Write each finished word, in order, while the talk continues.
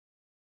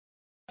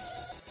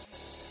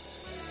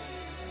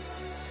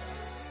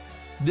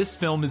This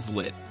Film is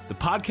Lit, the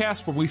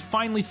podcast where we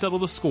finally settle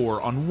the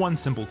score on one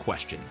simple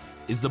question.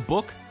 Is the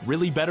book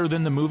really better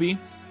than the movie?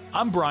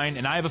 I'm Brian,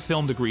 and I have a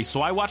film degree,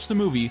 so I watch the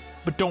movie,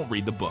 but don't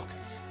read the book.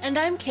 And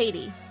I'm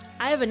Katie.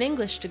 I have an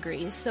English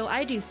degree, so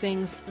I do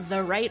things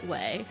the right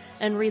way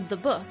and read the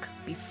book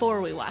before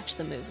we watch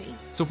the movie.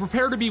 So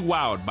prepare to be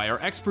wowed by our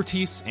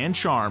expertise and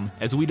charm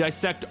as we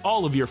dissect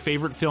all of your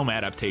favorite film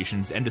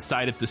adaptations and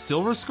decide if the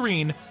silver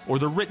screen or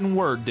the written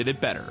word did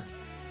it better.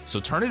 So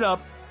turn it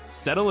up,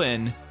 settle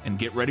in, and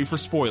get ready for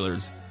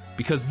spoilers,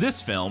 because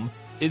this film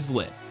is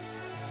lit.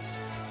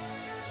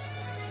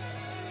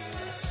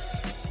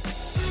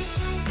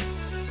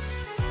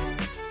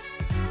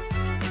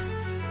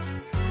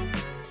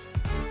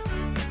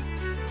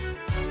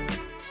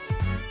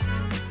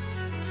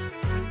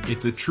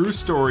 It's a true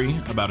story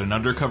about an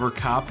undercover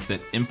cop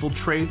that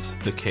infiltrates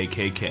the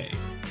KKK.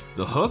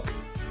 The hook?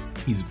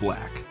 He's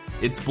black.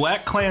 It's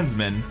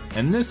BlacKkKlansman,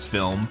 and this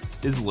film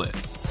is lit.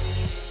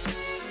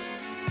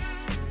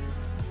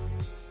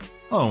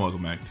 Hello and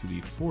welcome back to the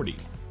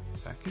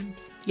 42nd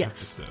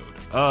episode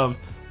of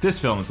This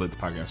Film is Lit, the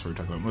podcast where we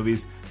talk about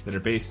movies that are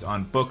based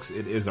on books.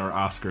 It is our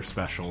Oscar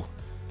special,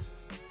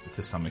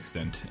 to some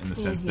extent, in the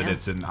sense that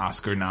it's an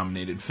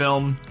Oscar-nominated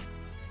film.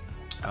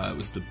 It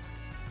was the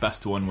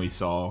best one we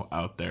saw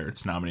out there.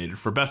 It's nominated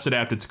for Best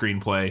Adapted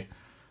Screenplay,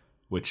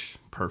 which,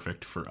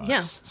 perfect for us. Yeah.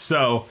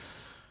 So,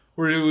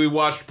 we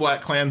watched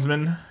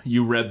BlacKkKlansman.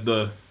 You read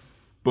the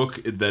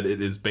book that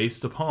it is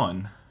based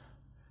upon.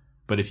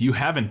 But if you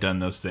haven't done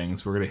those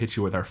things, we're going to hit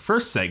you with our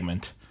first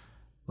segment.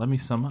 Let me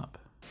sum up.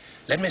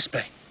 Let me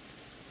explain.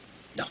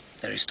 No,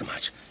 there is too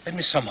much. Let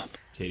me sum up.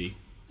 Katie,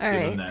 All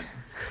give right. them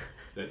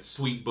that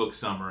sweet book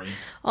summary.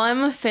 Well,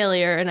 I'm a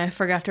failure and I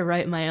forgot to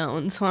write my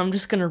own, so I'm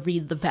just going to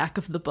read the back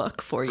of the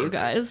book for you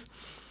guys.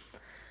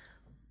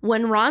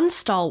 When Ron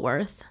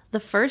Stallworth, the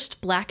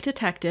first black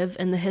detective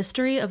in the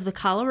history of the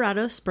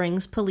Colorado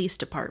Springs Police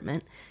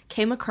Department,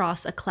 came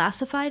across a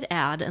classified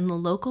ad in the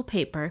local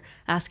paper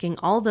asking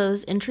all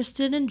those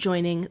interested in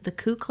joining the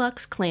Ku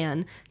Klux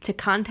Klan to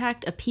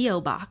contact a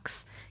P.O.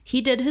 box, he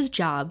did his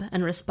job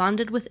and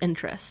responded with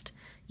interest,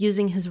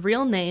 using his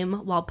real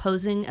name while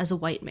posing as a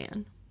white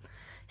man.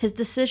 His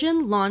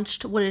decision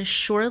launched what is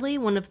surely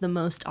one of the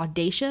most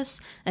audacious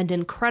and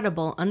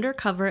incredible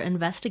undercover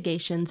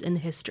investigations in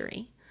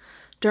history.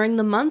 During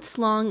the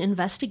months-long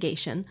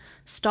investigation,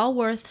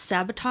 Stallworth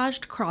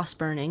sabotaged cross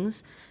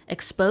burnings,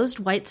 exposed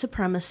white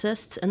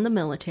supremacists in the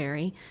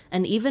military,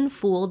 and even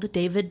fooled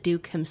David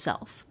Duke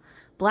himself.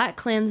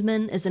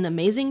 BlacKkKlansman is an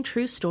amazing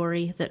true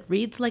story that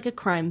reads like a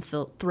crime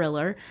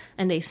thriller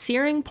and a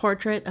searing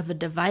portrait of a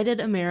divided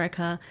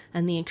America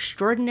and the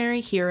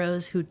extraordinary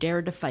heroes who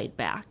dared to fight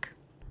back.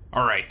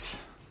 All right.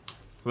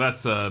 So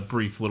that's a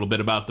brief little bit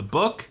about the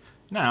book.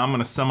 Now I'm going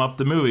to sum up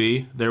the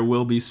movie. There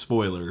will be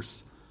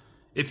spoilers.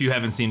 If you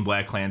haven't seen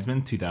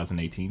BlacKkKlansman,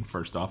 2018,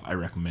 first off, I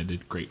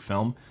recommended. Great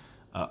film.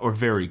 Or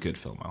very good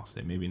film, I'll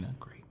say. Maybe not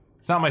great.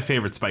 It's not my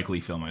favorite Spike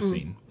Lee film I've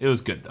seen. It was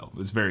good, though. It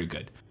was very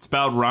good. It's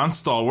about Ron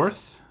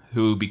Stallworth,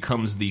 who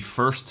becomes the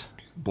first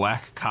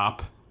black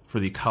cop for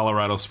the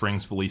Colorado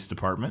Springs Police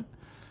Department.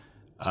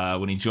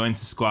 When he joins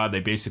the squad, they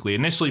basically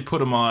initially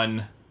put him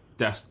on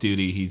desk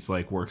duty. He's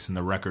works in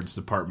the records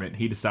department.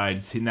 He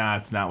decides,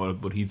 it's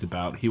not what he's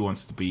about. He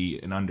wants to be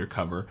an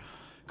undercover.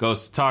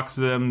 Goes to talk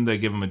to them. They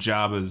give him a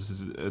job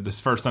as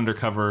this first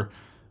undercover.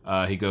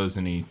 He goes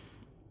and he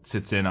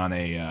sits in on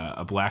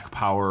a Black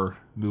Power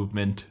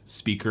movement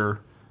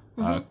speaker,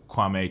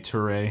 Kwame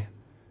Ture,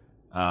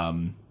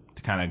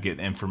 to kind of get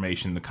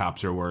information. The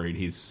cops are worried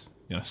he's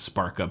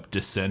spark up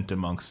dissent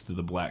amongst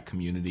the black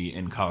community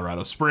in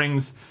Colorado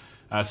Springs.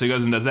 So he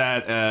goes and does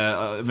that.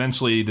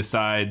 Eventually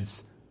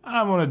decides,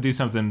 I want to do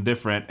something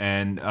different,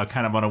 and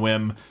kind of on a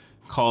whim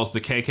calls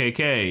the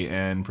KKK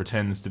and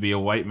pretends to be a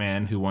white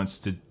man who wants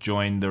to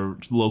join the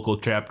local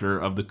chapter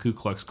of the Ku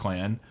Klux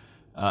Klan,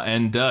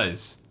 and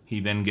does. He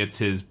then gets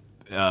his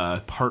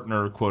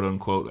partner,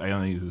 quote-unquote, I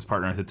only use his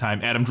partner at the time,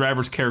 Adam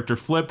Driver's character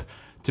Flip,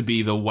 to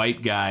be the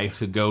white guy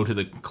to go to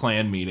the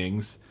Klan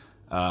meetings,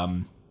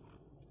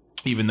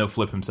 even though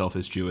Flip himself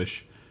is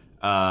Jewish,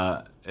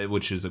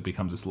 which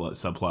becomes a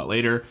subplot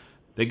later.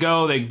 They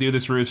go, they do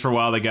this ruse for a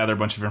while, they gather a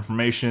bunch of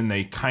information,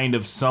 they kind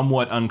of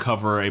somewhat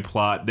uncover a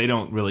plot. They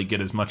don't really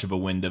get as much of a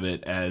wind of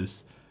it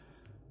as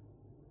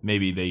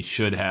maybe they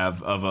should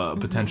have of a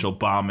potential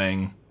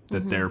bombing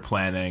that they're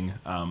planning.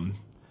 The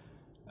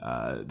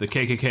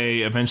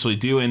KKK eventually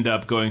do end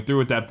up going through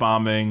with that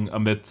bombing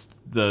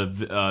amidst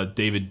the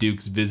David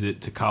Duke's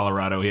visit to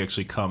Colorado. He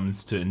actually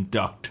comes to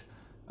induct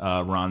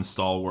Ron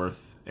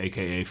Stallworth,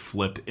 a.k.a.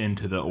 Flip,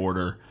 into the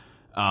order.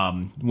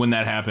 When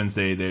that happens,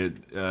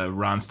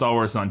 Ron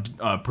Stallworth's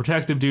on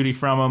protective duty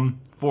from him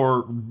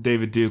for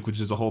David Duke,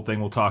 which is a whole thing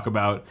we'll talk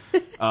about.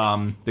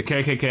 The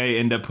KKK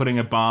end up putting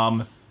a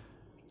bomb.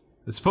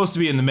 It's supposed to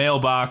be in the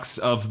mailbox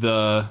of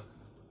the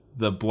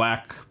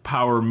Black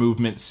Power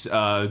movement's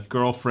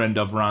girlfriend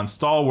of Ron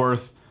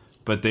Stallworth,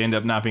 but they end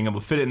up not being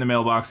able to fit it in the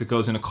mailbox. It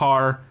goes in a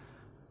car,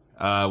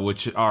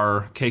 which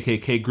our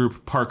KKK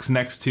group parks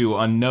next to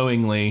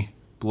unknowingly,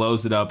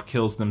 blows it up,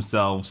 kills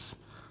themselves.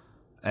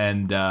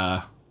 And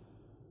that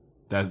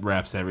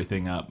wraps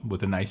everything up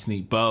with a nice,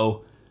 neat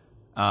bow.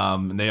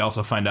 And they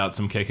also find out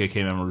some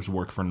KKK members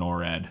work for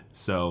NORAD,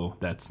 so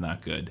that's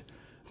not good.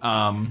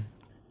 And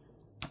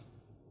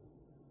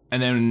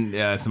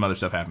then some other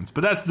stuff happens.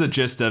 But that's the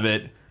gist of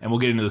it, and we'll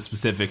get into the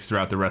specifics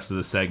throughout the rest of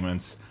the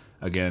segments.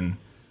 Again,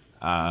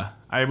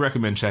 I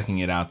recommend checking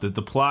it out.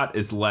 The plot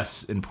is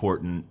less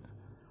important,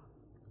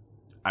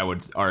 I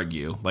would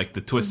argue. Like,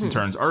 the twists and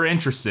turns are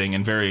interesting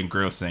and very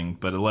engrossing,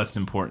 but less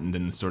important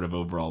than the sort of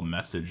overall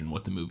message and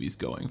what the movie's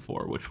going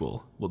for, which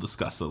we'll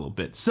discuss a little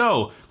bit.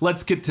 So,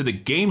 let's get to the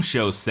game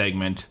show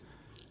segment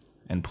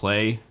and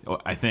play,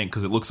 I think,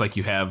 because it looks like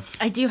you have...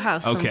 I do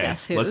have some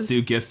Guess Who's. Let's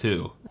do Guess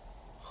Who.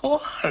 Who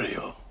are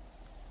you?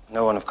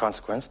 No one of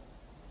consequence.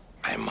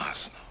 I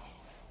must know.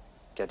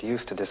 Get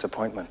used to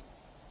disappointment.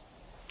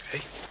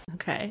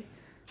 Okay.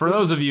 For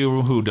those of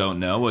you who don't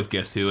know what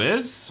Guess Who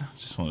is,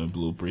 just want a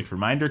little brief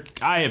reminder.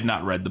 I have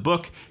not read the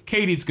book.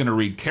 Katie's going to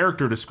read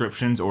character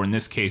descriptions, or in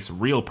this case,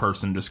 real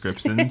person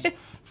descriptions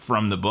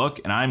from the book,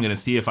 and I'm going to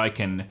see if I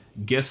can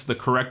guess the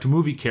correct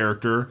movie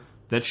character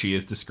that she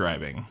is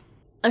describing.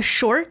 A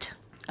short,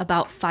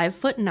 about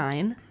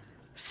 5'9",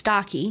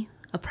 stocky,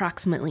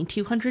 approximately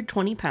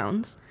 220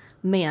 pounds,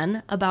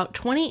 man, about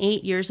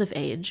 28 years of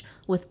age,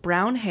 with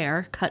brown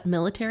hair cut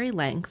military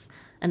length,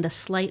 and a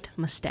slight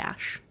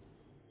mustache.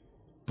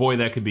 Boy,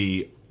 that could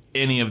be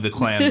any of the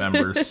Klan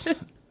members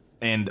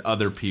and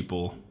other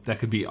people. That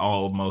could be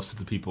most of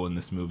the people in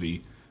this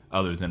movie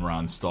other than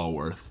Ron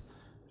Stallworth.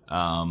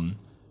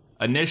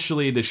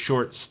 Initially, the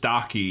short,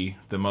 stocky,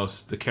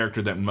 the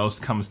character that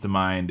most comes to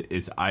mind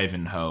is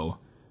Ivanhoe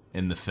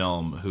in the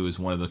film, who is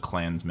one of the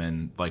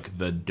Klansmen, like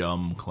the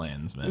dumb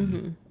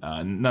Klansmen.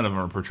 None of them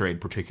are portrayed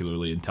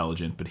particularly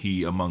intelligent, but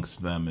he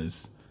amongst them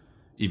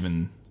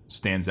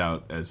stands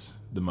out as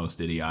the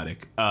most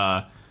idiotic.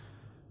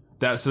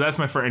 So that's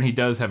my friend, and he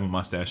does have a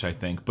mustache, I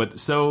think. But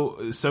so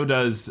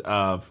does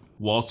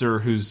Walter,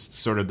 who's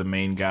sort of the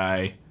main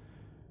guy.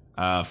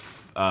 What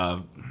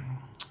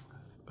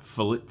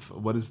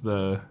is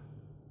the?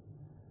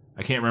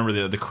 I can't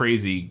remember the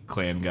crazy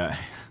Klan guy.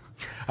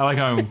 I like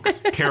how I'm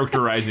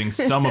characterizing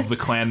some of the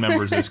Klan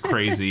members as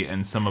crazy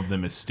and some of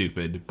them as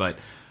stupid. But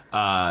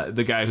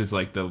the guy who's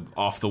like the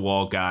off the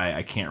wall guy,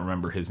 I can't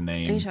remember his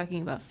name. Are you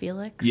talking about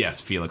Felix?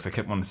 Yes, Felix. I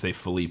kept wanting to say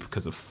Philippe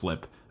because of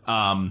Flip.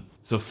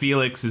 So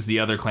Felix is the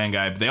other Klan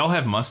guy. But they all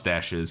have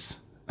mustaches.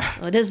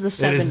 Well, it is the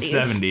 70s. It is the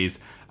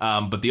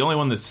 70s. But the only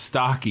one that's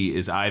stocky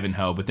is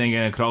Ivanhoe. But then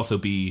again, it could also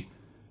be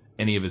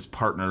any of his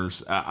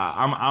partners.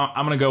 I'm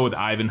going to go with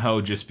Ivanhoe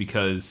just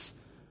because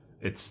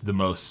it's the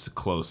most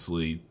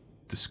closely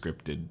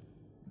descripted.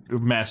 It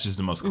matches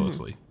the most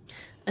closely.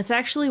 It's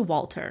actually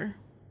Walter.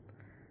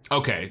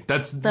 Okay,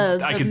 that's the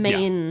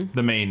main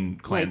Klansman.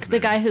 Like the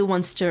guy who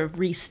wants to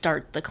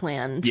restart the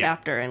Klan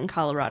chapter in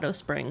Colorado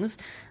Springs.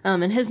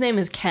 And his name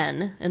is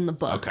Ken in the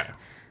book. Okay.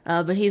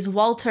 But he's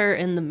Walter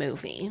in the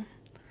movie.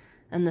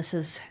 And this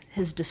is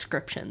his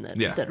description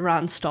that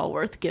Ron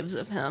Stallworth gives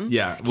of him.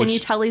 Yeah. Can you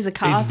tell he's a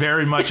cop? He's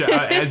very much,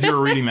 as you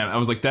were reading that, I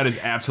was like, that is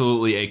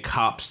absolutely a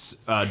cop's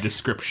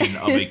description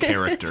of a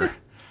character.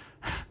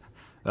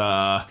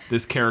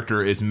 This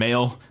character is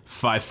male,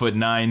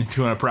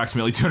 5'9",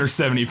 approximately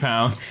 270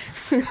 pounds.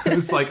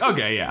 It's like,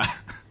 okay, yeah,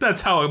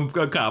 that's how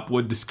a cop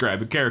would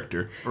describe a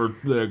character, or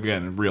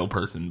again, a real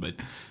person. But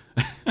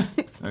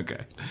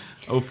okay,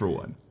 0 for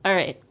 1. All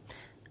right,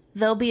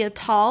 there'll be a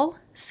tall,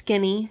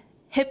 skinny,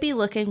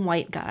 hippie-looking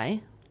white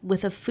guy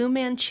with a Fu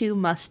Manchu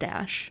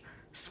mustache,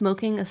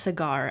 smoking a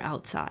cigar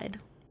outside.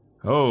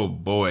 Oh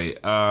boy.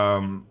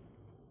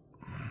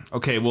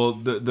 Okay,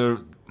 well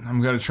I'm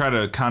going to try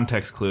to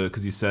context clue it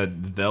because you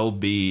said there'll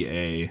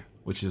be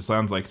which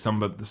sounds like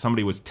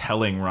somebody was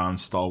telling Ron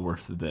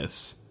Stallworth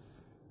this,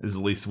 is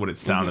at least what it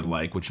sounded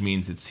like, which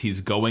means he's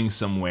going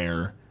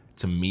somewhere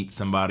to meet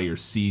somebody or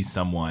see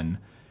someone,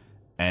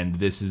 and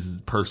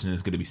person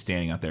is going to be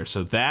standing out there.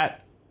 So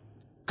that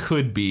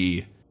could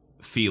be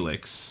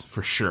Felix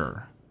for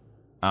sure,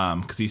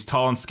 because he's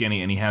tall and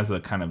skinny and he has a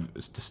kind of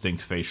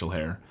distinct facial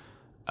hair.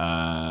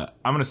 I'm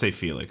going to say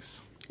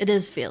Felix. It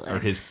is Felix. Or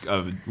his,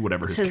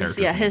 whatever his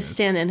character name is. His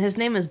stand-in. His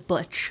name is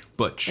Butch.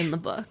 Butch. In the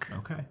book.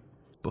 Okay.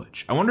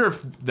 Butch. I wonder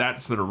if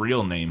that's the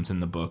real names in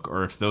the book,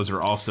 or if those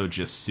are also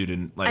just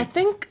pseudonym.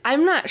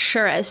 I'm not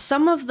sure. As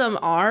some of them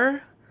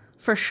are,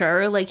 for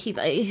sure. Like,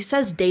 he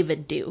says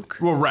David Duke.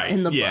 Well, right.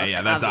 In the book,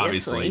 yeah, that's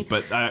obviously.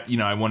 But,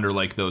 I wonder,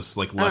 like, those,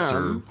 like,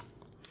 lesser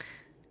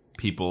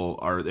people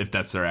are, if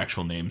that's their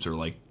actual names or,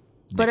 like,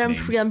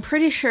 nicknames. But I'm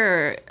pretty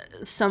sure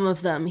some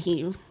of them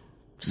he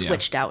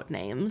switched out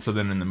names. So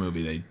then in the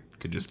movie they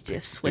could just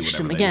switch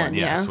them again.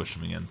 Yeah, switch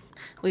them again.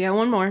 We got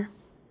one more.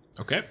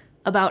 Okay.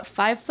 About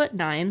 5'9",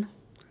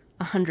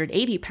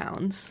 180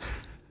 pounds,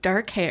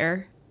 dark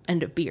hair,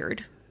 and a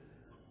beard.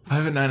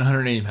 5'9",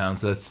 180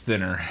 pounds. So that's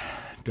thinner.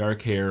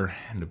 Dark hair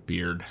and a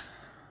beard.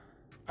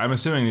 I'm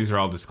assuming these are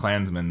all just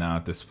Klansmen now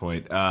at this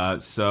point.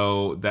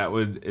 So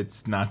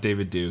it's not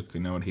David Duke. I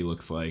know what he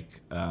looks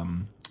like.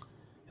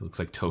 He looks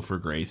like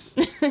Topher Grace,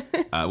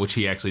 which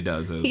he actually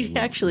does. He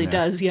actually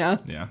does, yeah.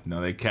 Yeah,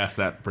 no, they cast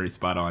that pretty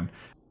spot on.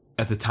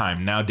 At the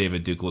time, now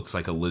David Duke looks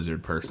like a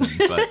lizard person,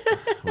 but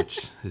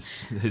which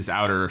his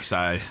outer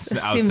outside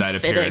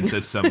appearance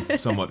has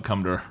somewhat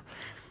come to,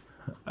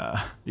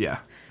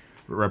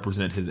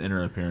 represent his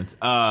inner appearance.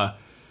 I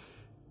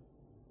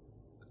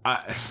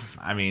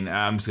mean,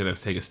 I'm just gonna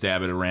take a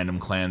stab at a random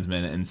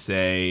Klansman and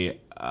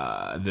say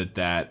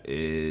that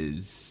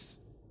is.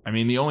 I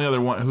mean, the only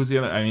other one. Who's the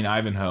other? I mean,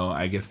 Ivanhoe.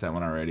 I guess that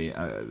one already.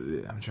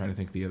 I'm trying to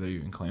think the other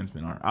even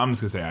Klansmen are. I'm just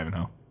gonna say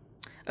Ivanhoe.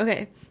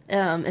 Okay,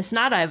 it's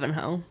not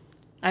Ivanhoe.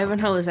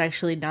 Ivanhoe is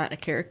actually not a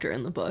character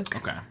in the book.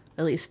 Okay,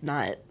 at least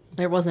not.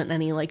 There wasn't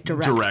any like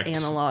direct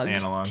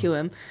analog to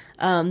him.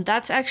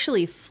 That's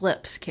actually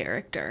Flip's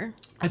character.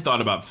 I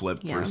thought about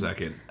Flip for a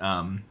second,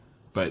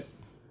 but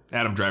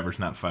Adam Driver's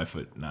not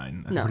 5'9".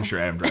 I'm pretty sure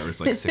Adam Driver's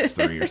like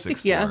 6'3" or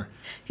 6'4". Yeah,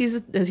 he's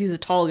a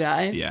tall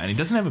guy. Yeah, and he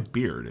doesn't have a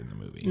beard in the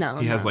movie. No,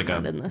 he has like a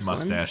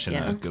mustache and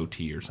a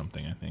goatee or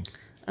something, I think.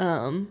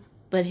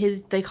 But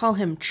they call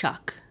him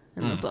Chuck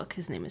in the book.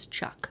 His name is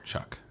Chuck.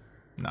 Chuck,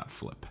 not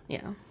Flip.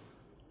 Yeah.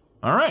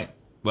 All right.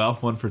 Well,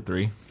 1 for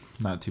 3.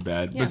 Not too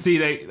bad. Yeah. But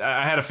see,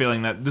 I had a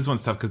feeling that this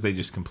one's tough because they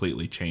just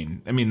completely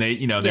changed. I mean, they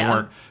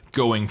weren't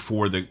going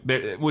for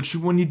which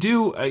when you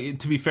do,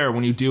 to be fair,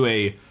 when you do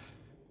a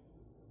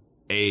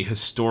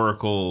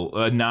historical,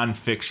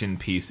 nonfiction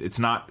piece, it's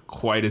not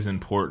quite as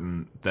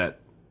important that,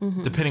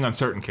 depending on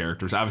certain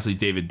characters, obviously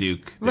David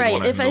Duke.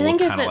 Right. If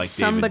it's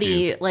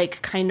somebody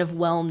like kind of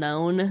well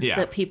known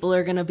that people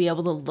are going to be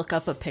able to look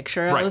up a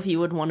picture of,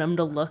 you would want them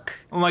to look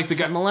like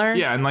similar.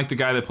 And like the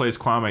guy that plays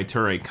Kwame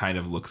Ture kind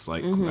of looks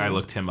like, I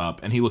looked him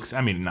up, and he looks,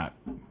 again,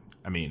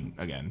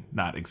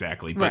 not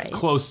exactly, but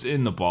close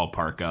in the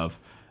ballpark of,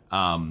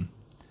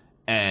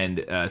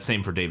 and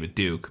same for David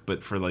Duke,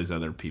 but for these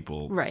other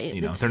people,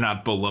 they're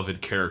not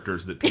beloved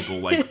characters that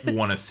people like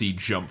want to see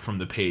jump from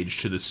the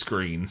page to the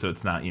screen. So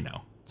it's not,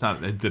 it's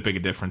not that big a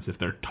difference if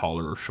they're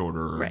taller or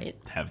shorter or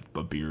have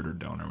a beard or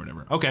don't or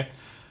whatever. Okay.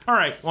 All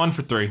right. 1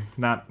 for 3.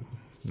 Not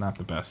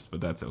the best, but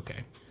that's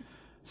okay.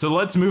 So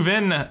let's move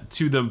in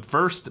to the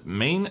first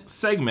main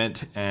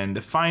segment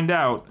and find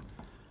out,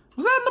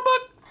 was that in the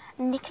book?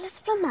 Nicholas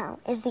Flamel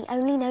is the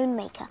only known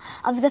maker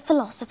of the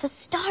Philosopher's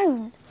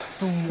Stone.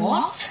 The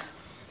what?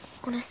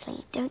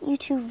 Honestly, don't you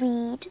two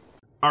read?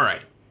 All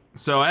right.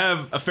 So I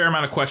have a fair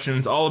amount of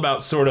questions all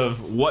about sort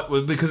of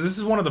because this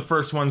is one of the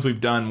first ones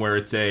we've done where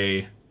it's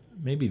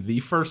maybe the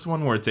first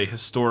one where it's a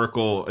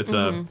historical, it's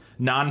a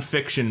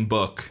nonfiction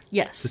book.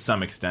 Yes. To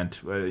some extent,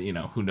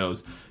 who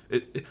knows.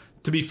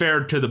 To be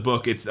fair to the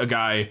book, it's a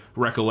guy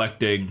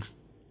recollecting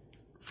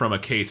from a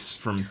case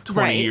from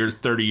 20 years,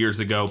 30 years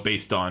ago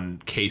based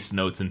on case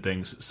notes and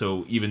things.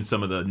 So even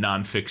some of the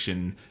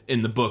nonfiction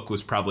in the book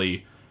was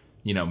probably,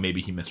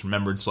 maybe he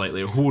misremembered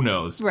slightly or who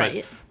knows.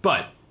 Right.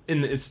 But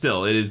it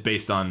is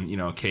based on,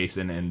 a case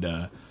and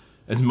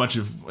as much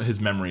of his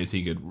memory as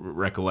he could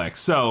recollect.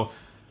 So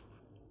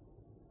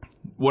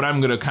what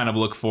I'm going to kind of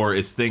look for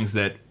is things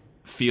that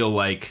feel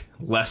like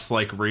less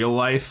like real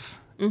life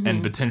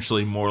and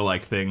potentially more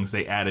like things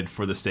they added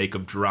for the sake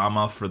of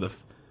drama for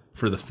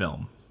the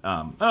film.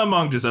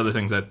 Among just other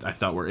things that I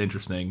thought were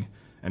interesting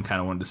and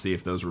kind of wanted to see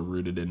if those were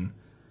rooted in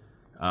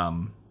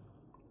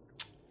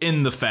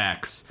the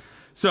facts.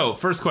 So,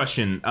 first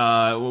question: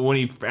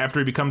 after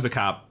he becomes a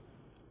cop,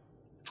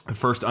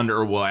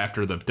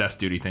 after the desk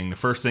duty thing, the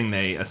first thing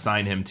they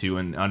assign him to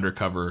in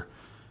undercover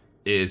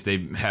is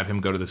they have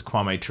him go to this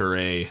Kwame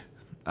Ture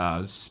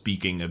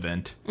speaking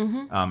event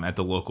at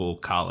the local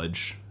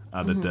college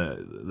that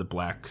the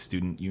Black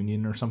Student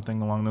Union or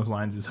something along those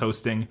lines is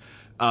hosting.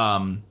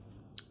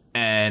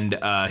 And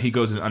he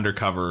goes in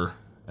undercover,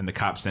 and the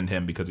cops send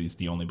him because he's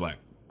the only black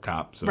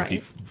cop, so he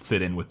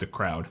fit in with the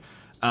crowd.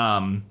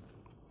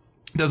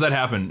 Does that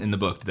happen in the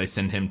book? Do they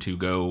send him to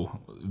go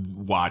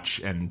watch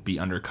and be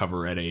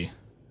undercover at a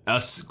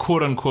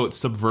quote-unquote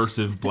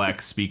subversive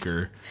black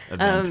speaker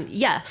event?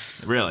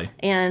 Yes. Really?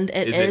 And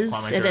it is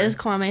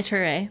Kwame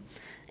Ture.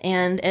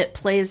 And it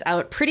plays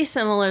out pretty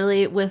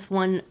similarly with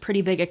one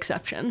pretty big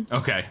exception.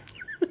 Okay.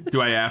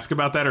 Do I ask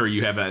about that, or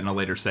you have that in a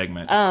later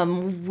segment?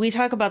 We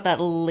talk about that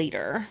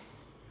later.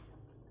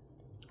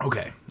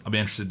 Okay. I'll be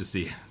interested to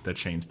see that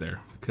change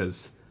there,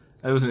 because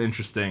that was an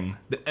interesting...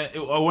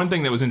 one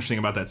thing that was interesting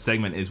about that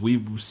segment is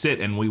we sit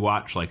and we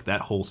watch like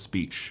that whole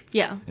speech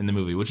in the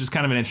movie, which is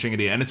kind of an interesting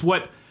idea. And it's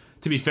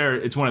to be fair,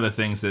 it's one of the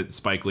things that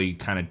Spike Lee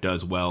kind of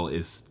does well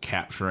is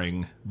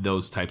capturing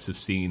those types of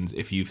scenes.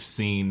 If you've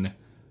seen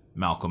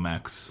Malcolm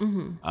X,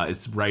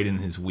 it's right in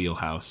his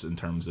wheelhouse in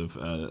terms of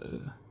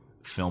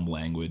film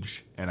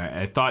language. And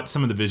I thought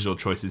some of the visual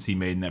choices he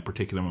made in that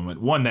particular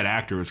moment, that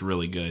actor was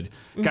really good.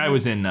 Guy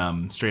was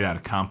in Straight Outta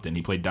Compton.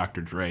 He played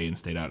Dr. Dre in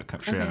Straight Outta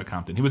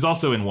Compton. He was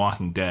also in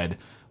Walking Dead,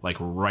 like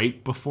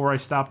right before I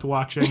stopped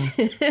watching.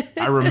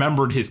 I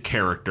remembered his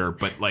character,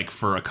 but like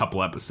for a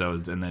couple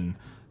episodes, and then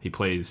he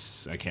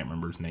plays, I can't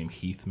remember his name,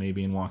 Heath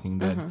maybe in Walking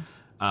Dead.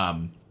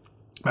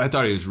 I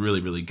thought he was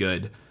really, really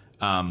good.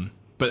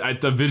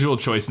 But the visual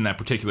choice in that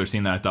particular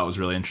scene that I thought was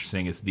really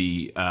interesting is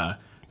the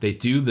they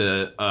do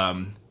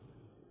the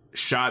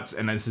shots,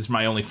 and this is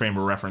my only frame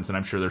of reference, and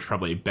I'm sure there's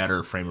probably a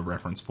better frame of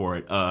reference for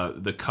it.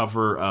 The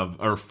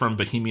cover from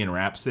Bohemian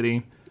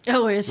Rhapsody.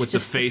 Oh, it's with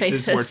just the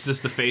faces, where it's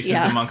just the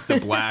faces amongst the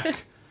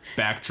black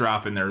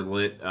backdrop, and they're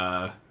lit.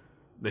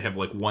 They have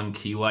like one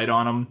key light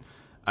on them.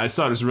 I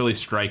thought it was really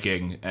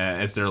striking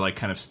as they're like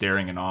kind of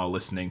staring in awe,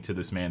 listening to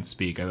this man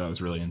speak. I thought it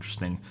was really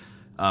interesting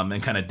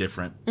and kind of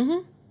different.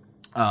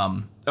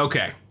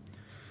 Okay.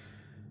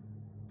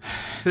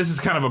 This is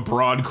kind of a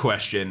broad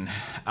question,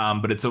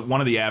 but it's one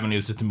of the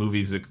avenues that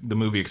the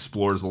movie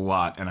explores a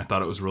lot, and I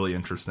thought it was really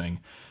interesting.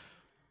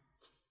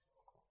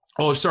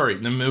 Oh, sorry,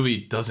 the movie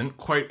doesn't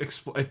quite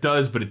explore. It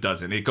does, but it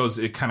doesn't. It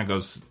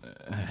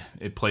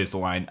plays the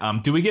line.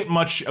 Do we get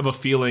much of a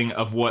feeling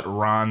of what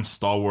Ron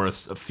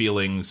Stallworth's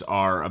feelings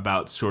are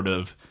about sort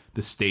of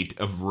the state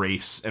of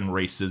race and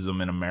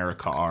racism in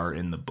America are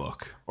in the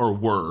book, or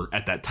were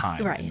at that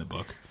time in the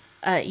book?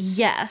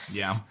 Yes.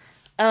 Yeah.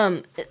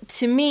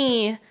 To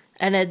me,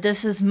 and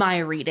this is my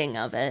reading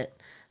of it,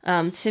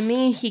 to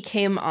me, he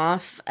came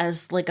off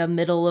as like a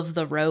middle of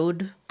the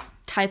road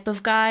type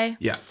of guy.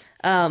 Yeah.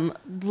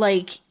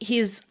 Like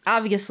he's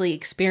obviously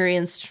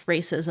experienced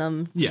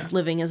racism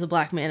living as a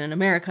black man in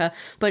America,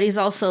 but he's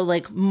also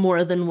like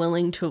more than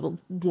willing to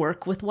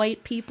work with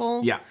white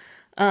people. Yeah.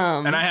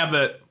 And I have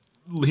that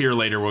here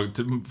later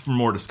for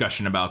more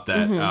discussion about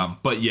that.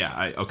 But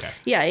yeah, okay.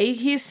 Yeah,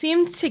 he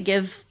seemed to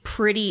give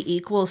pretty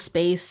equal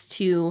space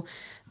to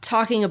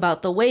talking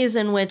about the ways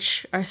in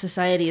which our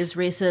society is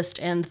racist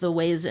and the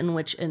ways in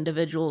which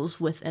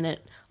individuals within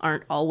it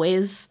aren't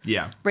always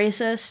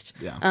racist.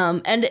 Yeah.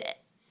 And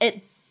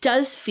it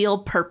does feel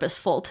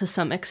purposeful to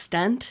some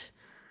extent,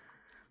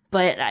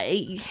 but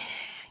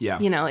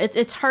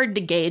it's hard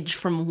to gauge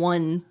from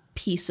one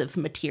piece of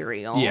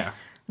material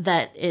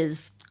that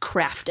is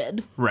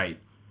crafted. Right.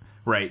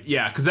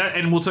 Yeah. Because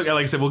and we'll talk.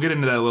 Like I said, we'll get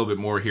into that a little bit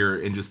more here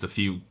in just a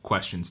few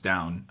questions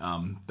down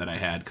that I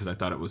had, because I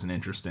thought it was an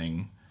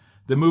interesting.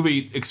 The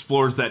movie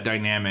explores that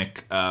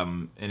dynamic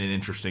in an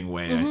interesting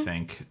way, I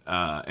think,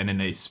 and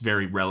in a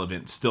very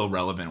still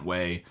relevant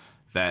way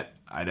that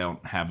I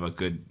don't have a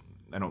good.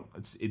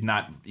 It's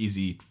not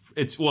easy.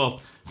 It's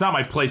not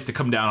my place to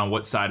come down on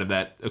what side of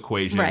that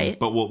equation, right.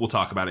 But we'll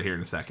talk about it here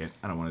in a second.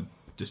 I don't want to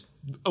just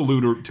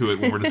allude to it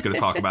when we're just going to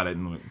talk about it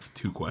in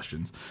 2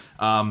 questions.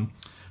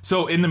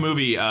 So in the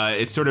movie,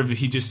 it's sort of,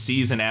 he just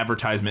sees an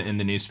advertisement in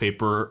the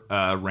newspaper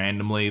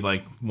randomly,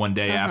 like one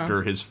day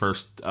after his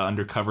first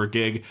undercover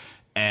gig,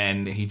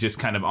 and he just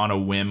kind of on a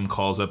whim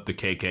calls up the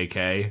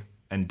KKK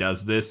and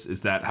does this.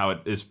 Is that how it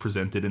is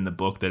presented in the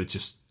book? That it's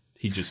just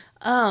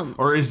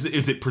or is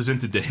it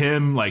presented to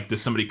him? Like,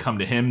 does somebody come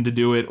to him to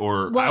do it?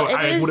 Or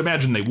I would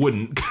imagine they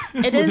wouldn't.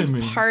 It is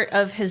part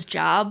of his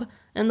job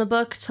in the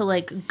book to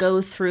like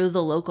go through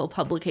the local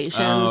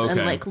publications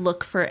and like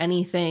look for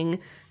anything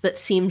that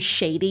seems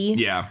shady.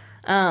 Yeah.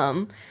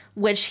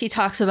 Which he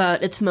talks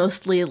about. It's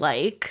mostly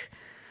like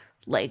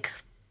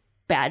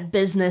bad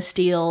business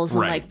deals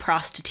and like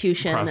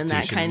prostitution and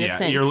that kind of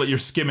thing. You're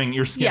skimming.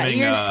 You're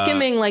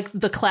skimming like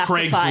the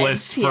classifieds.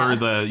 Craigslist for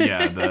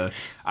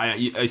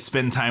I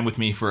spend time with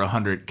me for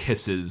 100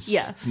 kisses.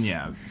 Yes.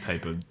 Yeah.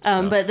 Type of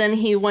stuff. But then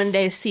he one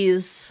day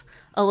sees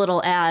a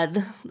little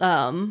ad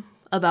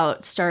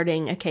about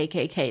starting a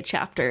KKK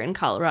chapter in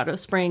Colorado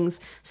Springs.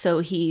 So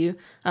he,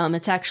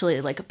 it's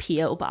actually like a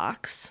P.O.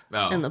 box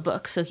in the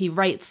book. So he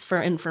writes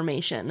for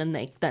information and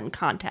they then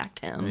contact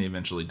him. And he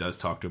eventually does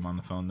talk to him on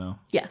the phone, though?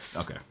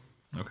 Yes.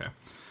 Okay.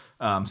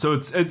 So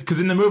it's because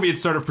in the movie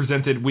it's sort of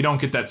presented, we don't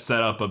get that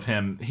setup of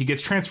him. He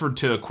gets transferred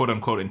to quote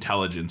unquote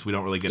intelligence. We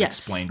don't really get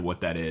explained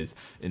what that is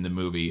in the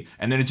movie.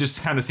 And then it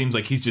just kind of seems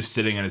like he's just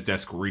sitting at his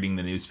desk reading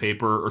the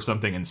newspaper or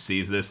something and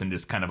sees this and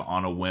just kind of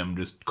on a whim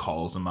just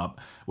calls him up,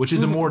 which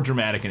is a more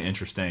dramatic and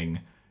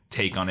interesting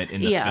take on it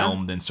in the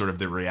film than sort of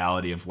the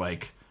reality of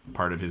like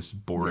part of his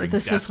boring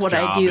this is what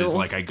job I do is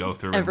like I go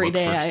through every and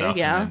look day, for stuff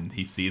and then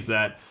he sees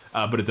that.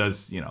 But it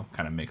does,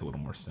 kind of make a little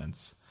more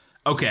sense.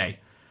 Okay.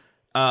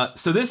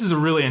 So this is a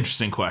really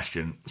interesting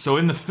question. So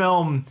in the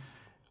film,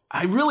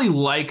 I really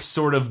like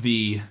sort of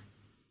the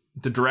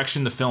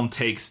direction the film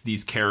takes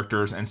these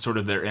characters and sort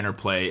of their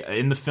interplay.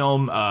 In the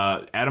film,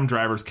 Adam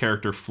Driver's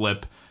character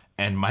Flip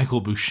and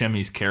Michael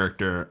Buscemi's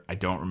character, I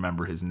don't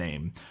remember his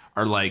name,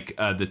 are like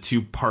the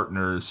two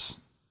partners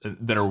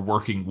that are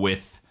working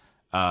with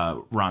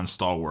Ron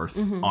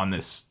Stallworth on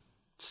this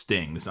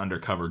sting, this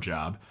undercover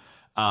job.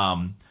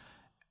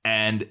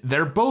 And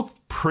they're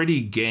both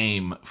pretty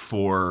game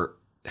for...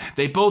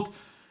 there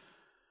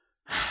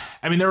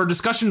are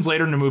discussions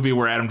later in the movie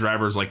where Adam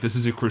Driver's like, this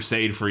is a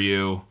crusade for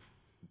you.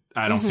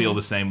 I don't feel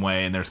the same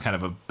way. And there's kind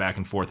of a back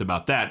and forth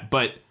about that.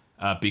 But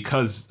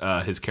because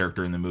his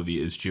character in the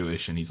movie is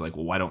Jewish and he's like,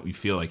 well, why don't you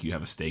feel like you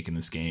have a stake in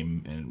this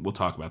game? And we'll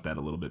talk about that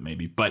a little bit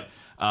maybe. But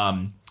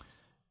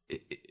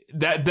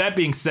that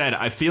being said,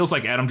 I feels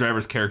like Adam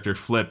Driver's character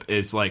Flip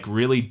is like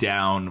really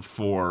down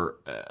for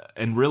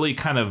and really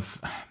kind of...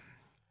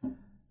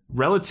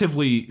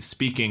 relatively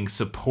speaking,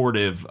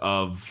 supportive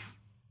of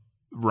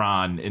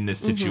Ron in this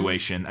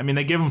situation. I mean,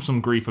 they give him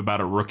some grief about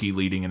a rookie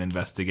leading an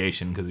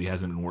investigation because he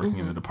hasn't been working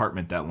in the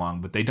department that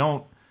long, but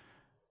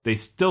they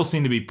still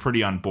seem to be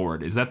pretty on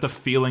board. Is that the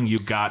feeling you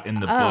got in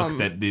the book,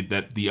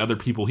 that the other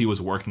people he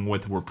was working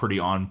with were pretty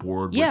on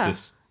board with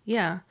this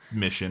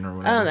mission or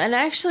whatever? And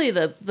actually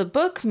the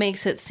book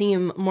makes it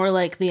seem more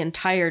like the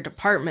entire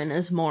department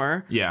is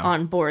more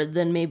on board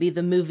than maybe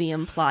the movie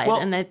implied. Well,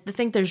 and I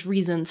think there's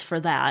reasons for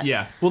that.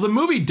 Yeah. Well, the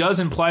movie does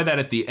imply that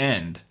at the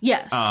end.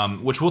 Yes.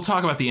 Which we'll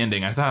talk about the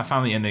ending. I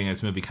found the ending of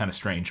this movie kind of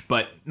strange,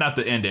 but not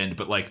the end,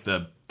 but like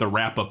the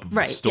wrap up of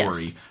the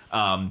story.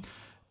 Yes.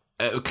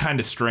 Kind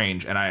of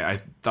strange, and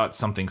I thought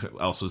something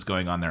else was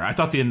going on there. I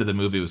thought the end of the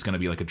movie was going to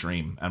be like a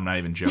dream. I'm not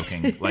even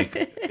joking. Like,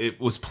 it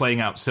was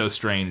playing out so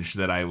strange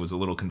that I was a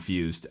little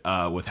confused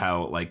with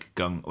how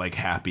like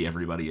happy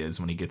everybody is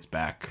when he gets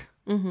back.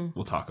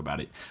 We'll talk about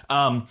it.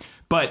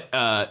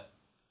 But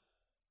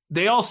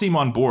they all seem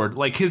on board.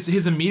 Like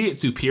his immediate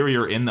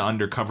superior in the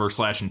undercover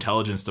 /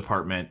 intelligence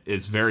department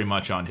is very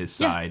much on his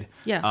side.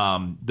 Yeah.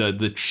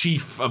 The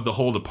chief of the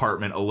whole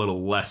department a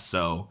little less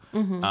so.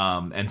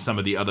 And some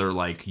of the other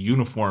like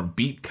uniform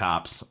beat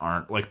cops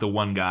aren't, like the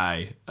one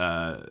guy,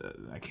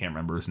 I can't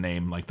remember his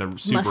name, like the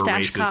super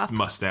racist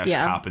mustache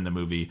cop in the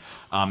movie,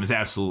 is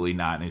absolutely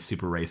not, and he's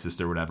super racist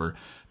or whatever.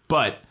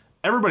 But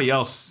everybody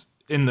else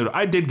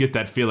I did get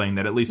that feeling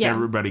that at least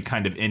everybody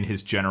kind of in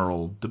his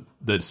general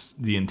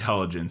the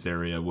intelligence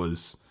area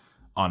was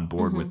on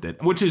board with it,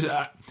 which is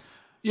I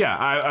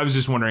was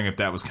just wondering if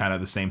that was kind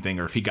of the same thing,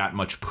 or if he got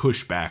much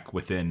pushback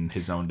within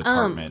his own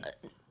department.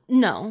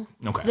 No.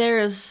 Okay.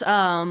 There's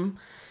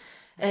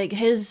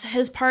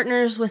his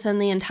partners within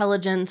the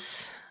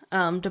intelligence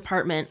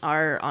department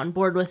are on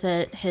board with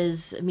it.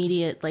 His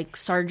immediate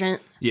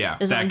sergeant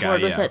is on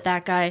board with it.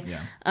 That guy,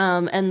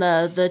 and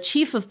the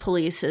chief of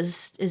police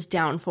is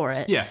down for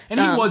it. Yeah, and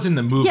he was in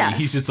the movie. Yes.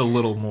 He's just a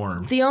little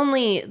more. The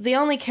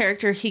only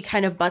character he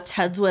kind of butts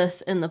heads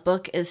with in the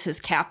book is his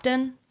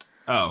captain.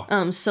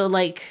 Oh, so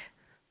like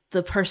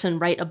the person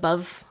right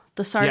above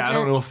the sergeant. Yeah, I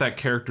don't know if that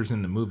character's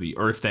in the movie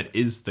or if that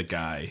is the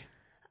guy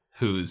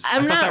who's.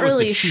 I'm not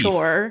really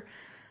sure.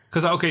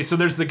 Because so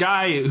there's the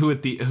guy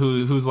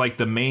who's like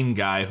the main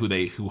guy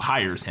who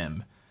hires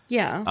him.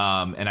 Yeah.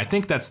 And I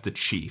think that's the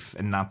chief,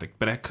 and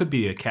but it could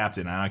be a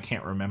captain. I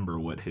can't remember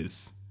what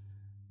his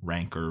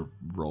rank or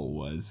role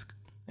was.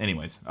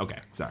 Anyways, okay,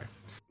 sorry.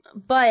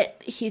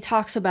 But he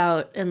talks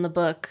about in the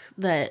book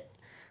that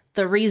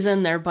the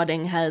reason they're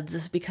butting heads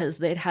is because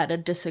they'd had a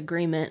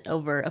disagreement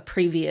over a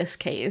previous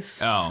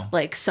case,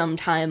 like some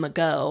time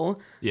ago.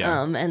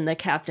 Yeah. And the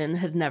captain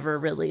had never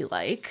really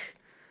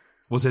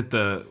Was it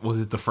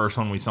the first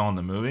one we saw in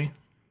the movie?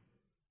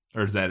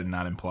 Or is that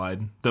not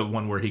implied? The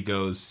one where he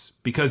goes,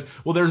 because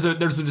there's a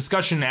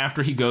discussion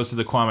after he goes to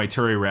the Kwame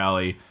Ture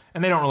rally,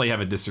 and they don't really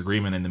have a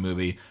disagreement in the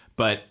movie,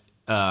 but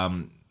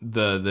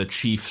the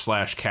chief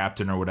 /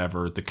 captain or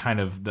whatever, the kind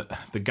of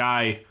the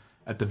guy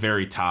at the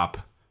very top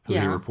who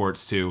he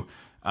reports to,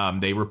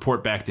 they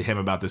report back to him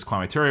about this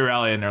Kwame Ture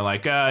rally, and they're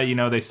like,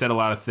 they said a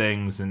lot of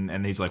things,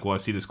 and he's like, well, I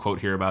see this quote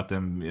here about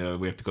them,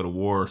 we have to go to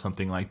war or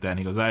something like that, and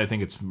he goes, I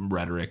think it's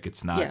rhetoric,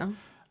 it's not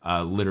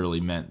literally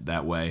meant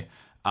that way.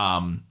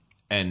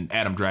 And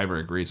Adam Driver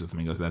agrees with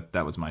me, he goes,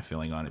 that was my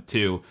feeling on it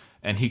too,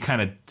 and he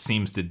kind of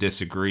seems to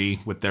disagree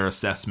with their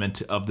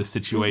assessment of the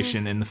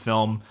situation in the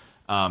film.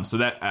 So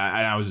that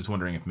I was just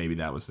wondering if maybe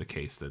that was the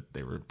case that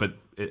they were, but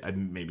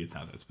maybe it's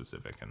not that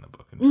specific in the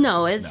book.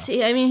 No, it's.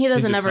 No. I mean, he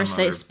doesn't ever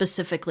say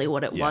specifically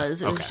what it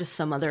was. It was just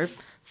some other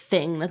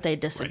thing that they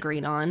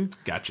disagreed on.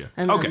 Gotcha.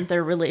 And then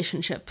their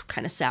relationship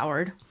kind of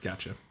soured.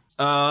 Gotcha.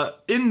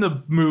 In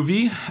the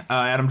movie,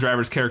 Adam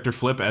Driver's character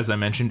Flip, as I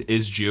mentioned,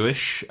 is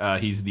Jewish.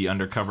 He's the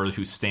undercover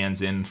who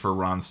stands in for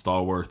Ron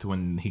Stallworth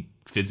when he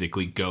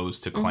physically goes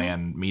to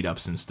Klan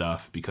meetups and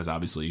stuff, because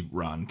obviously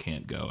Ron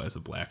can't go as a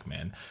black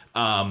man.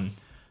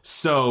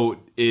 So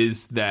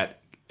is that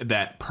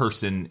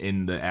person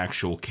in the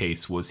actual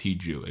case, was he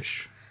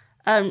Jewish?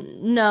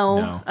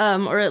 No.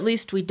 Or at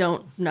least we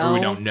don't know. Or we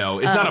don't know.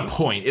 It's not a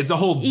point. It's a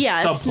whole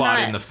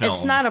subplot in the film.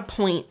 It's not a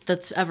point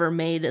that's ever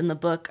made in the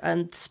book.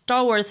 And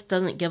Stallworth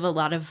doesn't give a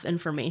lot of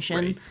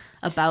information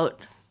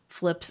about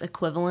Flip's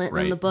equivalent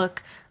in the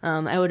book.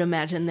 I would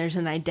imagine there's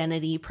an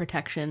identity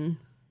protection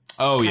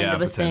kind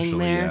of a thing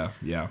there.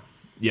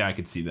 Yeah, I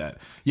could see that.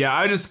 Yeah,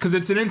 I just, because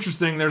it's an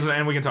interesting,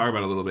 and we can talk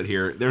about it a little bit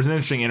here. There's an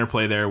interesting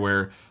interplay there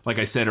where, like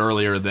I said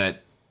earlier,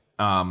 that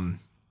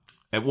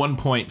at one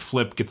point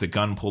Flip gets a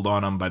gun pulled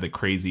on him by the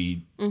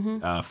crazy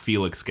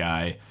Felix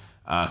guy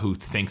who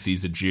thinks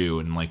he's a Jew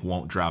and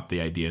won't drop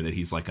the idea that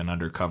he's an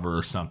undercover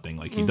or something.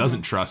 He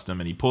doesn't trust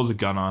him, and he pulls a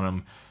gun on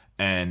him,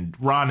 and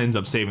Ron ends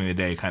up saving the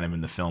day kind of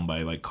in the film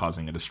by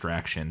causing a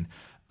distraction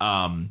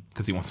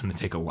because he wants him to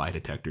take a lie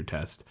detector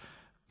test.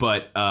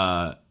 But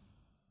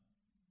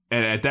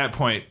and at that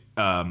point,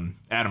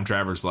 Adam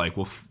Driver's like,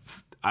 well,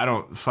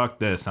 fuck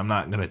this. I'm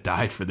not going to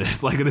die for this.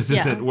 This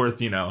isn't worth,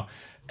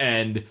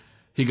 And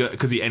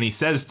he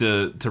says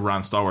to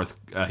Ron Stallworth,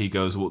 he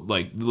goes, well,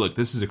 like, look,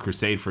 this is a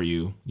crusade for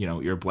you. You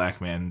know, you're a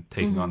black man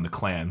taking on the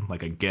Klan.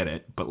 Like, I get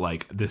it, but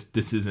like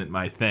this isn't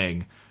my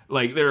thing.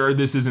 Like,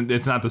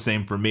 it's not the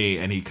same for me.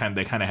 And they kind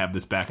of have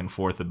this back and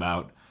forth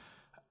about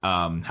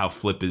how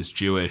Flip is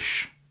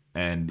Jewish,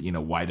 and you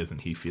know, why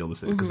doesn't he feel the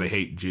same? Because they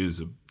hate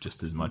Jews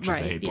just as much as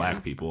they hate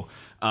black people.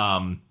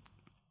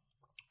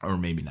 Or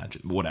maybe not,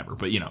 whatever.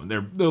 But you know,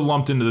 they're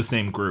lumped into the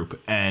same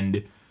group,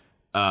 and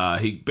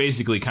he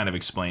basically kind of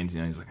explains,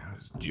 you know, he's like,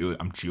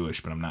 I'm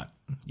Jewish, but I'm not,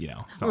 you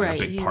know, it's not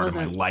like a big part of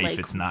my life. Like,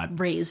 it's not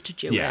raised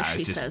Jewish. Yeah,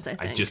 he says, I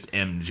think. I just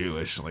am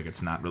Jewish. Like,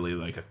 it's not really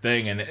like a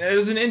thing. And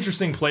there's an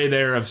interesting play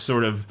there of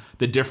sort of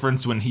the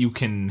difference when you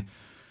can.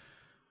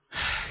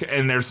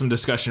 And there's some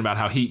discussion about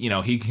how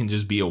he can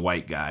just be a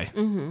white guy.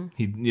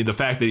 Mm-hmm. The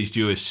fact that he's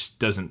Jewish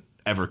doesn't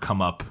ever come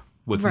up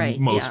with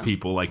most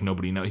people. Like,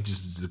 nobody knows. He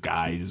just is a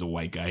guy. He's a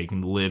white guy. He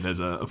can live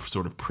as a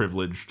sort of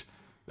privileged,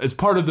 as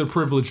part of the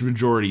privileged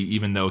majority,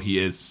 even though he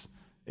is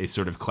a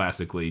sort of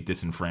classically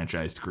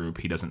disenfranchised group.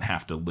 He doesn't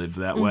have to live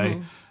that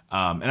way.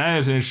 And I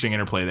was an interesting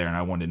interplay there, and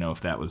I wanted to know if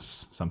that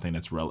was something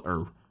that's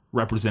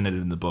represented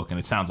in the book. And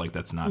it sounds like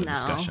that's not a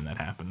discussion that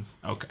happens.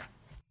 Okay.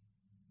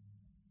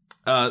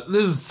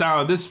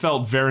 This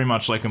felt very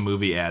much like a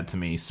movie ad to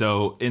me.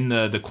 So in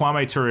the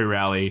Kwame Ture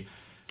rally,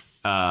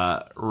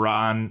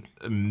 Ron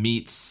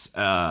meets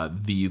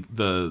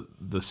the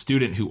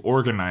student who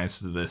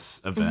organized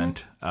this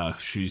event.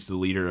 She's the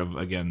leader of,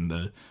 again,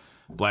 the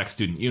Black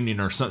Student Union,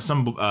 or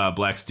some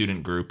Black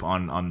student group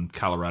on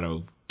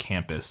Colorado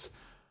campus,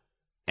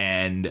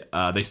 and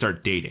they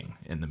start dating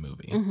in the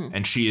movie.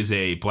 And she is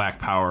a Black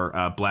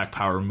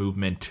Power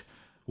movement,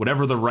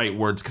 whatever the right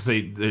words, because they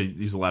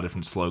use a lot of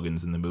different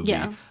slogans in the movie.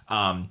 Yeah.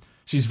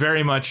 She's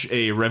very much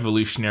a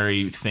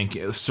revolutionary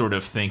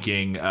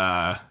thinking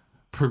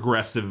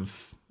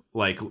progressive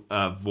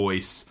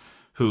voice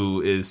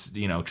who is,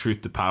 you know,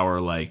 truth to power.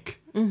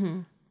 Like,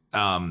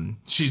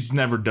 she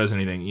never does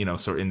anything, you know,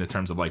 sort of in the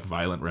terms of like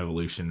violent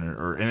revolution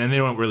and they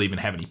don't really even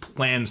have any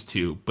plans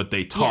to, but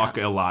they talk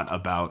a lot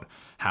about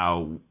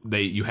how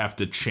you have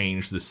to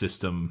change the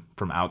system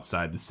from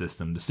outside the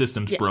system. The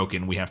system's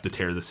broken. We have to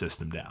tear the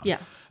system down. Yeah.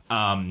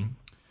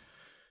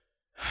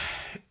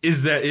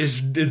 Is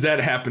that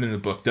happen in the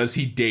book? Does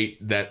he date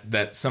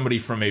that somebody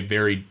from a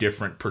very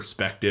different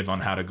perspective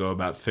on how to go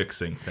about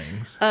fixing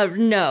things?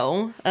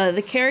 No.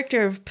 The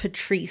character of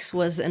Patrice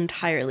was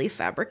entirely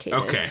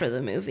fabricated for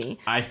the movie.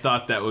 I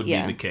thought that would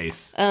be the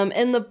case.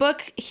 In the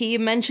book, he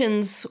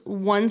mentions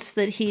once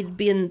that he'd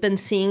been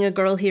seeing a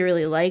girl he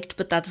really liked,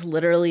 but that's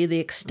literally the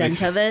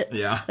extent of it.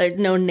 Yeah. There's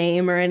no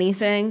name or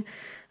anything.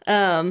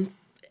 In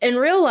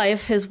real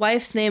life, his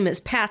wife's name is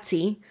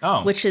Patsy,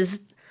 which is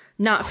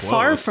not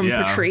far from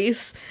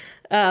Patrice,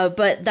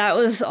 but that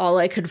was all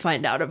I could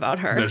find out about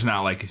her. There's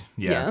not like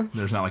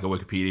there's not like a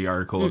Wikipedia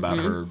article about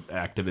her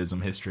activism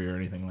history or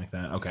anything like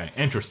that. Okay,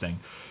 interesting.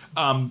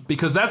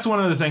 Because that's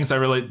one of the things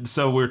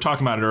so we were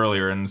talking about it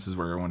earlier, and this is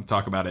where I want to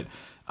talk about it.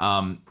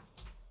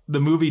 The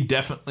movie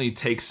definitely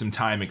takes some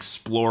time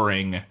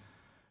exploring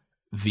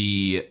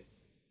the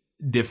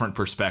different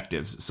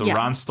perspectives. So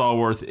Ron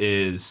Stallworth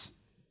is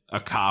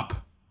a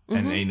cop.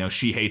 And, you know,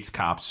 she hates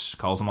cops. She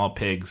calls them all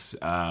pigs.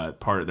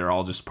 They're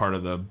all just part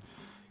of the,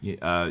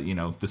 you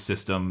know, the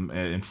system,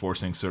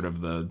 enforcing sort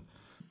of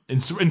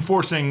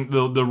enforcing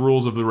the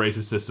rules of the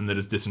racist system that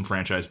has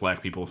disenfranchised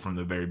black people from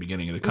the very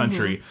beginning of the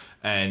country.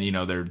 And, you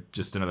know, they're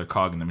just another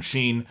cog in the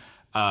machine.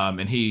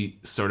 And he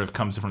sort of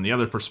comes from the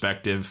other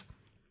perspective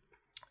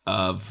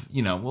of,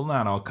 you know, well,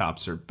 not all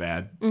cops are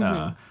bad.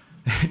 Not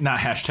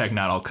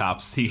all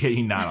cops.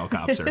 He not all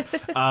cops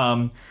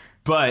are.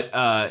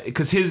 But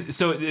because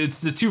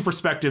it's the two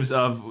perspectives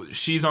of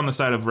she's on the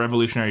side of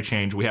revolutionary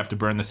change. We have to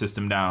burn the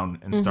system down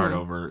and start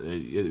over.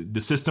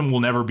 The system will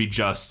never be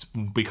just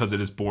because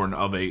it is born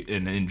of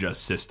an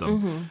unjust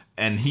system.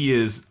 And he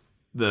is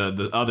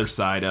the other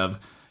side of,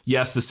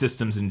 yes, the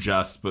system's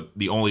unjust, but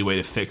the only way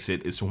to fix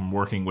it is from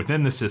working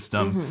within the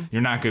system.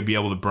 You're not going to be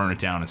able to burn it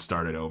down and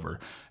start it over.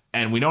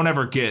 And we don't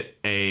ever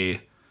get the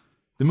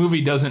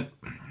movie doesn't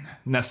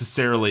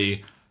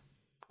necessarily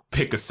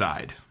pick a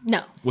side.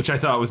 No. Which I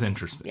thought was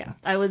interesting. Yeah,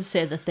 I would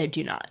say that they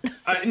do not.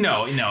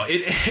 No.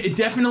 It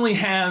definitely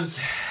has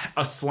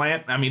a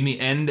slant. I mean, the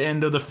end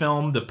of the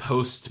film, the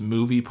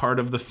post-movie part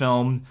of the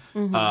film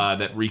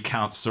that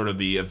recounts sort of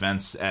the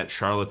events at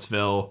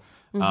Charlottesville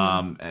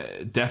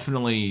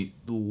definitely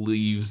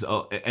leaves,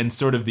 and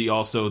sort of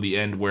the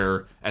end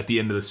where at the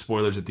end of the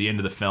spoilers, at the end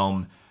of the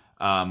film,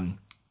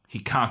 he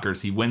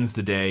conquers, he wins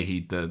the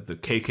day, the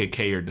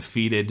KKK are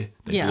defeated,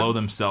 they blow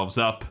themselves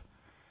up.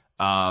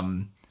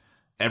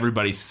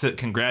 Everybody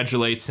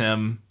congratulates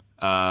him,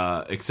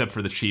 except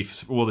for the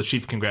chief. Well, the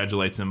chief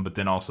congratulates him, but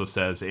then also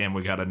says, and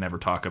we got to never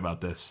talk about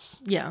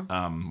this. Yeah.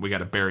 We got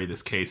to bury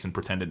this case and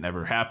pretend it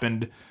never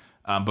happened.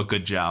 But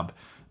good job.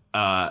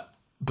 But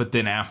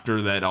then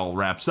after that all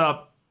wraps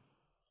up,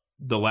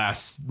 the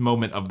last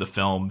moment of the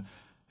film,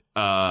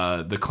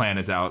 the Klan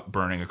is out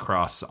burning a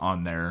cross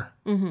on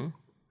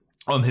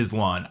on his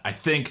lawn. I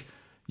think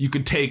you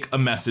could take a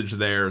message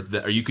there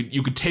that, or you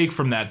could take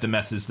from that the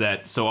message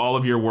that, so all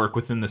of your work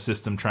within the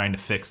system trying to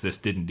fix this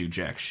didn't do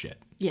jack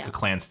shit. Yeah. The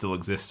Klan still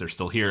exists, they're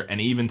still here,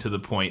 and even to the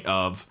point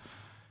of,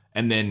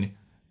 and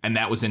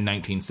that was in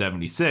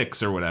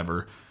 1976 or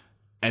whatever,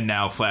 and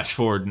now flash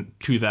forward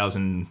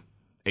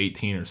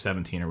 2018 or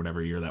 17 or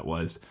whatever year that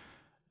was,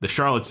 the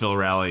Charlottesville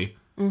rally,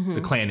 the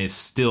Klan is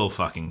still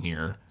fucking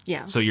here.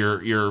 Yeah. So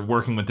you're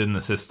working within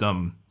the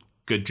system.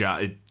 Good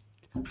job. It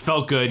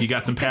felt good. You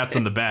got some pats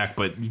on the back,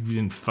 but you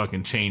didn't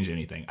fucking change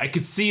anything. I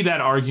could see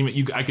that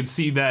argument. I could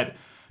see that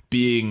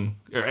being,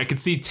 or I could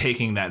see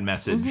taking that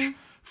message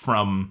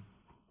from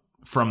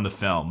the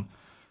film.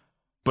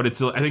 But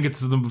I think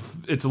it's a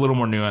little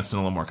more nuanced and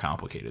a little more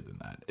complicated than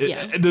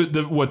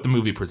that. What the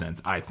movie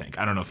presents, I think.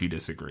 I don't know if you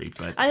disagree,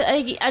 but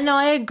I know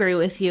I agree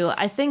with you.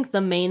 I think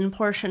the main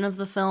portion of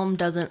the film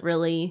doesn't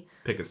really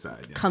pick a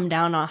side. Yeah. come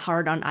down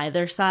hard on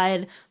either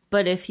side.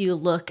 But if you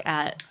look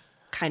at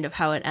kind of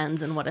how it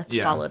ends and what it's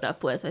followed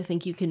up with, I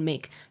think you can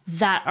make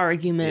that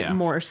argument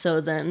more so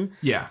than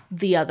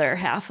the other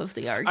half of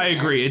the argument. I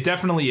agree. It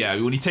definitely,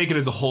 when you take it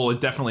as a whole, it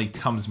definitely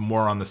comes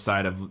more on the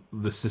side of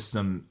the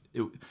system.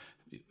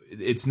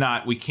 It's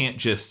not, we can't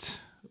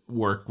just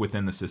work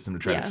within the system to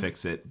try to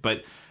fix it.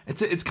 But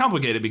it's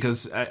complicated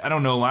because I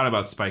don't know a lot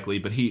about Spike Lee,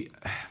 but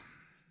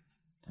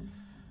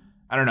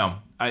I don't know.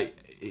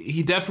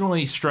 He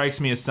definitely strikes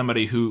me as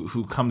somebody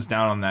who comes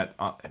down on that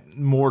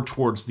more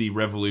towards the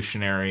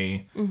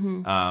revolutionary,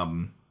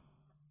 burn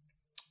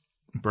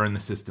the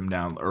system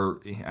down. Or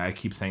I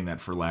keep saying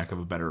that for lack of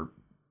a better,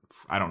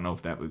 I don't know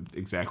if that would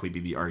exactly be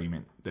the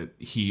argument that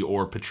he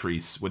or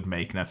Patrice would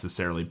make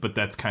necessarily, but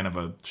that's kind of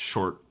a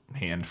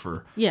shorthand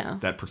for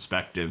that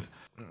perspective.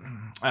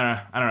 I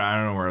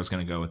don't know where I was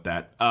going to go with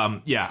that.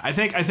 I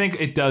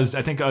think it does.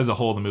 I think as a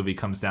whole, the movie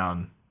comes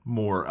down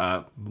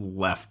more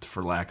left,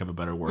 for lack of a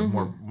better word,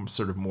 more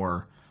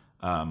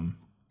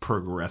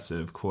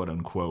progressive, quote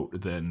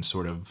unquote, than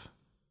sort of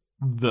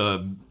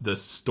the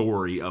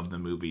story of the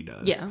movie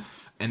does. Yeah.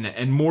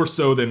 And more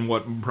so than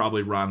what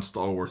probably Ron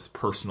Stallworth's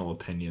personal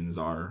opinions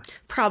are.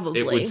 Probably.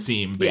 It would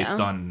seem, based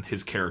on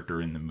his character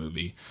in the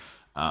movie.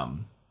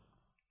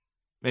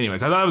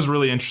 Anyways, I thought it was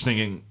really interesting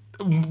and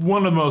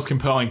one of the most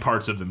compelling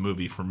parts of the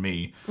movie for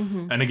me.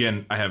 And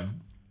again, I have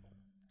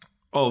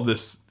all of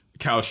this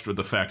couched with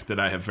the fact that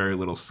I have very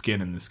little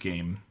skin in this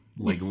game,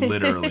 like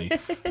literally,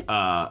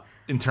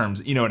 in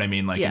terms, you know what I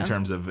mean? Like in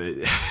terms of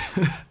it,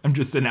 I'm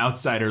just an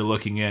outsider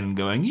looking in and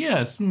going,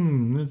 yes,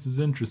 this is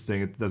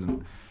interesting. It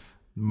doesn't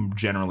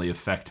generally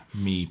affect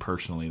me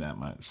personally that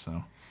much.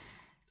 So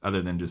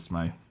other than just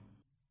my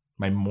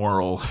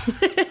moral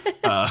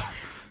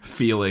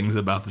feelings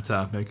about the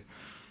topic.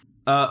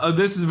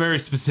 This is a very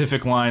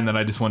specific line that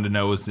I just wanted to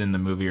know was in the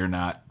movie or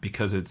not,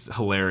 because it's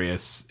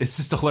hilarious. It's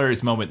just a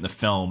hilarious moment in the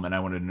film, and I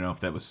wanted to know if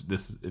that was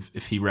this,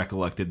 if he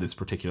recollected this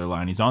particular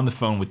line. He's on the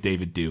phone with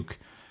David Duke,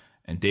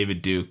 and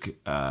David Duke,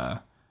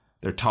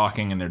 they're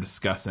talking and they're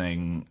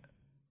discussing.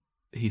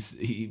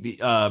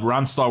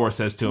 Ron Stallworth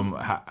says to him,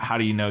 "How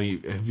do you know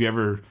you? Have you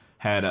ever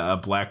had a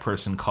black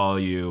person call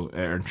you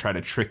or try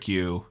to trick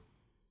you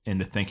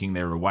into thinking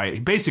they were white?"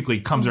 He basically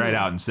comes right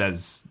out and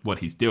says what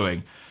he's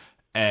doing.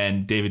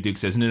 And David Duke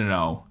says,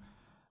 no,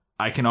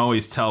 I can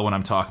always tell when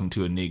I'm talking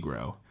to a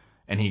Negro.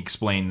 And he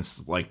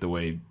explains like the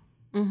way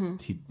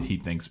he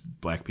thinks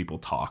black people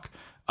talk.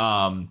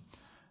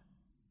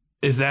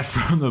 Is that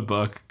from the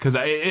book? Because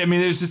I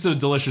mean, there's just a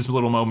delicious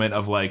little moment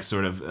of like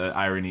sort of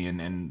irony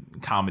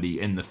and comedy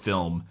in the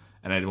film.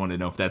 And I want to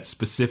know if that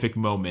specific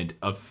moment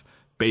of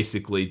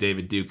basically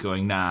David Duke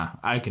going, nah,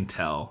 I can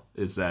tell.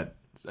 Is that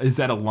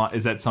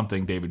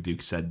something David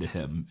Duke said to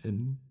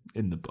him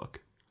in the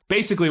book?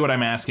 Basically, what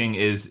I'm asking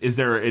is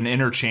there an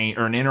interchange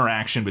or an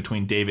interaction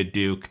between David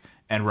Duke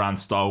and Ron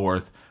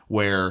Stallworth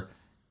where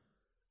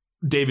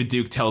David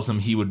Duke tells him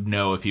he would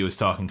know if he was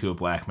talking to a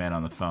black man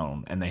on the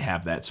phone, and they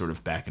have that sort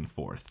of back and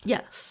forth?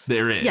 Yes.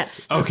 There is.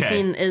 Yes. That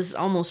scene is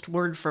almost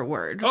word for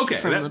word from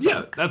the book.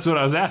 Yeah, that's what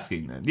I was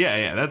asking then.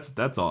 Yeah,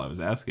 that's all I was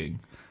asking.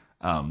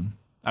 I'm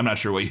not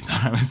sure what you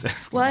thought I was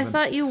asking. Well, I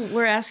thought you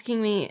were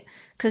asking me,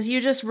 because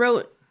you just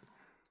wrote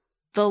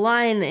the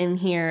line in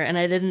here, and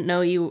I didn't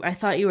know I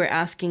thought you were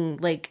asking,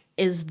 like,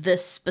 is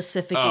this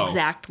specific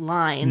exact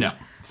line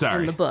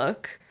in the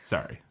book?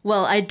 Sorry.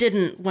 Well, I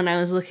didn't when I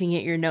was looking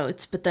at your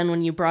notes, but then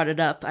when you brought it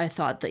up, I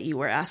thought that you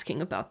were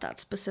asking about that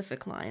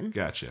specific line.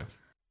 Gotcha.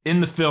 In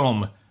the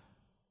film,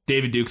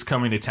 David Duke's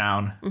coming to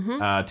town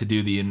to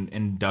do the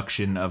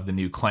induction of the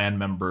new Klan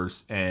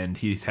members, and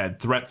he's had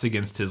threats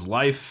against his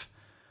life,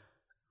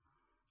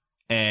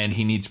 and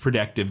he needs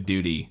protective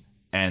duty.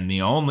 And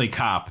the only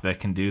cop that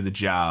can do the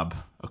job,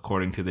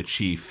 according to the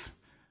chief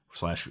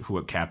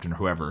 / captain or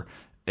whoever,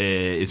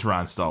 is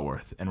Ron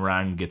Stallworth. And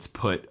Ron gets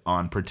put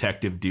on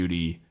protective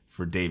duty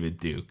for David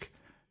Duke.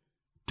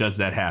 Does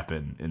that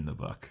happen in the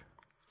book?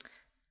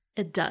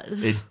 It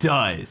does. It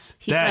does.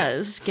 He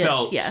does get,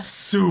 felt yes.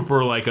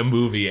 super like a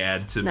movie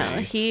ad to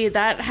No, me.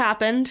 that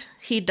happened.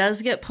 He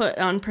does get put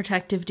on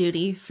protective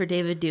duty for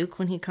David Duke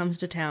when he comes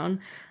to town.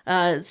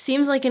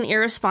 Seems like an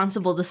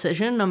irresponsible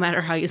decision, no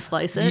matter how you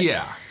slice it.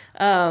 Yeah.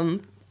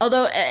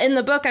 Although in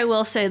the book, I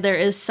will say there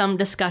is some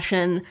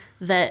discussion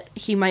that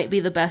he might be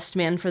the best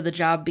man for the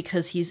job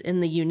because he's in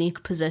the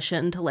unique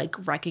position to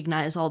like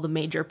recognize all the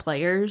major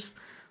players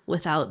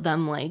without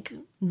them like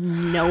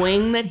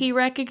knowing that he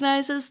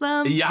recognizes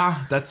them.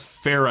 Yeah, that's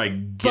fair, I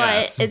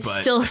guess. But it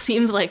still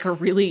seems like a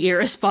really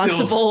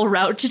irresponsible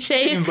route to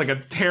take. Seems like a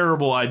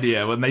terrible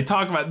idea. When they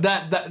talk about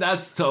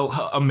that's so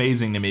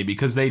amazing to me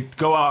because they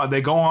go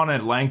on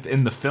at length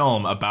in the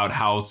film about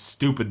how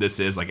stupid this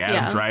is. Like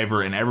Adam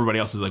Driver and everybody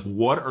else is like,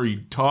 "What are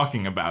you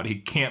talking about? He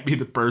can't be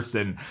the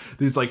person."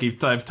 He's like,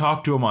 I've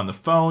talked to him on the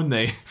phone.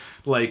 They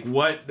like,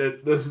 what?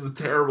 This is a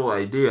terrible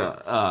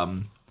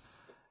idea.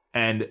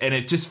 And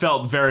it just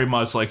felt very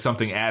much like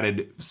something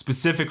added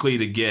specifically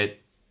to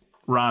get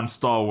Ron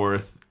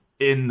Stallworth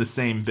in the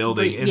same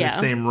building, in the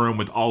same room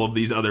with all of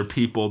these other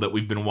people that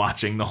we've been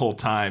watching the whole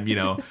time, you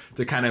know,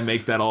 to kind of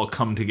make that all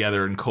come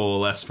together and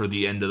coalesce for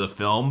the end of the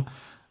film.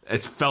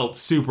 It felt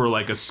super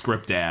like a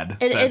script ad.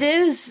 It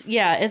is,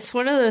 yeah, it's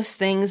one of those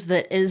things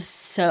that is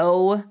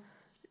so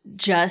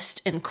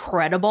just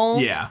incredible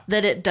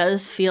that it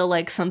does feel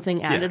like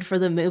something added for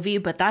the movie,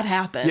 but that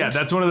happened. Yeah,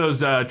 that's one of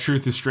those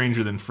truth is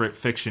stranger than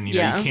fiction. You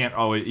know, you can't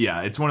always.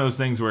 Yeah, it's one of those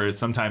things where it's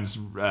sometimes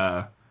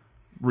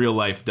real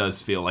life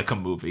does feel like a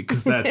movie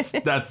because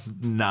that's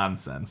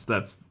nonsense.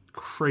 That's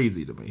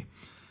crazy to me.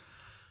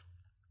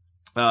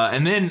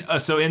 And then,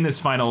 so in this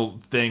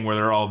final thing where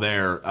they're all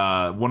there,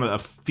 one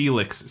of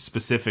Felix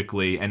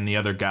specifically and the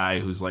other guy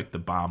who's like the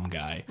bomb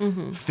guy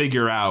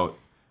figure out.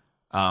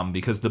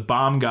 Because the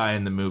bomb guy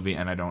in the movie,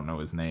 and I don't know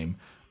his name.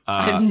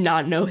 I do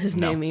not know his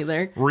name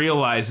either.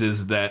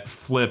 Realizes that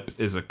Flip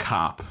is a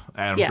cop.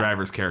 Adam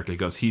Driver's character, he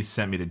goes, "He's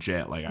sent me to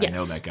jail. Like, I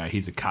know that guy.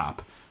 He's a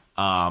cop."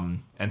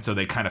 And so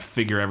they kind of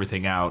figure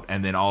everything out.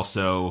 And then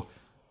also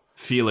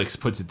Felix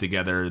puts it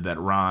together that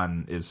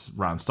Ron is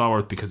Ron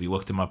Stallworth because he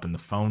looked him up in the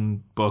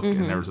phone book.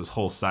 And there was this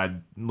whole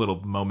side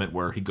little moment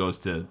where he goes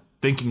to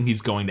thinking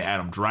he's going to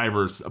Adam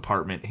Driver's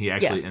apartment. He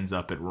actually ends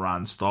up at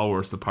Ron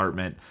Stallworth's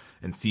apartment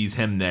and sees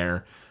him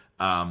there.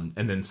 And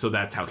then so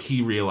that's how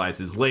he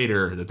realizes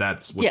later that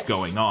that's what's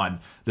going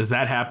on. Does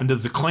that happen?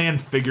 Does the Klan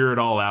figure it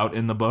all out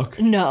in the book?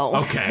 No.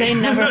 Okay. They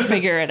never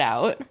figure it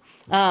out.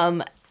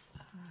 And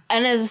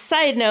as a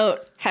side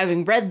note,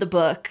 having read the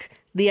book,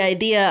 the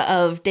idea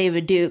of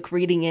David Duke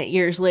reading it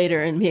years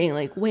later and being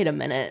like, wait a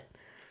minute,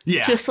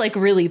 just like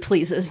really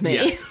pleases me.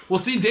 Yes. Well,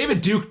 see,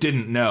 David Duke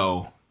didn't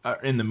know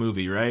in the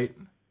movie, right?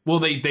 Well,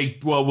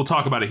 we'll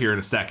talk about it here in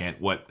a second,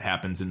 what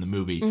happens in the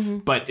movie.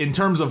 But in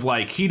terms of,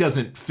 like, he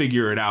doesn't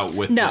figure it out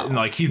with,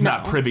 like, he's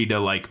not privy to,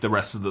 like, the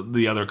rest of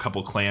the other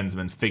couple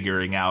Klansmen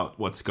figuring out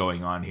what's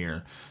going on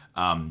here.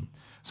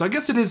 So I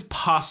guess it is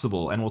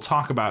possible, and we'll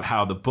talk about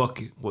how the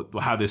book,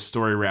 how this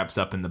story wraps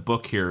up in the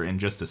book here in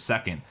just a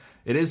second.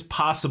 It is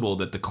possible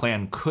that the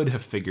Klan could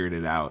have figured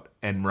it out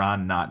and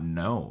Ron not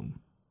known.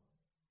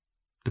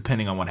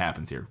 Depending on what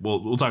happens here.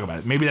 We'll talk about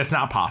it. Maybe that's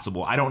not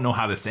possible. I don't know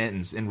how this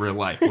ends in real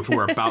life, which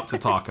we're about to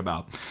talk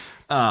about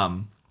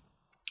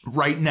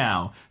right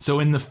now. So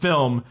in the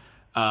film,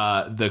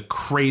 the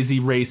crazy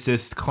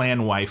racist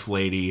Klan wife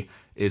lady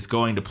is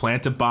going to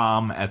plant a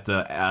bomb at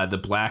the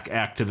black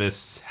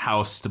activist's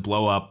house to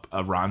blow up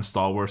Ron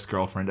Stallworth's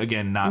girlfriend.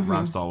 Again, not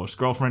Ron Stallworth's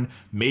girlfriend.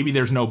 Maybe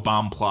there's no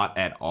bomb plot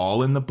at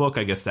all in the book.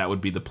 I guess that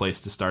would be the place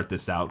to start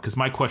this out. Because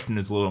my question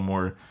is a little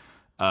more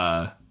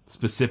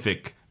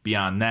specific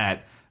beyond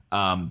that.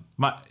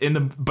 But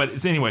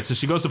it's anyway, so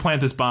she goes to plant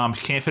this bomb.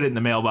 She can't fit it in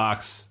the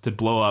mailbox to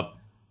blow up.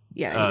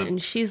 Yeah,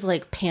 and she's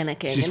like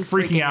panicking. She's and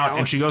freaking out,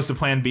 and she goes to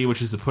plan B,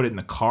 which is to put it in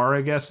the car, I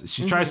guess.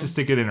 She tries to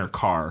stick it in her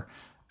car,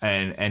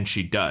 and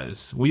she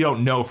does. We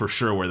don't know for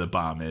sure where the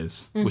bomb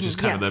is, which is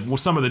kind of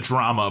some of the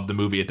drama of the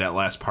movie at that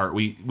last part.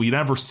 We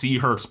never see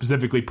her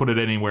specifically put it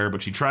anywhere,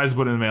 but she tries to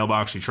put it in the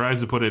mailbox. She tries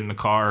to put it in the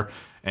car,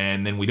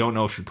 and then we don't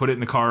know if she put it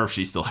in the car, if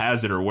she still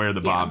has it, or where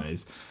the bomb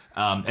is.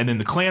 And then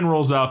the Klan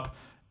rolls up,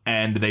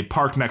 and they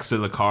park next to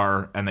the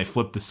car, and they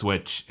flip the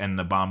switch, and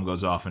the bomb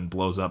goes off and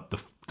blows up the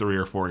 3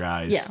 or 4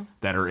 guys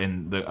that are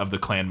in the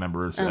Klan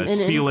members. It's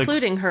Felix,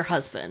 including her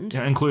husband.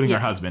 Including her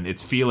husband.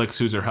 It's Felix,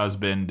 who's her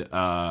husband.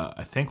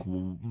 I think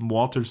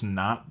Walter's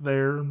not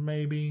there.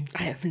 Maybe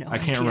I have no. I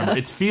can't remember.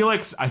 It's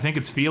Felix. I think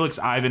it's Felix,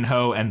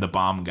 Ivanhoe, and the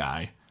bomb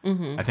guy.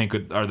 I think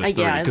are the 3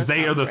 because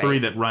they are the 3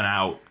 that run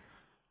out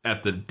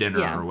at the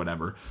dinner or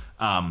whatever.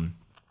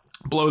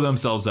 Blow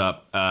themselves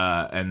up,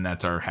 and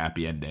that's our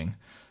happy ending.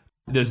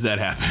 Does that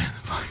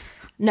happen?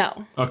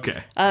 No.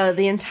 Okay.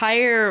 The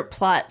entire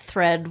plot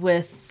thread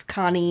with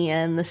Connie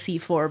and the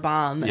C4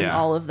 bomb and Yeah.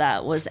 all of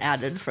that was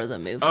added for the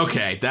movie.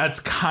 Okay, that's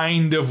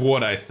kind of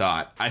what I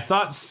thought. I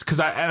thought, because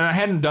I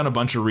hadn't done a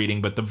bunch of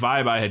reading, but the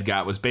vibe I had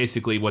got was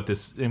basically what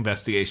this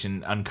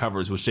investigation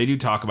uncovers, which they do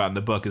talk about in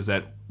the book, is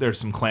that there's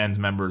some Klans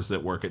members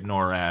that work at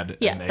NORAD.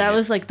 Yeah, and that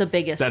was like the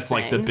biggest that's thing.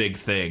 like the big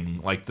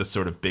thing, like the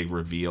sort of big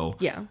reveal.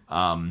 Yeah.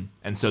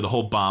 And so the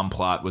whole bomb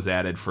plot was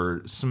added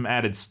for some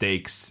added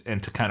stakes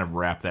and to kind of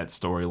wrap that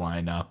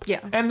storyline up.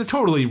 Yeah. And a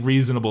totally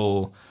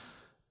reasonable,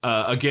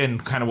 again,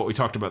 kind of what we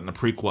talked about in the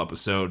prequel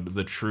episode,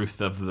 the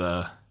truth of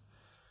the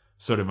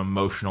sort of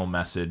emotional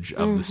message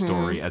of the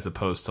story as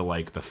opposed to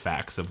like the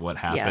facts of what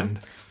happened.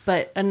 Yeah.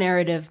 But a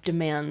narrative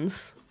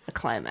demands a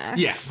climax.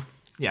 Yeah.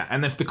 Yeah.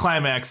 And if the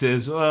climax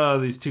is,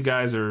 these two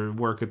guys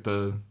work at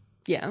the...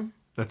 Yeah.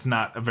 That's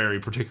not a very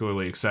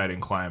particularly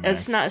exciting climax.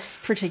 It's not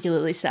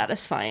particularly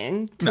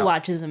satisfying to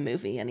watch as a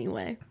movie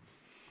anyway.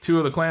 Two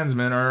of the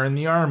Klansmen are in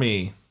the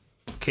army.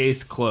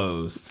 Case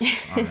closed.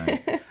 All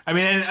right. I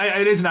mean,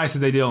 it is nice that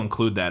they do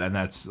include that, and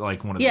that's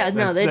like one of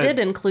the... they did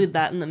include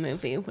that in the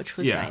movie, which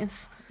was Yeah.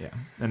 nice. Yeah,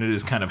 and it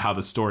is kind of how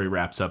the story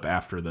wraps up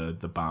after the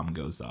bomb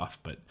goes off.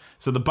 But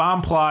so the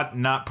bomb plot,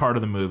 not part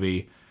of the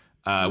movie.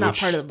 Not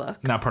part of the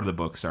book. Not part of the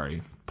book,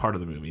 sorry. Part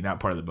of the movie, not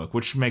part of the book,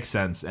 which makes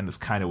sense and is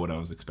kind of what I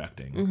was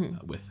expecting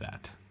with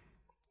that.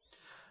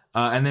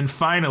 And then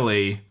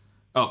finally,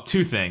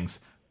 two things.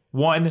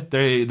 One,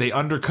 they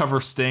undercover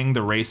Sting,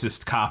 the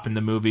racist cop in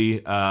the movie.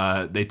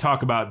 They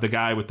talk about the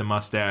guy with the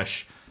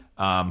mustache,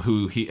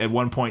 who at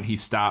one point he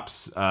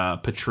stops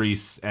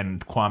Patrice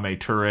and Kwame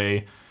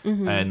Ture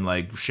and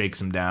like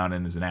shakes him down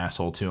and is an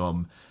asshole to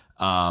him.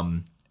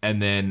 And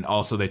then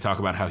also they talk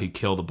about how he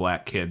killed a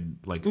black kid,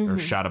 or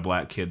shot a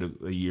black kid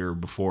a year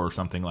before or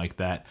something like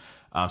that.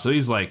 So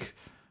he's like,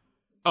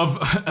 of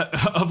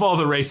all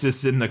the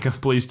racists in the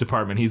police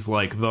department, he's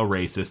like the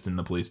racist in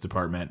the police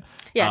department.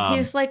 Yeah,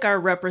 he's like our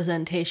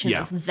representation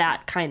of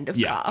that kind of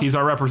cop. He's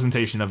our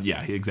representation of,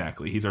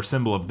 exactly. He's our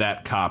symbol of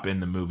that cop in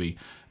the movie.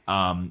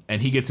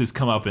 And he gets his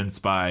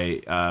comeuppance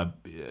by,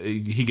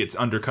 he gets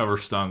undercover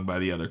stung by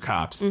the other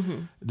cops.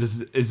 I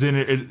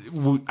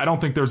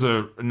don't think there's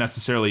a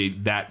necessarily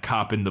that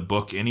cop in the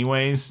book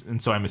anyways,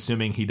 and so I'm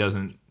assuming he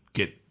doesn't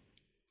get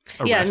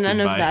arrested. Yeah, none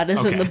of that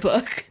is in the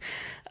book.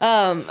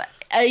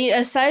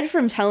 Aside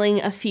from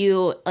telling a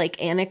few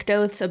like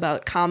anecdotes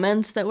about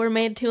comments that were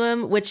made to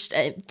him, which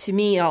to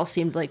me all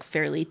seemed like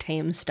fairly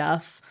tame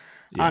stuff.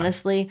 Yeah.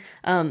 Honestly,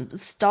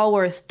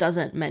 Stallworth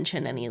doesn't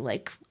mention any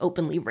like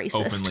openly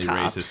racist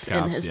cops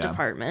in his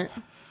department,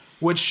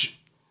 which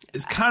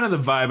is kind of the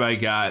vibe I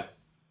got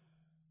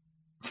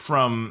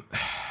from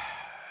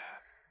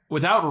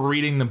without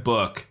reading the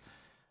book.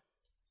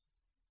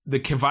 The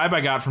vibe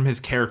I got from his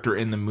character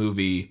in the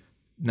movie.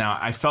 Now,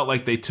 I felt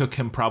like they took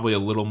him probably a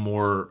little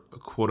more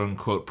 "quote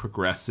unquote"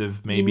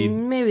 progressive, maybe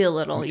a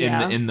little,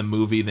 in the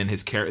movie than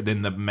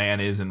than the man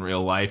is in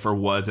real life, or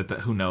was at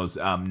who knows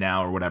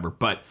now or whatever.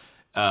 But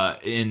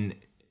in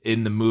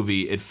the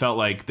movie, it felt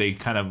like they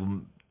kind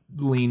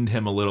of leaned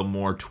him a little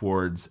more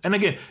towards. And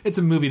again, it's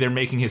a movie; they're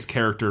making his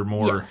character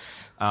more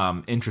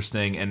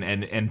interesting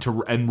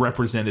and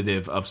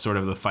representative of sort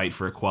of the fight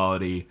for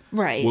equality,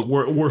 right?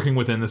 Working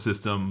within the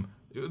system,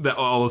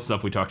 all the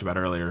stuff we talked about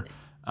earlier.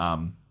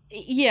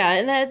 Yeah,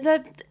 and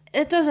that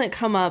it doesn't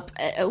come up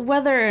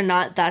whether or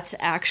not that's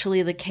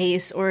actually the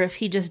case, or if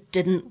he just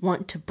didn't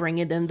want to bring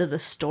it into the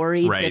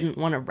story, didn't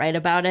want to write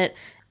about it,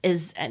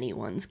 is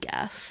anyone's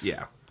guess.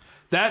 Yeah.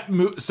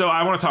 So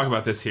I want to talk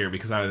about this here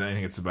because I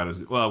think it's about as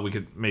well. We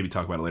could maybe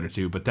talk about it later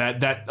too. But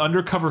that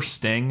undercover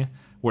sting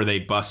where they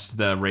bust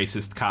the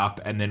racist cop,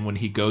 and then when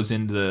he goes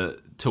into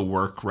to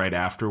work right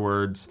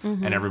afterwards,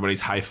 and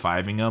everybody's high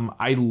fiving him,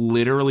 I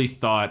literally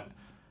thought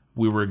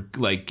we were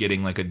like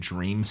getting like a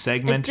dream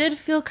segment. It did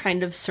feel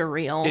kind of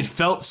surreal. It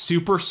felt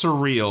super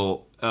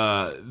surreal.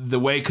 The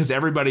way, because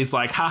everybody's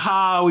like,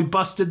 haha, we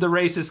busted the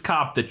racist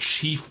cop. The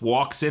chief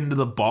walks into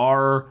the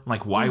bar,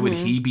 like, why would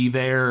he be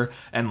there?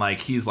 And like,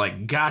 he's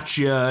like,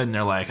 gotcha. And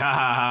they're like, ha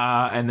ha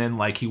ha. And then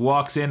like, he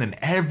walks in and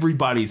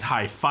everybody's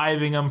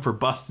high-fiving him for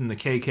busting the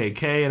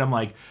KKK. And I'm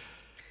like,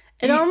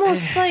 it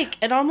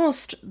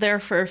almost there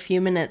for a few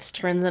minutes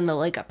turns into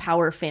like a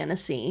power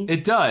fantasy.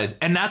 It does.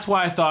 And that's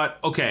why I thought,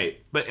 okay,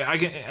 but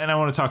I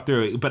want to talk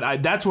through it,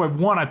 but that's why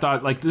I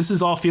thought like, this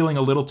is all feeling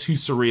a little too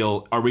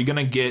surreal. Are we going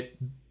to get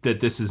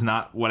that this is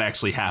not what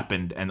actually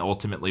happened? And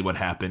ultimately what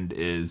happened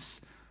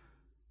is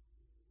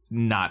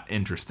not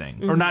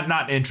interesting or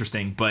not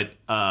interesting, but,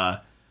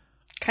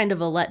 kind of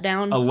a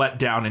letdown. A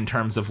letdown in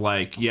terms of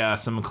like, yeah,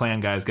 some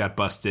Klan guys got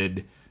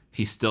busted.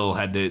 He still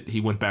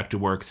he went back to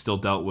work, still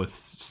dealt with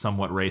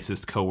somewhat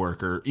racist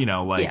coworker,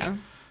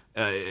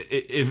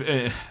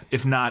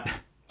 if not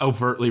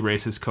overtly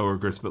racist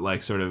coworkers, but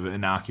like sort of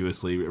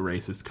innocuously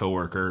racist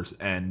coworkers.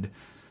 And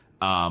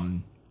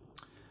not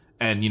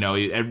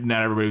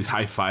everybody was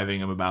high-fiving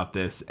him about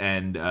this.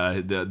 And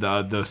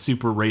the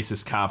super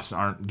racist cops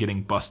aren't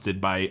getting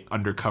busted by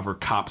undercover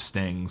cop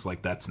stings.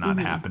 Like, that's not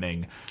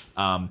happening.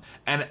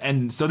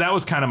 And so that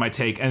was kind of my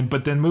take.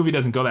 But then the movie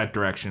doesn't go that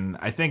direction.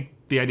 I think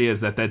the idea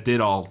is that did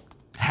all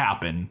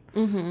happen.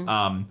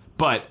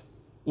 But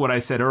what I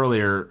said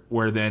earlier,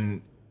 where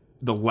then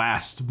the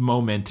last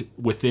moment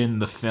within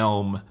the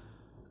film,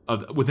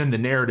 within the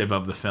narrative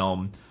of the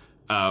film,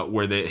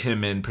 where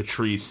him and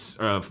Patrice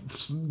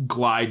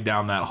glide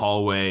down that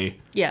hallway.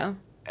 Yeah.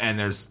 And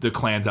there's the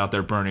Klans out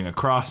there burning a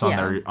cross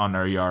on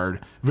their yard.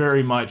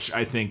 Very much,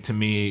 I think, to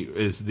me,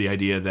 is the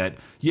idea that,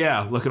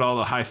 yeah, look at all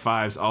the high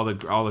fives, all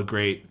the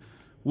great,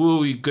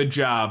 woo, good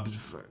job.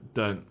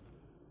 The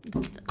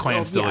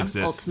Klan still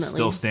exists, ultimately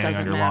still standing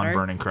on your lawn matter.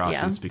 burning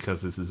crosses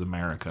because this is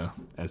America,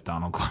 as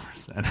Donald Glover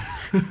said.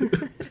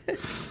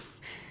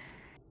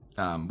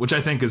 Which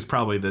I think is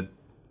probably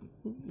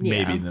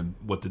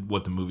what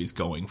the movie's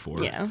going for,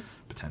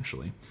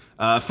 potentially.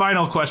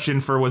 Final question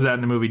for Was That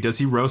in the Movie? Does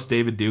he roast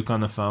David Duke on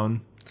the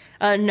phone?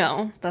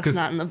 No, that's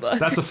not in the book.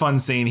 That's a fun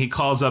scene. He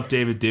calls up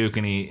David Duke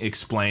and he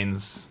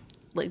explains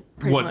like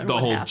what the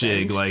whole happened.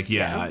 jig. Like, you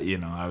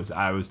know,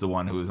 I was the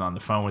one who was on the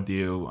phone with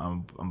you.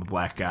 I'm a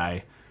black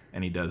guy.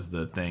 And he does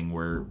the thing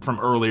where from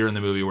earlier in the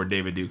movie where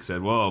David Duke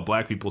said, "Well,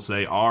 black people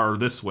say R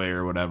this way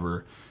or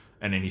whatever."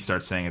 And then he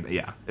starts saying it.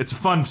 Yeah, it's a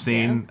fun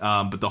scene.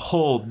 But the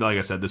whole, like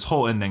I said, this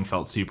whole ending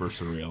felt super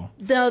surreal.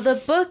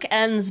 The book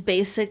ends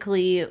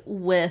basically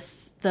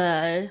with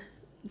the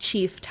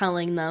chief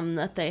telling them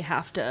that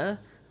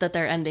that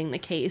they're ending the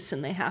case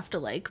and they have to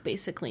like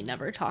basically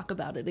never talk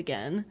about it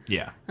again.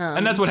 Yeah,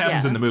 and that's what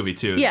happens in the movie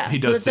too. Yeah, he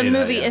does say the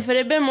movie. that, If it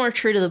had been more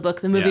true to the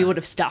book, the movie would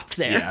have stopped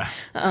there.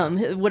 Yeah.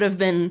 They would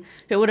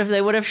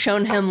have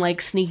shown him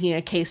like sneaking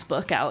a case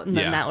book out, and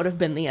then that would have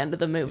been the end of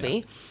the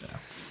movie.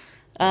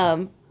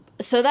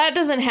 So that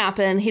doesn't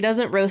happen. He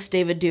doesn't roast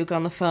David Duke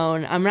on the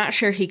phone. I'm not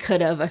sure he could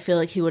have. I feel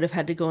like he would have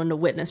had to go into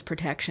witness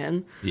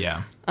protection.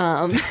 Yeah.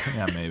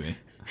 Yeah, maybe.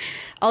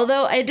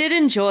 Although I did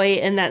enjoy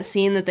in that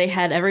scene that they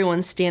had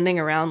everyone standing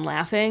around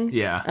laughing.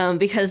 Yeah.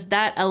 Because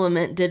that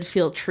element did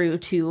feel true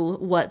to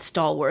what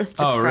Stallworth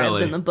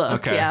described in the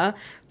book. Okay. Yeah.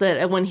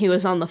 That when he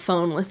was on the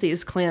phone with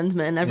these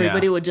Klansmen,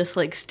 everybody would just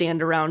like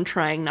stand around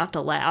trying not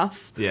to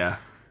laugh. Yeah.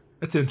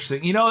 That's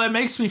interesting. You know, that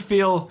makes me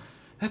feel,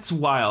 that's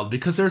wild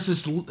because there's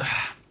this,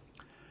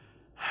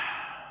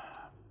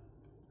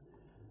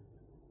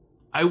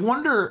 I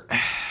wonder,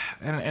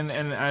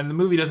 and the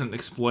movie doesn't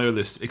explore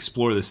this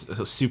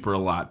super a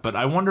lot, but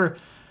I wonder.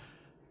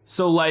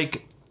 So,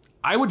 like,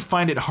 I would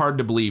find it hard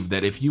to believe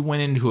that if you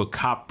went into a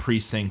cop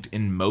precinct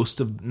in I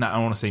don't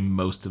want to say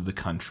most of the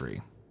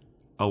country,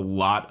 a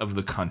lot of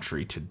the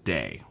country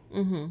today.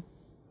 Mm-hmm. And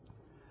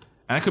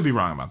I could be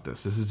wrong about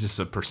this. This is just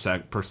a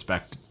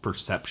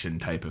perception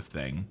type of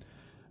thing.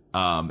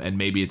 And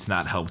maybe it's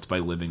not helped by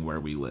living where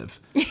we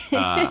live.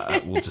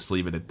 We'll just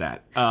leave it at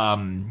that.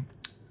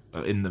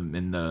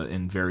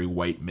 In very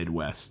white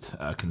Midwest,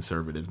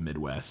 conservative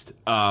Midwest.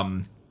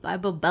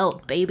 Bible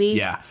Belt, baby.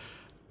 Yeah.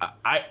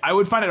 I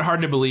would find it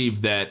hard to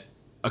believe that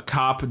a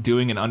cop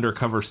doing an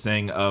undercover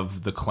sting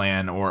of the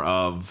Klan or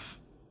of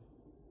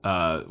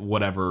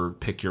whatever,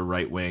 pick your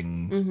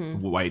right-wing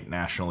white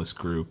nationalist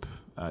group,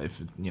 if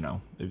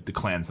the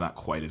Klan's not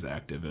quite as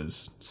active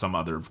as some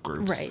other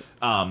groups. Right.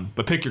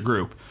 But pick your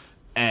group.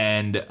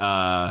 And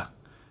I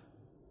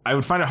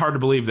would find it hard to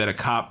believe that a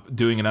cop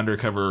doing an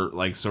undercover,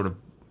 like, sort of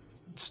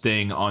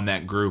sting on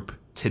that group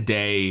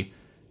today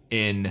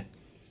in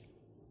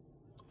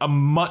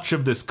much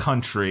of this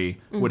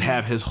country would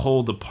have his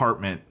whole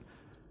department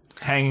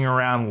hanging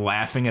around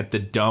laughing at the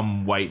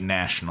dumb white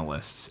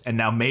nationalists. And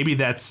now maybe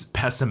that's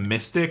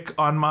pessimistic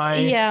on my...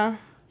 Yeah.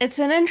 It's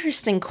an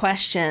interesting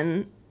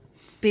question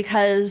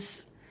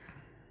because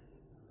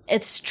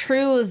it's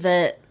true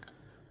that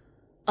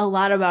a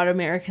lot about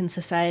American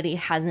society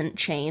hasn't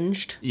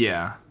changed.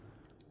 Yeah.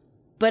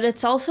 But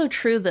it's also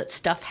true that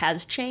stuff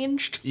has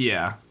changed.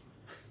 Yeah.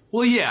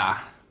 Well,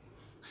 yeah.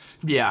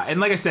 Yeah, and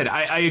like I said,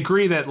 I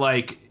agree that,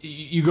 like,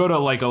 you go to,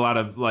 like, a lot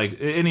of, like,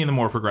 any of the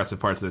more progressive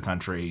parts of the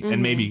country,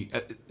 and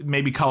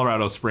maybe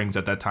Colorado Springs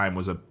at that time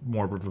was a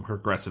more of a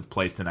progressive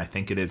place than I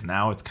think it is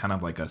now. It's kind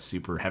of like a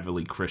super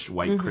heavily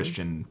white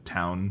Christian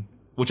town,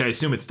 which I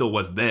assume it still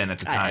was then at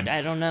the time.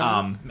 I don't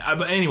know.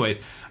 But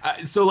anyways,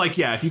 so, like,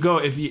 yeah, if you go,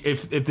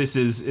 if this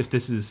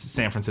is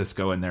San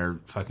Francisco and they're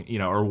fucking,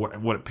 or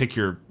what pick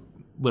your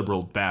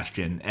liberal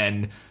bastion,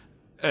 and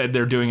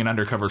they're doing an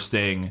undercover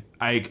sting,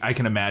 I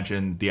can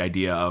imagine the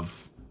idea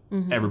of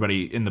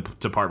everybody in the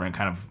department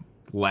kind of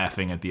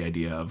laughing at the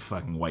idea of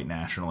fucking white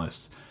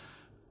nationalists.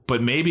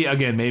 But maybe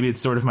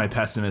it's sort of my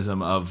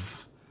pessimism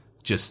of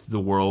just the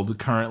world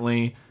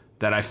currently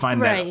that I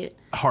find that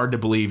hard to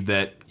believe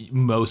that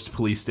most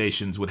police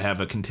stations would have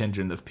a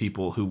contingent of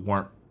people who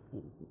weren't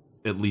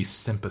at least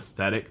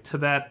sympathetic to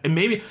that. And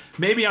maybe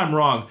I'm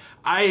wrong.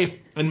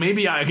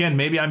 Maybe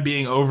I'm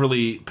being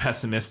overly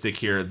pessimistic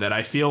here, that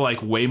I feel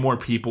like way more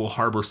people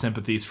harbor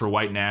sympathies for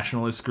white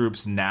nationalist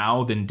groups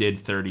now than did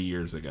 30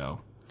 years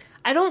ago.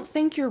 I don't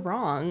think you're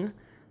wrong.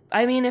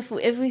 I mean, if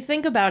we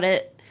think about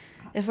it,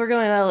 if we're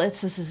going, well,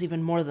 this is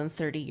even more than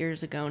 30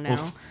 years ago now. Well,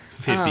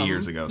 50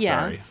 years ago,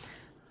 sorry.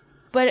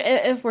 But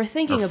if we're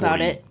thinking about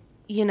it,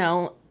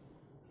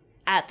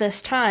 at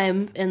this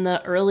time in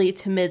the early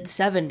to mid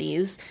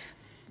 70s,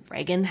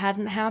 Reagan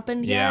hadn't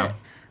happened yet.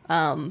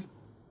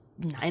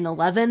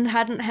 9/11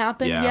 hadn't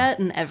happened Yeah. yet,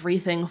 and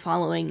everything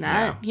following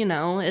that, Yeah. you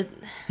know,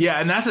 Yeah,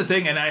 and that's the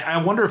thing, and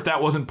I wonder if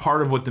that wasn't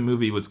part of what the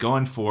movie was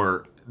going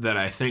for. That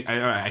I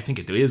think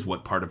it is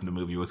what part of the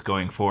movie was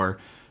going for,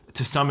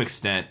 to some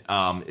extent.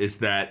 Is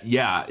that in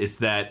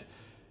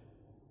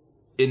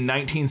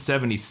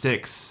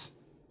 1976,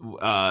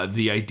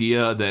 the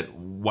idea that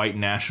white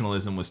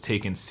nationalism was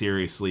taken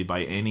seriously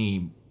by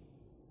any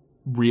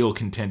real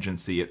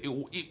contingency,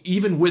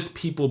 even with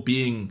people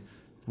being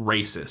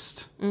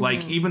racist,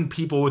 like even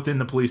people within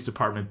the police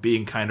department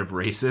being kind of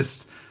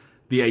racist,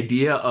 the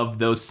idea of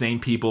those same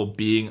people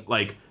being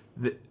like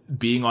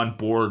being on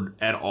board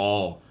at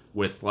all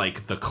with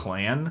like the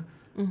Klan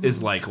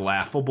is like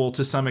laughable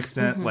to some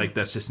extent. Like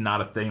that's just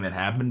not a thing that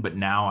happened. But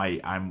now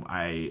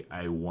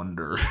I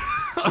wonder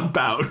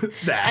about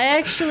that.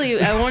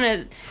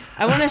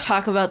 I want to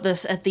talk about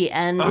this at the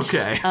end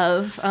Okay.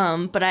 of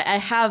but I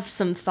have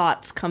some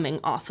thoughts coming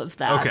off of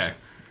that. Okay.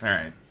 All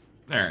right.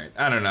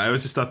 I don't know. I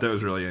just thought that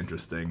was really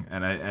interesting.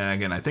 And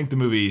again, I think the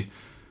movie,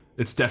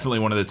 it's definitely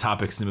one of the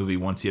topics the movie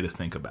wants you to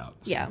think about.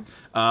 So, Yeah.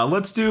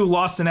 Let's do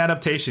Lost in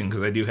Adaptation,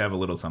 because I do have a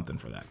little something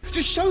for that.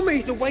 Just show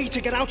me the way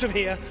to get out of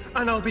here,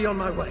 and I'll be on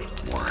my way.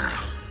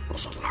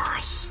 Was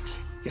lost.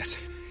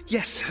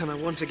 Yes, and I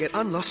want to get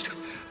unlost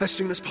as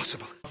soon as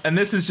possible. And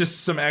this is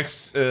just some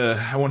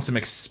I want some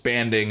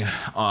expanding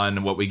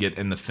on what we get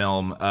in the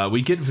film.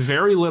 We get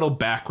very little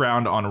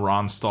background on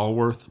Ron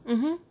Stallworth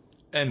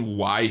and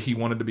why he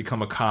wanted to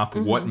become a cop.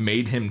 What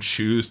made him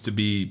choose to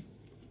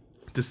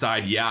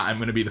decide, I'm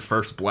going to be the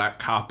first black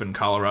cop in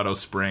Colorado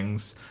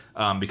Springs.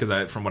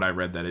 Because from what I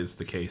read, that is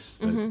the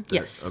case.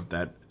 Yes. Of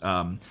that.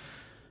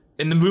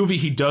 In the movie,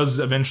 he does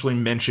eventually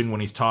mention when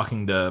he's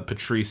talking to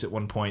Patrice at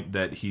one point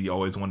that he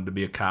always wanted to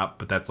be a cop,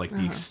 but that's like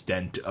the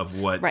extent of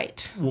what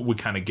we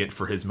kind of get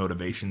for his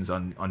motivations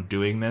on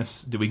doing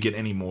this. Do we get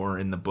any more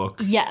in the book?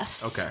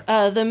 Yes.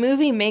 Okay. The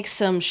movie makes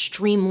some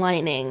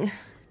streamlining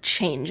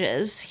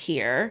changes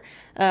here.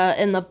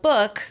 In the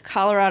book,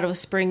 Colorado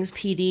Springs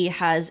PD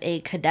has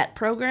a cadet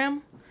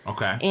program.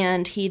 Okay.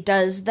 And he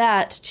does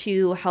that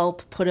to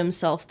help put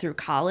himself through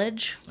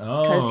college.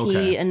 Because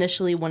he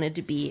initially wanted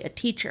to be a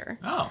teacher.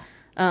 Oh.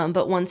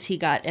 But once he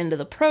got into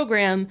the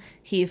program,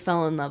 he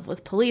fell in love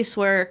with police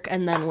work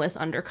and then with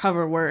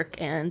undercover work,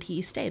 and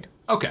he stayed.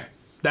 Okay.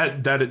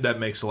 That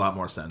makes a lot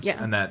more sense.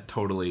 Yeah. And that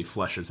totally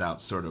fleshes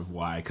out sort of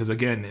why. Because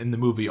again, in the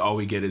movie, all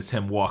we get is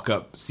him walk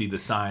up, see the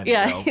sign,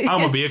 and go, I'm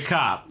going to be a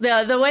cop.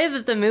 The way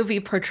that the movie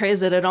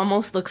portrays it, it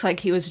almost looks like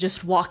he was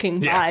just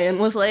walking by and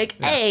was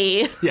like,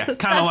 hey. Yeah,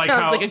 kind of like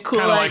sounds like a cool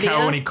like idea.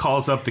 how when he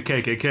calls up the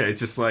KKK, it's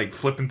just like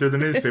flipping through the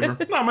newspaper.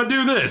 I'm going to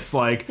do this.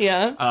 Like,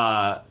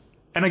 Yeah.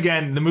 And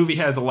again, the movie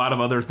has a lot of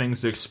other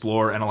things to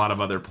explore and a lot of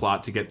other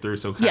plot to get through.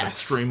 So kind of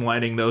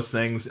streamlining those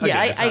things.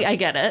 Again, I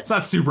get it. It's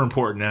not super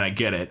important, and I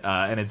get it.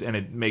 And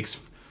it makes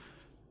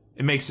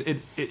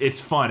it's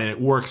fun and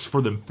it works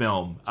for the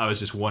film. I was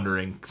just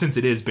wondering, since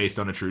it is based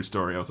on a true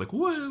story, I was like,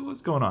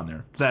 what's going on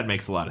there? That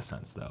makes a lot of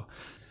sense, though.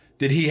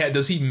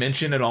 Does he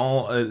mention at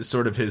all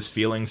sort of his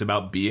feelings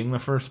about being the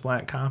first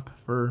black cop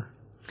for?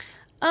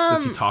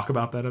 Does he talk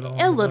about that at all?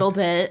 A little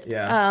bit.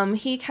 Yeah.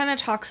 He kind of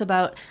talks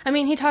about,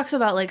 he talks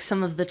about like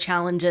some of the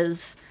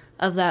challenges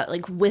of that,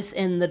 like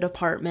within the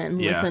department,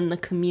 within the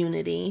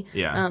community.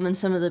 Yeah. And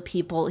some of the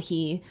people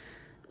he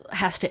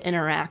has to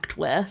interact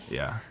with.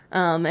 Yeah.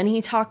 And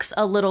he talks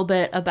a little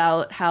bit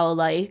about how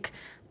like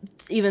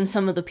even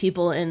some of the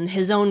people in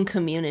his own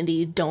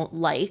community don't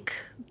like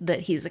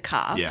that he's a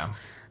cop. Yeah.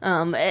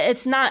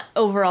 It's not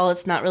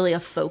really a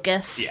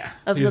focus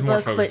of He's the more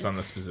book. focused but, on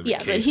the specific yeah,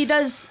 case. but he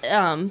does,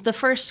 the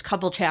first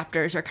couple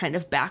chapters are kind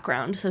of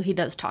background, so he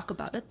does talk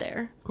about it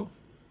there. Cool.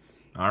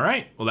 All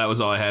right. Well, that was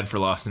all I had for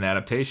Lost in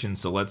Adaptation,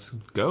 so let's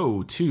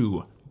go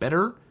to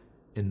Better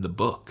in the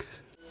Book.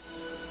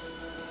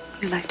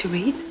 You like to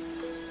read?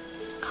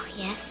 Oh,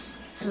 yes.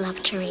 I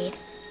love to read.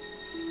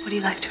 What do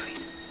you like to read?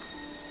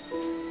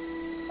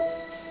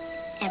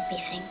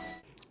 Everything.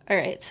 All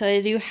right, so I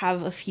do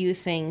have a few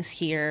things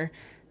here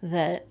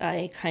that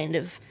I kind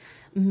of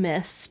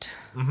missed.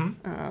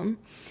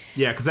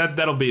 Yeah, because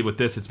that'll be with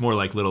this. It's more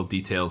like little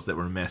details that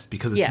were missed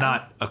because it's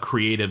not a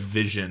creative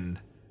vision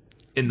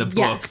in the book.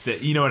 Yes.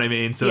 That you know what I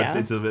mean. So Yeah.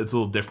 it's a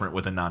little different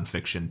with a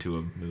nonfiction to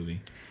a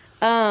movie.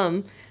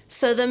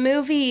 So the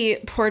movie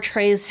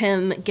portrays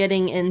him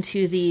getting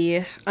into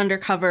the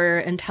undercover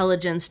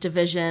intelligence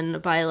division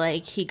by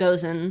like he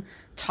goes and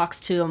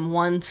talks to him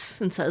once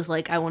and says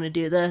like I want to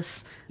do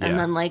this, and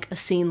then like a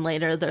scene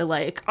later they're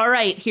like, all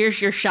right,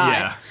 here's your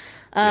shot.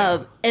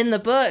 In the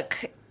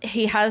book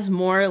he has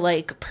more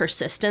like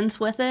persistence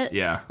with it.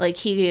 Like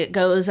he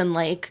goes and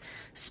like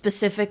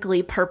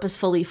specifically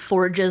purposefully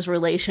forges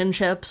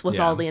relationships with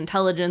all the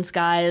intelligence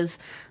guys,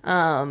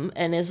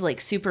 and is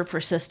like super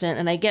persistent,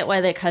 and I get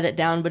why they cut it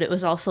down, but it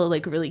was also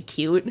like really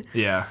cute.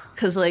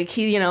 Because like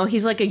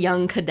he's like a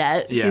young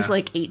cadet. He's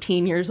like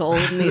 18 years old,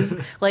 and he's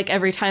like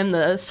every time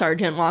the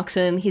sergeant walks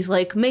in he's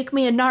like, make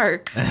me a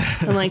narc,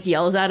 and like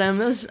yells at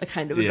him. It was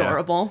kind of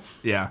adorable.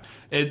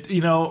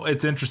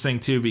 It's interesting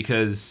too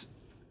because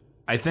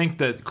I think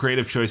that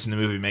creative choice in the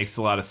movie makes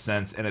a lot of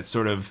sense, and it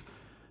sort of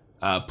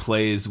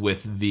plays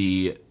with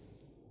the.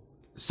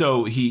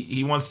 So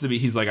he wants to be.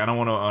 He's like, I don't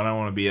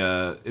want to be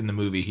in the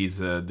movie.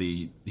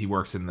 He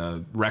works in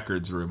the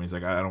records room. He's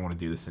like, I don't want to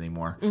do this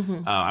anymore.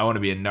 I want to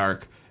be a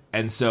narc.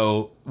 And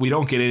so we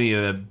don't get any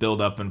of the build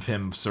up of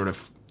him sort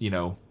of,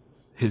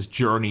 his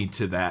journey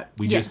to that.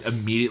 We just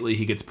immediately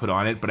he gets put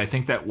on it. But I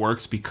think that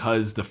works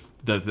because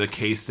the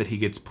case that he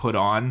gets put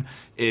on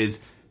is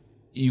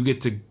you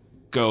get to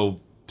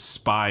go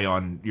spy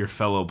on your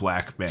fellow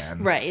black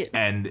man, right?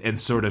 And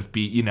sort of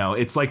be,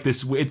 it's like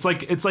this. It's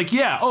like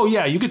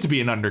you get to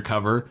be an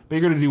undercover, but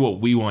you're gonna do what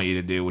we want you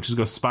to do, which is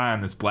go spy on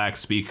this black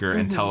speaker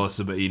and tell us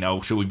about,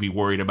 should we be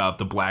worried about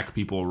the black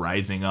people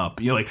rising up?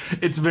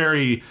 It's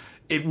very.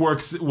 It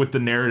works with the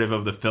narrative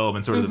of the film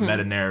and sort of the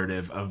meta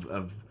narrative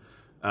of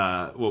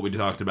what we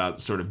talked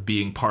about, sort of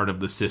being part of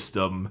the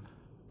system,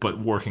 but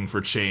working for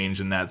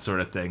change and that sort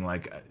of thing.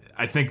 Like,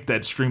 I think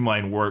that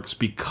Streamline works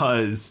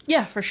because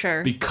for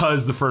sure.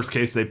 Because the first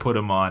case they put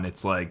him on,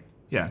 it's like,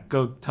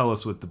 go tell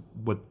us what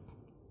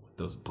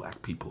those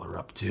black people are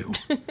up to.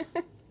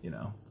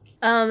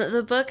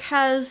 The book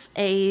has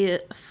a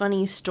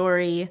funny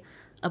story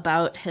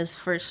about his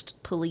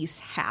first police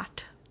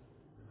hat.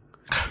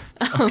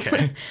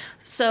 Okay.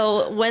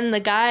 So when the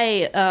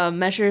guy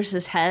measures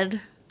his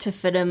head to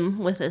fit him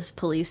with his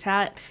police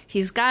hat,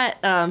 he's got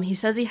he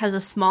says he has a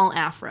small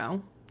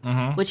afro.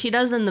 Which he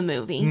does in the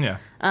movie. Yeah.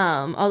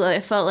 Although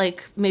I felt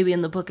like maybe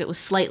in the book it was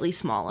slightly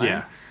smaller.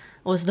 Yeah.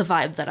 Was the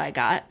vibe that I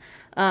got.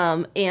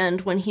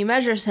 And when he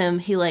measures him,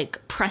 he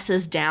like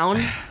presses down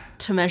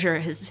to measure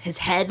his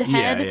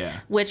head,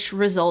 which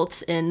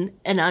results in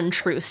an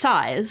untrue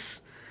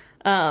size.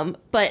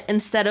 But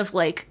instead of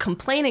like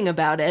complaining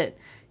about it,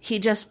 he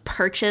just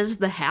perches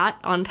the hat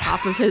on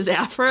top of his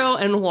afro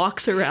and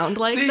walks around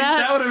like that.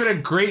 That would have been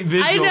a great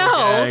visual I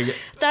know. gag.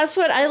 That's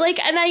what I like.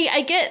 And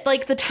I get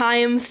like the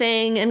time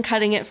thing and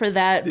cutting it for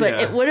that, but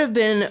it would have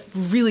been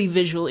really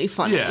visually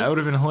funny. Yeah, it would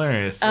have been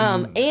hilarious.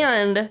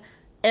 And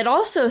it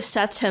also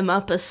sets him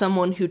up as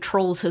someone who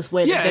trolls his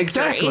way to victory.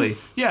 Exactly.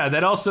 Yeah,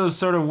 that also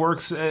sort of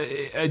works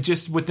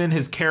just within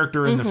his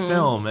character in the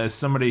film as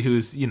somebody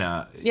who's,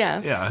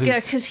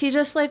 because he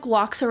just like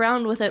walks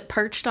around with it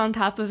perched on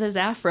top of his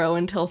afro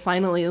until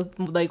finally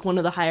like one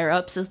of the higher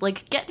ups is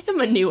like, get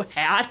him a new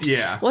hat.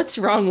 Yeah. What's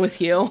wrong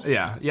with you?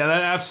 Yeah,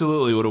 that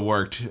absolutely would have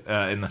worked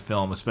in the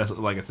film, especially,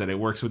 like I said, it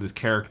works with his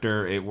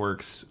character, it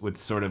works with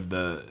sort of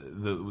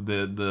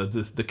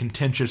the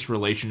contentious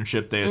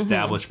relationship they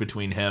establish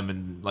between him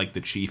and like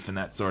the chief and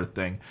that sort of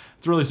thing.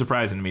 It's really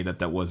surprising to me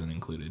that wasn't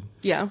included.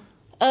 Yeah.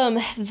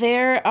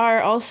 There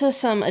are also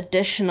some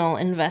additional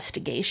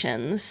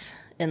investigations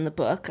in the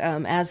book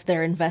as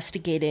they're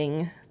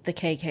investigating the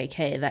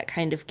KKK. That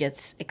kind of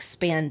gets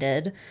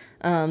expanded.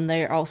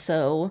 They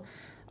also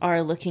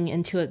are looking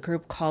into a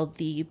group called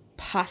the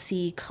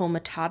Posse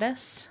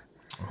Comitatus,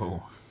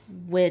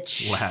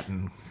 which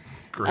Latin.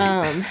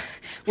 Great.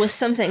 Was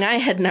something I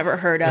had never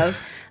heard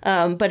of,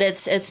 but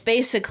it's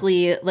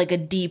basically like a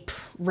deep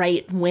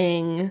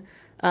right-wing,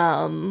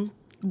 white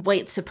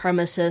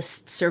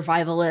supremacist,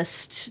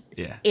 survivalist,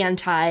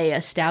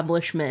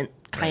 anti-establishment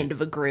kind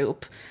of a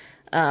group,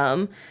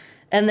 and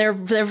they're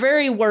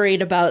very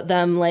worried about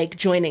them like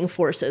joining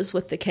forces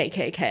with the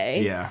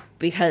KKK,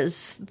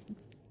 because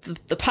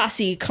the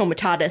Posse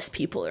Comitatus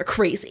people are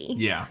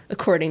crazy,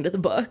 according to the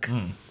book.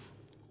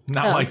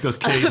 Not like those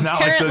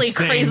not like the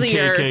same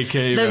crazier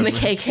KKK than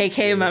members. the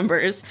KKK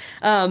members.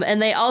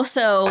 And they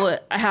also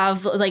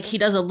have, like, he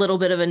does a little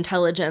bit of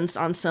intelligence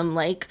on some,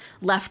 like,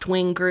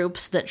 left-wing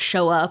groups that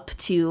show up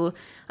to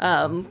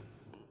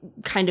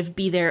kind of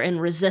be there in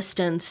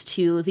resistance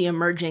to the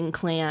emerging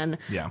Klan.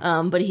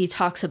 Yeah. But he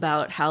talks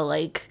about how,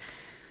 like,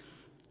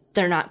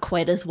 they're not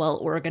quite as well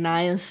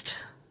organized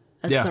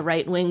as the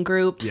right-wing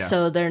groups,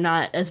 so they're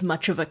not as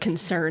much of a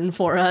concern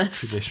for us.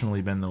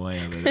 Traditionally been the way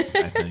of it,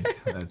 I think.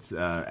 That's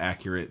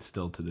accurate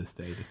still to this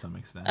day to some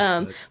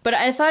extent. But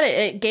I thought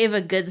it gave a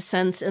good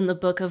sense in the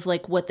book of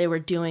like what they were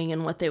doing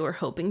and what they were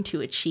hoping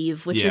to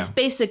achieve, which is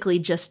basically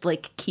just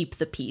like keep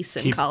the peace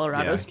in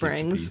Colorado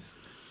Springs.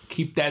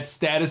 Keep that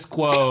status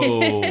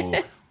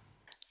quo.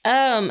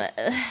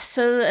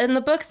 So in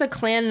the book, the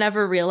Klan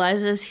never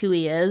realizes who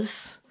he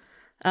is.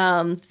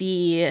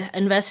 The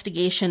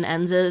investigation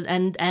ends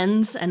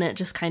and it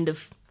just kind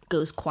of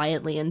goes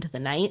quietly into the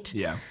night.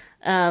 Yeah.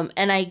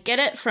 And I get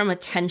it from a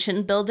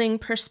tension building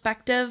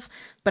perspective,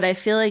 but I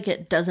feel like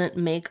it doesn't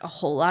make a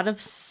whole lot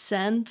of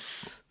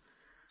sense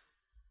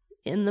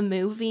in the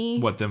movie.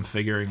 What, them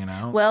figuring it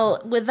out? Well,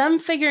 with them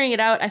figuring it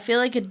out, I feel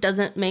like it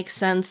doesn't make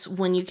sense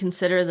when you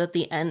consider that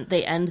they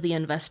end the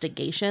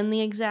investigation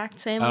the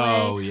exact same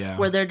way. Oh, yeah.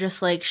 Where they're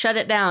just like, shut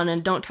it down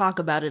and don't talk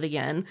about it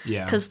again.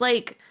 Yeah. Because,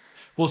 like,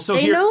 well, so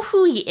they know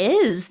who he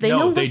is. They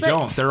don't.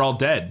 They're all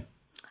dead.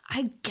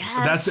 I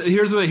guess.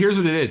 Here's what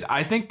it is.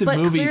 I think the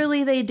movie... But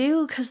clearly they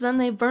do, because then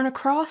they burn a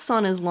cross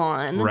on his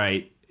lawn.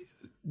 Right.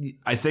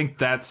 I think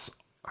that's...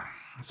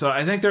 So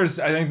I think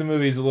the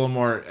movie's a little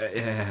more...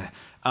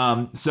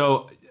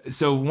 So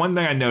one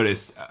thing I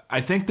noticed,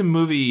 I think the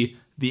movie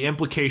the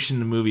implication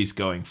the movie's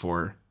going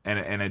for,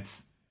 and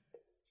it's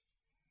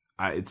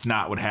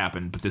not what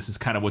happened, but this is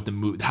kind of what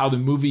how the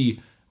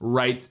movie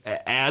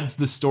adds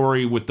the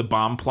story with the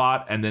bomb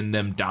plot and then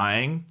them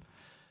dying,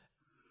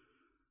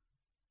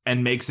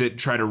 and makes it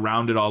try to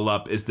round it all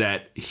up, is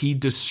that he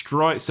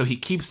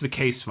keeps the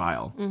case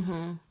file,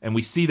 and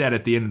we see that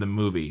at the end of the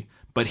movie,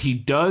 but he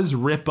does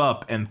rip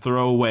up and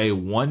throw away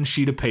one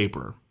sheet of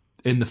paper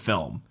in the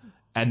film,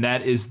 and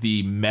that is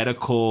the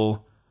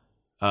medical,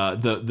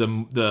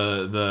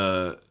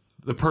 the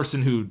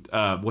person who,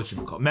 what should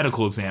we call it?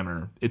 Medical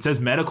examiner. It says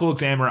medical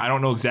examiner. I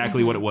don't know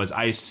exactly what it was.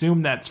 I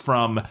assume that's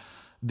from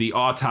the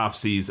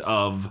autopsies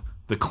of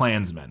the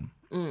Klansmen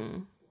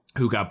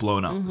who got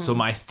blown up. So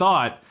my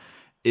thought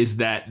is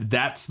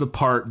that's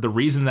the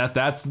reason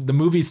that's the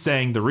movie's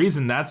saying the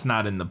reason that's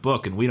not in the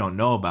book and we don't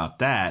know about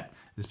that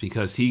is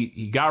because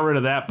he got rid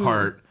of that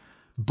part,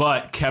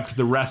 but kept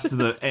the rest of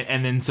the,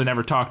 and then so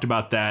never talked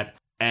about that.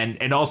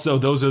 And also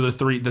those are the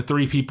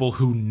three people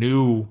who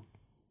knew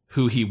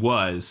who he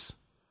was.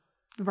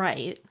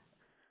 Right.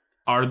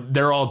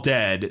 They're all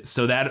dead.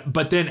 So that,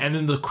 but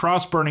then the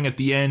cross burning at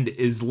the end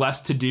is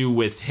less to do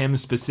with him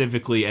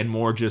specifically and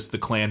more just the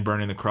Klan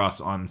burning the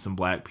cross on some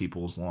black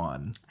people's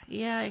lawn.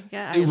 Yeah, I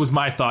guess. It was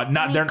my thought.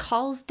 He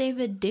calls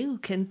David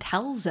Duke and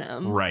tells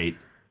him. Right.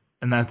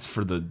 And that's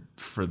for the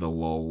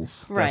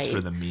lulz. Right. That's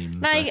for the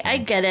memes. I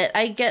get it.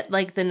 I get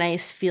like the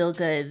nice feel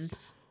good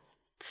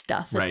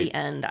stuff at the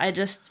end. I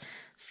just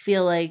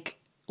feel like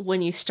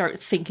when you start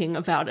thinking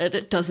about it,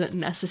 it doesn't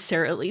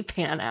necessarily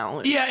pan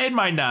out. Yeah, it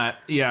might not.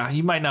 Yeah,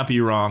 you might not be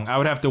wrong. I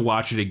would have to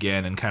watch it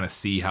again and kind of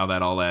see how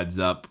that all adds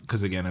up.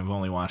 Because again, I've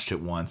only watched it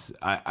once.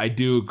 I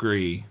do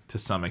agree to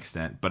some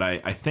extent, but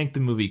I think the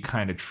movie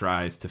kind of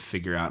tries to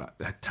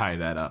tie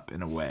that up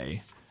in a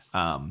way.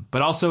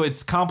 But also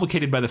it's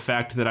complicated by the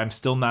fact that I'm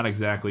still not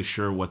exactly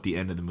sure what the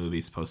end of the movie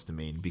is supposed to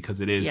mean,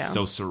 because it is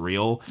so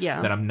surreal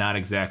that I'm not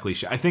exactly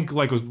sure. I think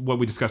like what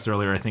we discussed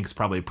earlier, I think is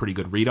probably a pretty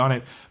good read on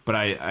it, but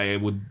I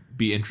would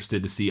be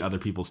interested to see other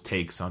people's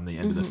takes on the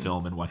end of the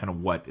film and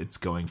what it's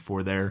going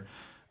for there.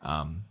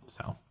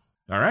 So,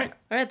 all right.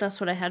 That's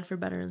what I had for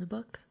Better in the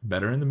Book.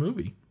 Better in the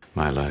movie.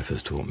 My life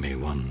has taught me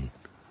one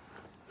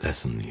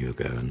lesson,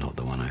 Hugo, and not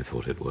the one I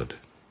thought it would.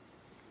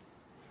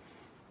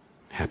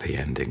 Happy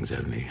endings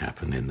only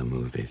happen in the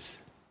movies.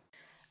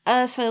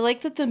 So I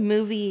like that the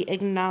movie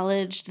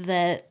acknowledged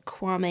that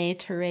Kwame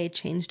Ture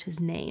changed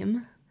his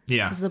name.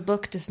 Yeah. Because the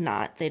book does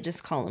not. They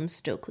just call him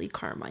Stokely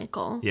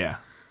Carmichael. Yeah.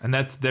 And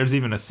there's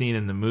even a scene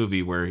in the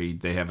movie where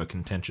they have a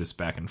contentious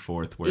back and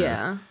forth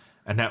where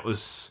and that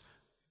was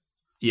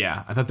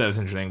I thought that was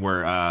interesting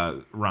where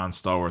Ron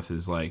Stallworth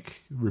is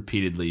like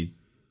repeatedly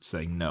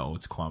saying no,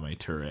 it's Kwame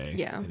Ture.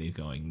 Yeah. And he's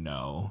going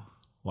no.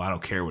 Well, I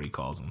don't care what he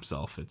calls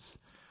himself. It's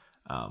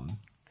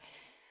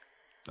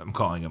I'm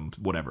calling him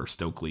whatever,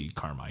 Stokely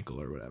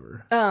Carmichael or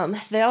whatever.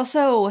 They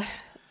also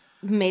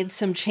made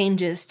some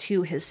changes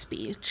to his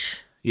speech.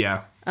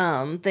 Yeah.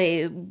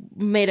 They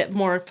made it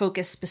more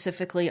focused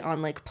specifically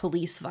on like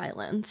police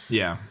violence.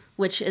 Yeah.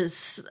 Which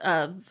is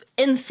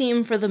in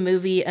theme for the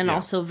movie and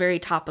also very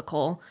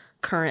topical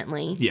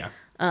currently. Yeah.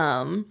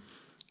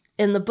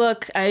 In the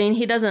book, I mean,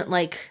 he doesn't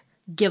like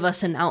give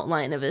us an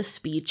outline of his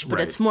speech,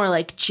 but it's more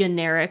like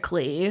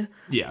generically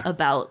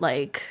about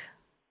like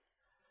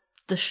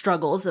the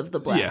struggles of the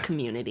black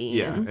community.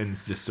 Yeah, and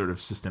it's just sort of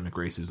systemic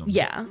racism.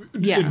 Yeah.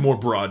 In more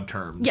broad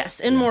terms.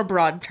 Yes, in more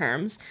broad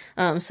terms.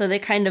 So they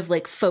kind of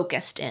like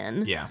focused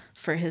in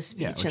for his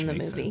speech in the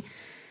movie.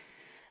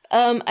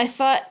 I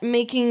thought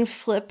making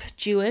Flip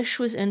Jewish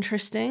was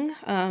interesting.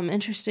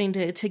 Interesting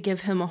to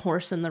give him a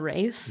horse in the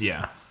race.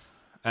 Yeah.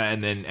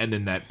 And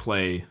then that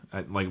play,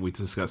 like we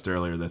discussed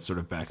earlier, that sort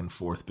of back and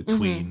forth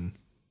between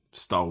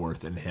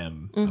Stallworth and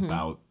him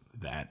about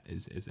that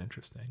is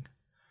interesting.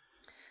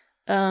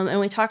 And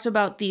we talked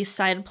about the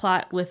side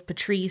plot with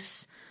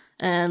Patrice,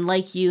 and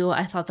like you,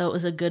 I thought that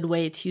was a good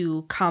way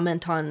to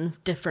comment on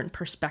different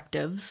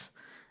perspectives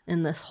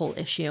in this whole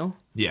issue.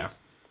 Yeah.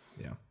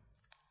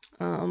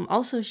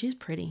 Also, she's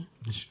pretty.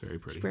 She's very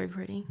pretty. She's very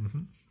pretty.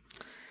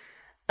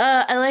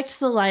 I liked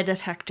the lie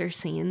detector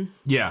scene.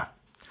 Yeah.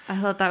 I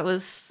thought that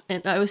was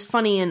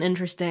funny and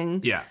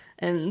interesting. Yeah.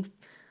 And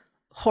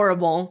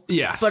horrible.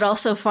 Yes. But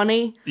also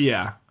funny.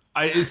 Yeah.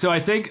 So I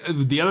think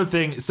the other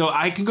thing, so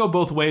I can go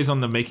both ways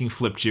on the making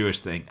Flip Jewish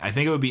thing. I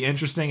think it would be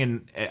interesting,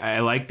 and I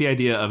like the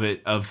idea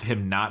of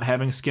him not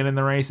having skin in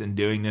the race and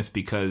doing this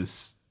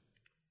because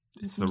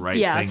it's the right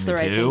thing it's the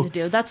right thing to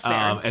do. That's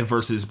fair. And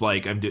versus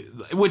like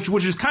which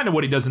is kind of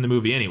what he does in the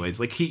movie anyways.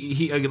 Like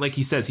he like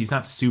he says, he's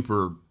not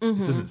super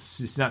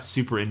he's not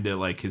super into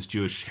like his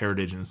Jewish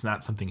heritage, and it's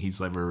not something he's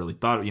ever really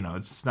thought,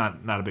 it's not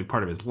a big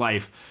part of his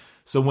life.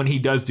 So when he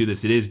does do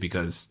this, it is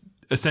because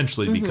it's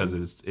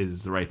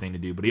the right thing to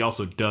do, but he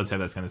also does have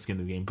that kind of skin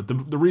in the game. But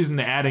the reason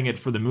adding it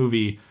for the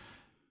movie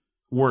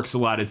works a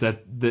lot is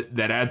that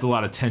adds a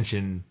lot of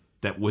tension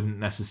that wouldn't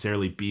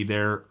necessarily be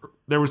there.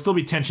 There would still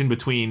be tension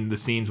between the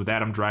scenes with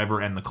Adam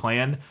Driver and the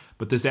Klan,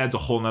 but this adds a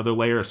whole nother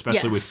layer,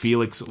 especially with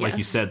Felix, like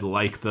you said,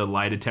 like the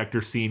lie detector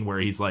scene where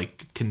he's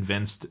like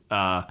convinced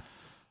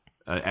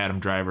Adam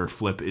Driver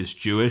Flip is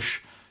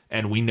Jewish,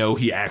 and we know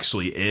he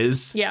actually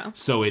is. Yeah.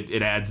 So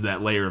it adds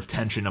that layer of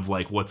tension of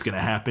like what's going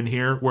to happen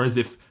here. Whereas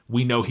if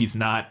we know he's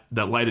not,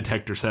 that lie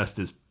detector test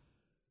is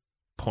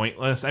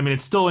pointless. I mean,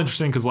 it's still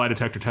interesting because lie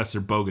detector tests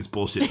are bogus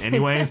bullshit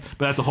anyways, but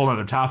that's a whole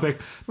other topic.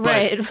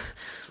 Right.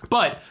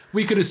 But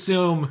we could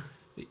assume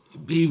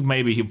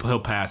he'll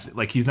pass it.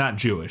 Like, he's not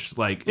Jewish.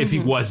 Like, if he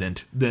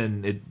wasn't,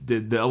 then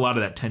a lot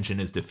of that tension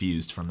is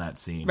diffused from that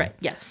scene. Right.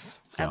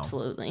 Yes. So,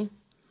 Absolutely.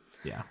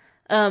 Yeah.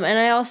 And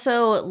I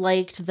also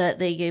liked that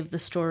they gave the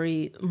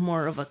story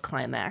more of a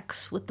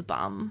climax with the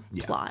bomb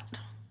plot.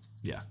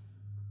 Yeah.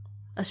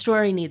 A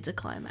story needs a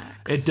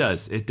climax. It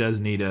does. It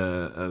does need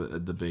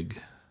the big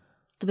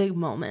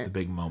moment. The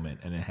big moment,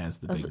 and it has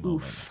the Of big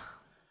oof. moment.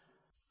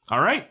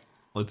 All right.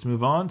 Let's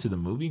move on to the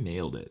movie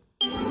Nailed It.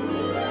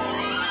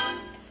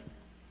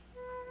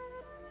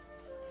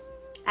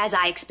 As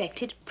I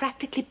expected,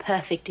 practically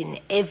perfect in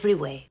every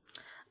way.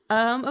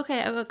 Okay,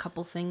 I have a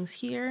couple things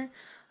here.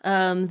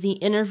 The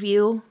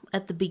interview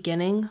at the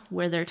beginning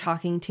where they're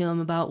talking to him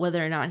about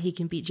whether or not he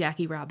can beat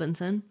Jackie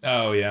Robinson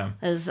Oh, yeah.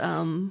 is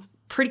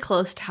pretty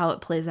close to how it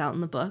plays out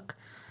in the book.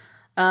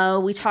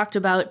 We talked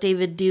about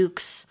David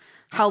Duke's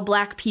How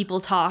Black People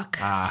Talk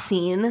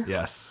scene.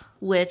 Yes.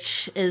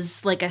 Which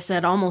is, like I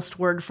said, almost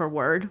word for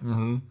word.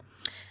 Mm-hmm.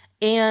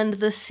 And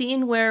the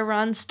scene where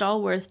Ron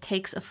Stallworth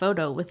takes a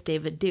photo with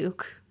David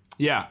Duke.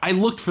 Yeah, I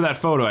looked for that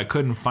photo. I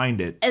couldn't find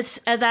it. It's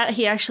that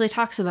he actually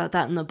talks about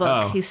that in the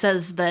book. Oh. He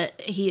says that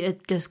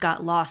it just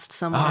got lost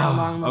somewhere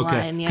along the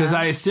line. Yeah, Because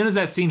as soon as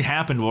that scene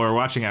happened while we were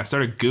watching, I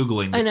started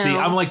Googling to I see. know.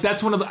 I'm like,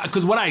 that's one of the...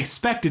 Because what I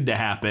expected to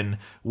happen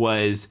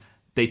was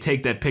they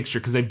take that picture,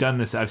 because they've done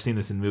this, I've seen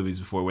this in movies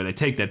before, where they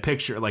take that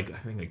picture, like, I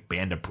think like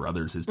Band of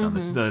Brothers has done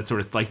this, that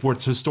sort of, like, where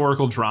it's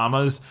historical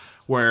dramas,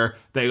 where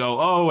they go,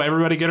 oh,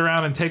 everybody get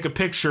around and take a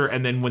picture,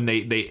 and then when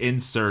they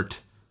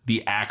insert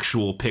the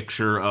actual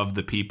picture of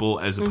the people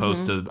as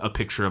opposed to a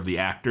picture of the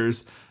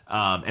actors.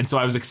 And so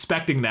I was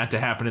expecting that to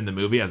happen in the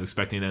movie. I was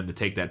expecting them to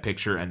take that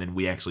picture and then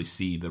we actually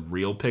see the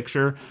real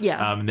picture.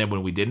 Yeah. And then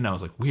when we didn't, I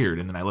was like, weird.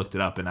 And then I looked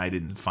it up and I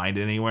didn't find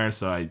it anywhere.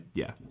 So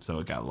so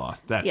it got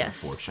lost. That's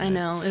unfortunate. I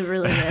know, it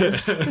really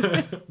is.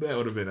 That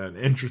would have been an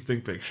interesting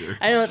picture.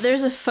 I know,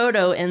 there's a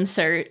photo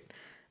insert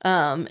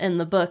in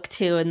the book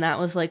too, and that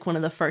was like one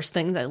of the first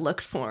things I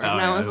looked for. And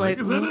I was like,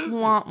 is that it?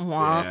 wah,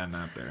 wah. Yeah,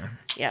 not there.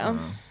 Yeah.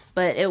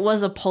 But it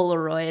was a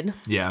Polaroid.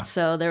 Yeah.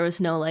 So there was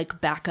no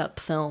like backup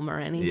film or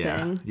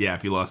anything. Yeah,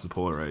 if you lost the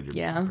Polaroid, you're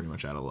Yeah. pretty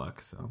much out of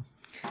luck. So,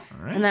 all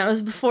right. And that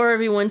was before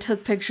everyone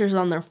took pictures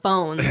on their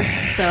phones,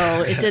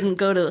 so it didn't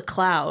go to the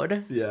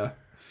cloud. Yeah.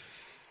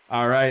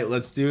 All right,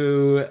 let's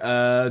do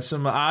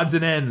some odds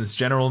and ends,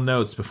 general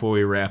notes before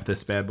we wrap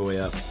this bad boy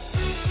up.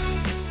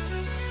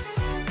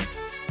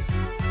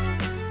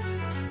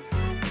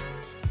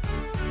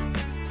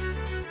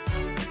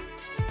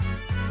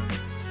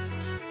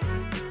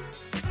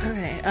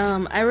 Okay,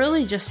 I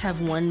really just have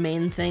one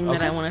main thing that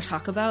Okay. I want to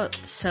talk about.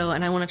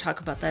 And I want to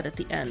talk about that at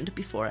the end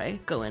before I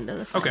go into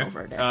the final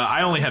verdict.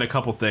 I only had a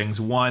couple things.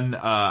 One,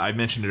 I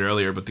mentioned it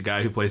earlier, but the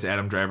guy who plays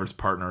Adam Driver's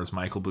partner is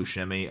Michael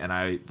Buscemi,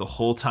 and the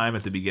whole time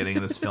at the beginning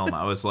of this film,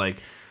 I was like,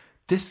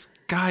 this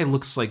guy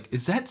looks like,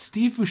 is that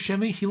Steve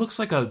Buscemi? He looks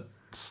like a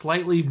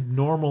slightly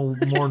more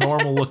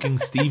normal looking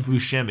Steve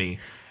Buscemi.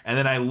 And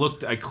then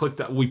I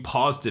clicked, we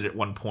paused it at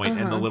one point,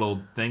 and the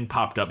little thing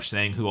popped up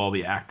saying who all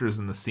the actors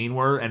in the scene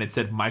were, and it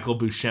said Michael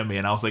Buscemi,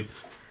 and I was like,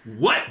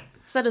 what?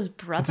 Is that his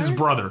brother? It's his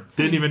brother.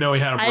 Didn't even know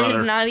he had a brother. I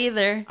did not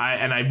either.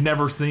 And I've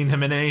never seen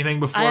him in anything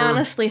before. I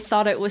honestly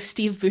thought it was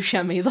Steve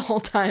Buscemi the whole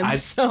time.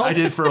 I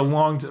did for a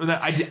long time.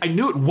 I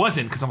knew it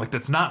wasn't, because I'm like,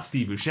 that's not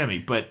Steve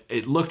Buscemi, but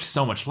it looked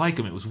so much like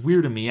him. It was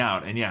weirding me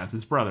out. And yeah, it's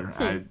his brother.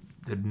 I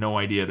had no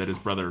idea that his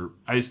brother,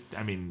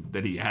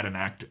 that he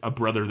had a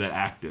brother that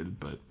acted,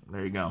 but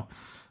there you go.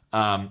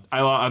 I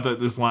thought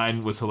this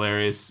line was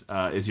hilarious.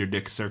 Is your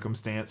dick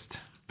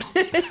circumstanced?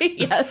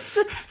 Yes.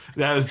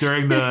 That was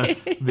during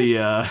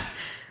the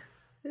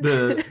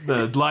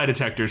lie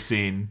detector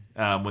scene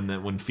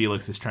when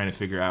Felix is trying to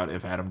figure out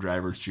if Adam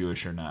Driver's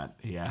Jewish or not.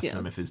 He asks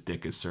him if his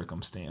dick is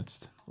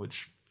circumstanced,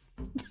 which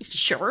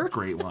sure,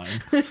 great line.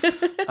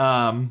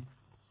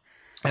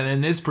 And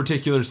then this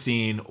particular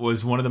scene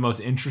was one of the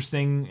most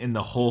interesting in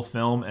the whole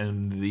film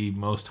and the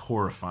most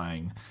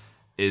horrifying.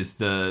 Is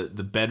the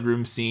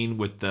bedroom scene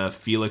with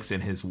Felix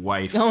and his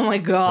wife. Oh my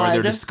God. Where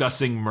they're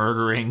discussing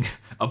murdering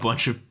a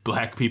bunch of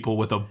black people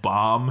with a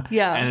bomb.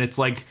 Yeah. And it's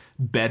like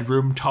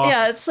bedroom talk.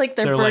 Yeah, it's like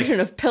their version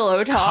of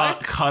pillow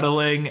talk.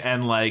 Cuddling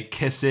and like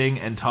kissing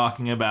and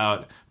talking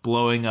about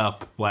blowing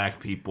up black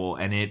people.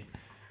 And it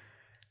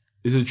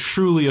is a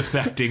truly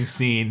affecting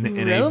scene.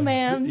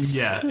 Romance.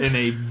 In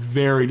a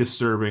very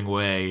disturbing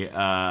way.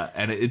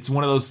 And it's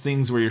one of those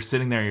things where you're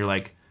sitting there and you're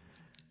like,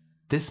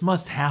 this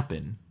must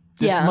happen.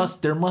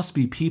 There must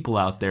be people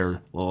out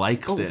there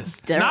like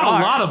this. Not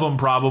a lot of them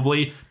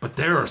probably, but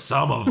there are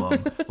some of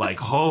them. Like,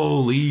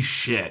 holy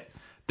shit.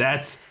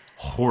 That's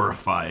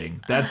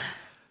horrifying. That's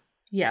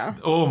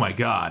oh my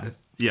God.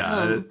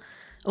 Yeah.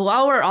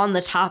 While we're on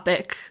the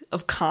topic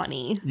of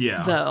Connie,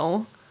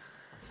 though,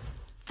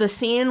 the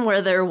scene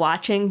where they're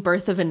watching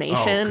Birth of a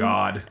Nation. Oh,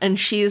 God. And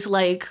she's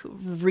like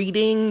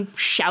reading,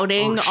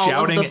 shouting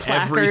all of the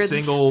placards. Every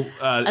single,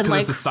 because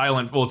like, it's a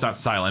silent, well, it's not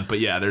silent, but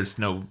yeah, there's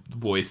no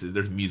voices,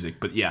 there's music,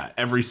 but yeah,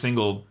 every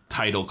single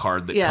title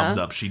card that comes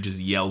up, she just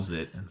yells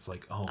it, and it's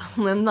like, oh.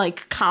 And then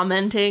like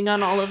commenting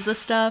on all of the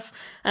stuff,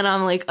 and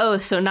I'm like, oh,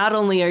 so not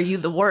only are you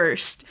the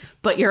worst,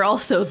 but you're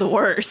also the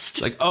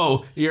worst. Like,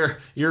 oh, you're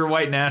a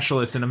white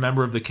nationalist and a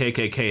member of the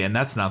KKK, and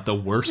that's not the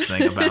worst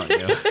thing about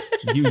you.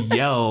 You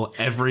yell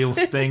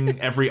everything,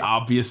 every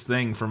obvious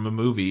thing from a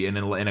movie in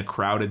a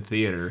crowded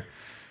theater.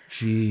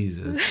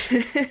 Jesus.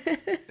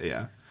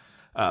 Yeah.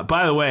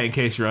 By the way, in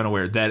case you're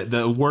unaware, that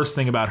the worst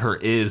thing about her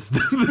is the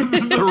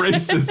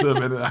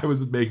racism, and I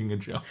was making a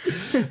joke.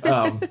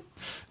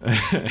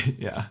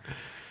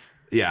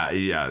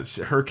 Yeah.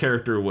 Her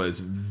character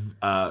was,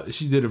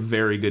 she did a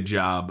very good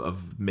job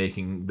of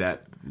making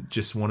that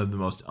just one of the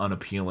most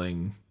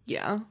unappealing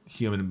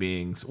human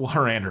beings. Well,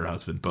 her and her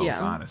husband both,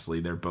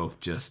 honestly. They're both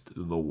just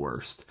the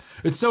worst.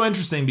 It's so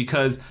interesting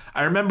because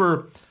I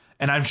remember,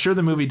 and I'm sure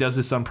the movie does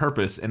this on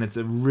purpose, and it's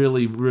a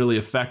really, really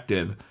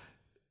effective.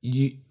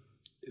 The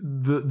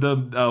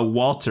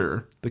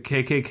Walter, the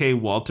KKK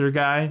Walter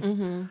guy,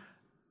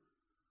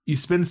 you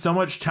spend so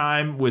much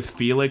time with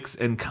Felix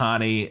and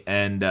Connie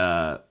and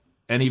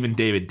even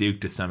David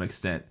Duke to some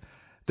extent,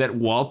 that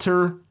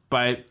Walter,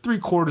 by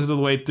 3/4 of the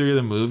way through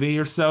the movie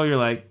or so, you're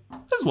like,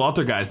 this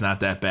Walter guy's not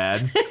that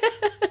bad.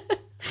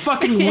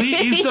 Fucking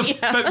he's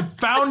the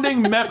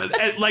founding member,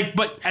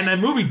 and the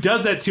movie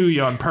does that to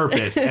you on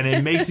purpose, and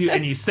it makes you,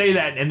 and you say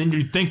that, and then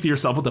you think to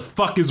yourself, what the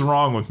fuck is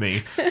wrong with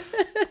me?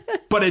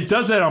 But it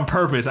does that on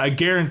purpose. I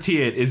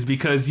guarantee it is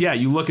because,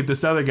 you look at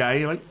this other guy,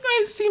 and you're like,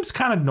 it seems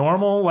kind of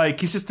normal.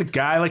 Like, he's just a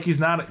guy. Like,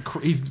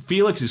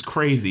 Felix is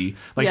crazy.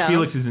 Like,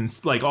 Felix is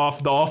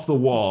off the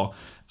wall.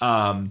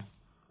 And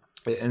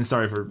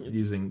sorry for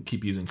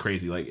keep using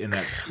crazy. Like, in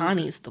that.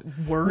 Connie's the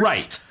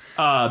worst.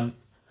 Right.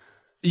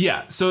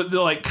 Yeah. So,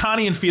 like,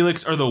 Connie and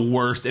Felix are the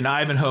worst, and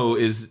Ivanhoe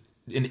is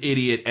an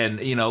idiot, and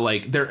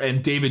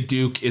and David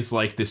Duke is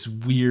like this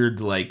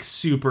weird, like,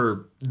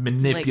 super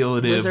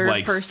manipulative,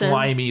 like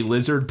slimy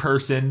lizard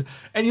person,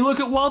 and you look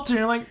at Walter and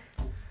you're like,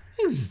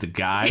 he's just a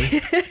guy.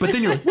 But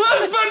then you're like,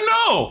 what the fuck?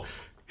 No,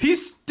 he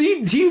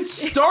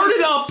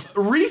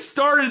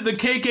restarted the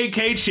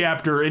KKK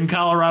chapter in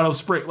Colorado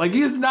Springs. Like,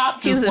 he's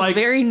not just he's a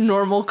very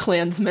normal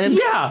Klansman.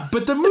 Yeah,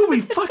 but the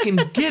movie fucking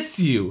gets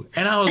you.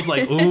 And I was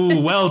like, ooh,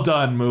 well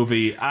done,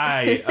 movie.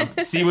 I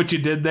see what you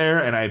did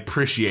there, and I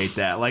appreciate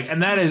that. Like,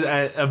 and that is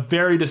a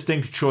very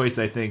distinct choice,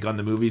 I think, on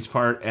the movie's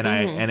part. And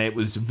and it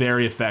was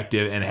very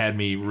effective and had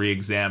me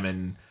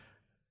re-examine.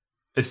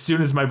 As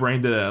soon as my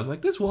brain did it, I was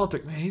like, this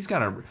Walter, man, he's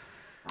got a.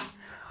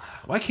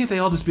 Why can't they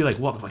all just be like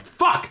Walter? I'm like,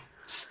 fuck.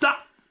 Stop!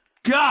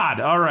 God!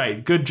 All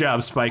right, good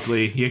job, Spike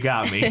Lee. You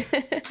got me.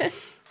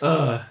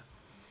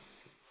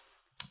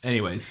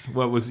 Anyways,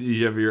 what was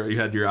you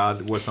had your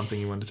odd? What's something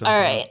you wanted to talk about?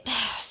 All right,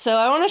 so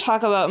I want to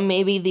talk about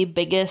maybe the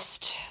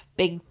biggest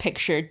big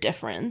picture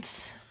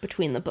difference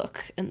between the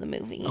book and the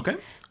movie. Okay.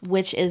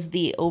 Which is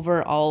the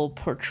overall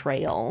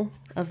portrayal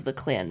of the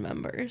Klan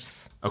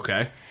members.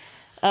 Okay.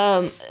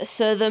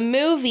 So the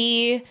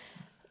movie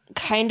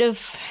kind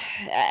of,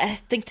 I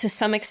think to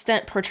some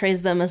extent,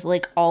 portrays them as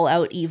like all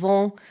out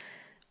evil,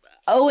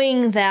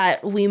 owing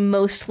that we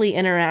mostly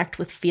interact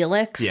with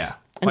Felix. Yeah.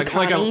 And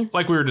Connie.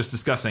 Like we were just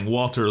discussing,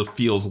 Walter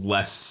feels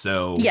less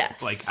so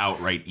like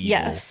outright evil.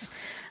 Yes.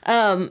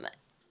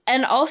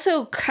 And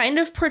also kind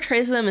of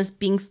portrays them as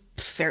being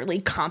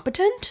fairly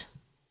competent.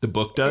 The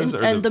book does?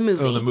 And the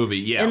movie. Oh, the movie,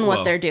 yeah. In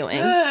what they're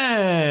doing.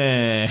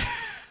 I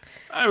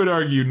would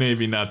argue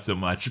maybe not so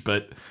much,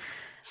 but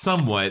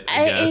somewhat,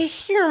 I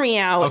guess. Hear me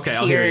out. Okay, here.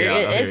 I'll hear you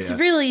out. It's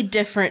really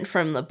different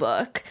from the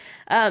book.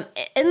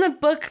 In the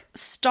book,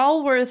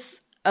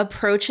 Stallworth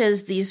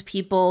approaches these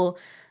people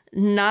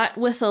not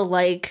with a,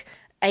 like,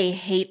 I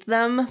hate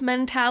them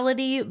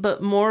mentality,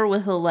 but more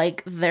with a,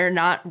 like, they're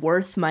not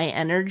worth my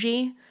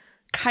energy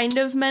kind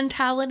of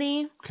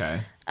mentality.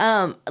 Okay.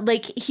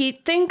 Like, he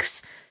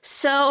thinks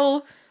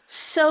so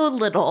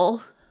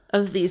little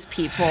of these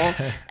people,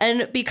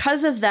 and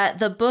because of that,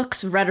 the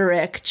book's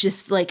rhetoric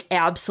just like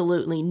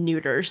absolutely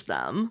neuters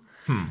them.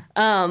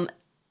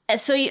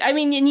 So I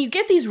mean, and you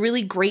get these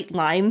really great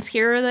lines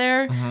here or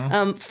there.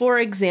 For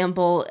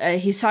example,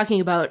 he's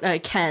talking about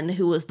Ken,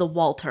 who was the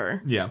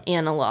Walter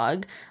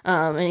analog,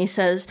 and he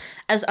says,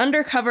 "As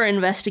undercover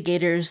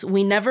investigators,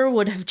 we never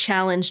would have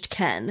challenged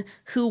Ken,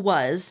 who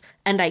was,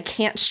 and I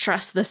can't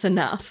stress this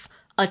enough,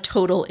 a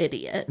total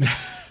idiot."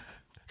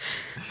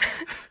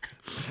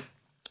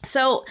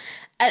 So,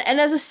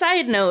 and as a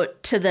side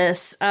note to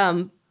this,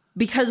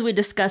 because we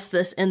discussed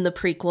this in the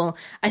prequel,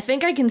 I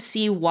think I can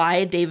see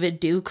why David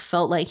Duke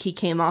felt like he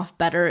came off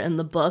better in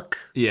the book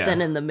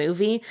than in the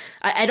movie.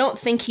 I don't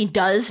think he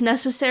does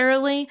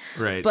necessarily,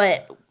 right?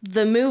 But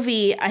the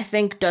movie, I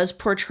think, does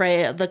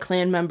portray the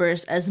Klan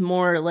members as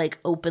more like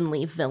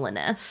openly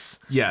villainous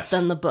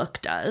than the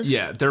book does.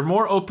 Yeah, they're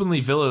more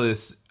openly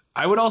villainous.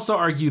 I would also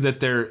argue that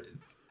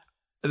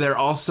they're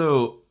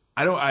also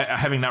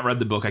having not read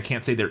the book, I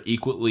can't say they're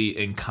equally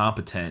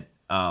incompetent.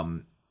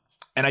 And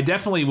I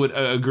definitely would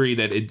agree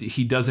that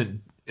he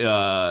doesn't,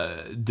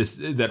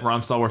 that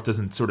Ron Stallworth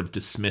doesn't sort of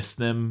dismiss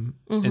them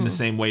in the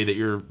same way that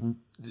you're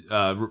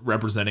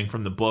representing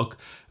from the book,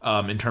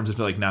 in terms of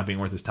like not being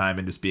worth his time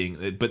and just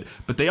being,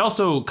 but they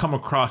also come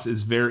across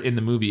as very, in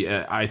the movie,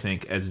 I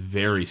think, as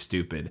very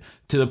stupid,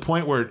 to the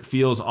point where it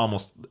feels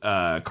almost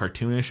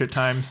cartoonish at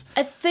times.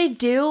 They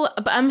do,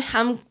 but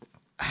I'm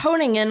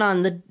honing in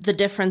on the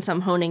difference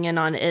I'm honing in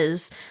on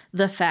is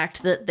the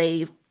fact that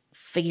they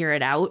figure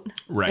it out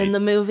in the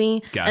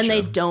movie. Gotcha. And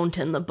they don't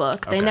in the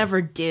book. They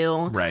never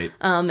do. Right.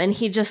 And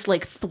he just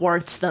like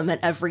thwarts them at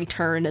every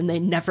turn and they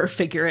never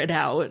figure it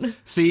out.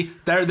 See,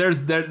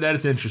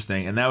 that's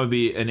interesting. And that would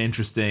be an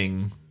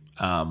interesting,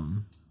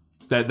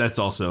 that's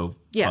also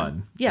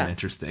fun and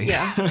interesting.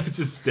 Yeah. It's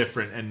just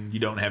different, and you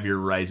don't have your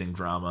rising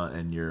drama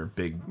and your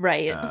big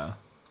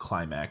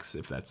climax,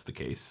 if that's the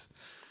case.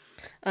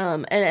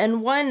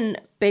 And one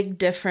big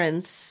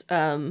difference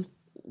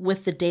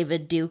with the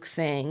David Duke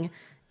thing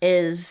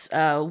is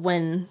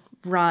when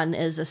Ron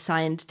is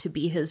assigned to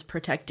be his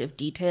protective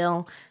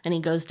detail and he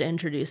goes to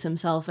introduce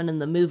himself, and in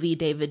the movie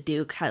David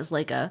Duke has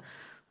like a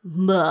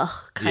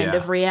kind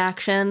of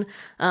reaction,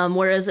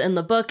 whereas in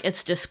the book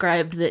it's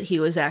described that he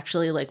was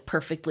actually like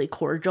perfectly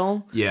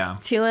cordial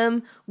to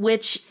him,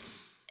 which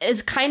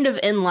is kind of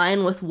in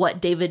line with what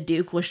David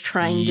Duke was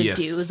trying to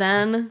do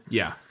then.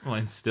 Yeah, well,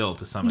 and still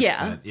to some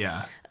extent,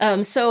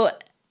 so,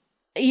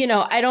 you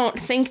know, I don't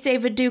think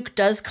David Duke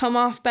does come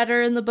off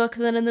better in the book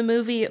than in the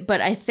movie,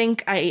 but I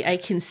think I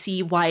can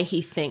see why he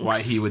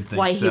would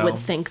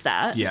think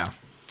that. Yeah.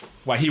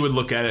 Why he would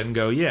look at it and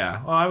go,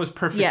 well, I was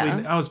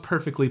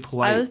perfectly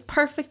polite. I was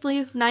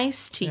perfectly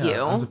nice to you.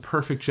 I was a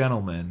perfect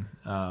gentleman,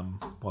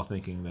 while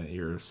thinking that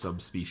you're a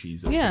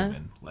subspecies of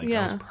human. Like,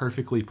 I was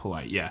perfectly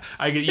polite. Yeah.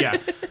 I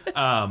get,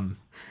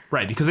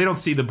 right, because they don't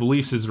see the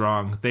beliefs as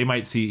wrong. They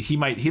might see, he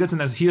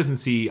doesn't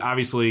see,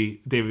 obviously,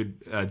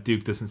 David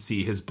Duke doesn't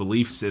see his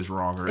beliefs as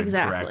wrong or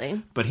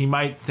incorrect. But he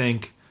might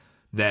think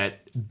that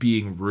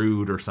being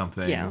rude or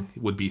something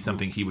would be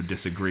something he would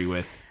disagree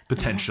with.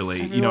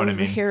 Potentially, you know what I mean?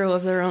 The hero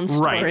of their own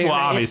story, right? Well,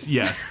 obviously,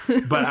 yes.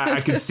 But I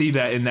could see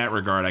that in that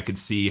regard. I could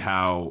see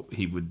how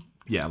he would,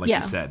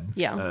 you said,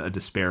 a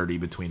disparity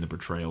between the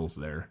portrayals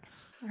there.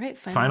 All right,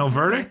 final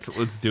verdict.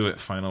 Let's do it.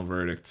 Final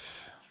verdict.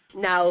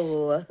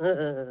 Now,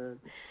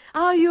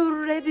 are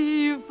you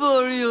ready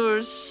for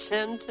your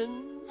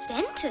sentence?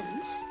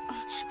 Sentence?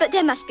 But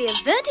there must be a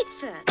verdict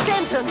first.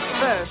 Sentence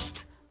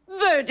first,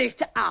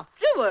 verdict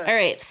afterwards. All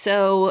right,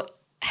 so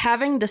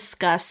having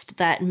discussed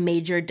that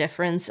major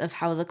difference of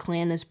how the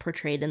Klan is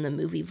portrayed in the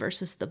movie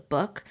versus the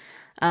book,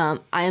 I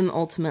am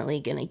ultimately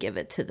going to give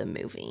it to the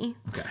movie.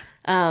 Okay.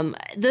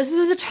 This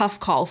is a tough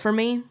call for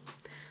me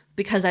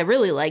because I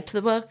really liked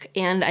the book,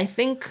 and I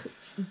think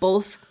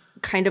both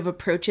kind of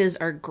approaches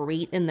are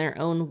great in their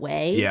own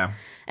way. Yeah.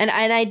 And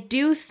I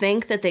do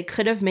think that they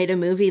could have made a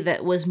movie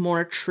that was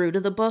more true to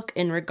the book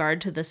in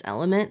regard to this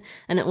element,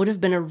 and it would have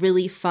been a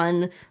really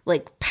fun,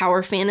 like,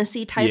 power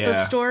fantasy type of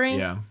story.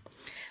 Yeah.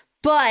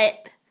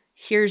 But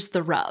here's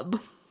the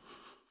rub.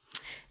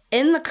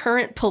 In the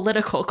current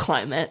political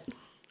climate,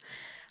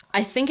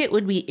 I think it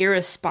would be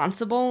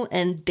irresponsible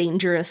and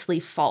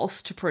dangerously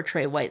false to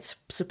portray white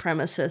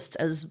supremacists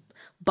as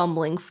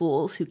bumbling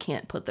fools who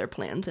can't put their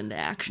plans into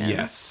action.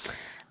 Yes.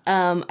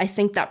 I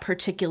think that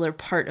particular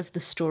part of the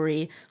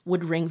story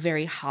would ring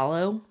very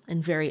hollow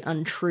and very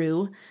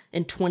untrue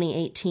in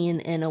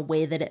 2018 in a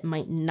way that it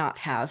might not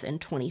have in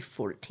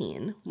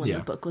 2014 when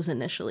the book was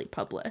initially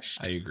published.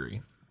 I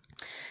agree.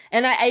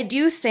 And I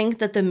do think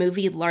that the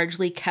movie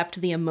largely kept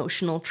the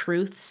emotional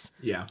truths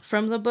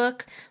from the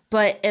book,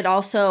 but it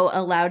also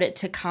allowed it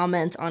to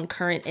comment on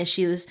current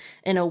issues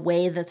in a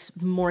way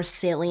that's more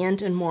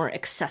salient and more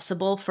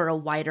accessible for a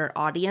wider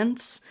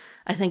audience.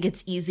 I think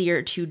it's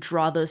easier to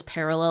draw those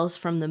parallels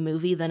from the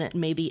movie than it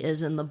maybe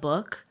is in the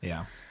book.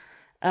 Yeah.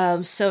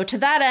 So to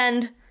that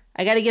end,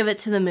 I got to give it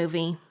to the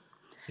movie.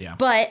 Yeah.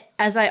 But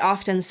as I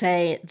often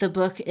say, the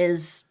book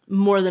is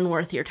more than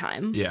worth your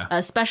time. Yeah.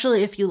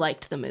 Especially if you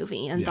liked the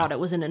movie and thought it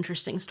was an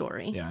interesting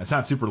story. Yeah. It's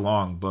not a super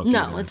long book.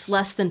 No, either. it's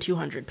less than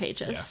 200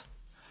 pages.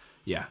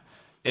 Yeah.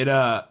 It,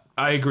 I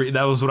agree.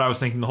 That was what I was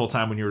thinking the whole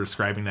time when you were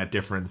describing that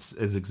difference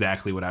is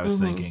exactly what I was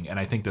thinking. And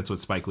I think that's what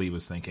Spike Lee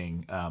was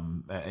thinking.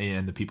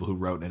 And the people who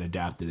wrote and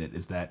adapted it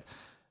is that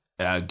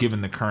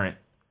given the current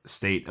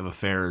state of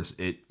affairs,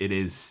 it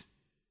is,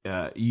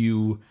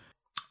 you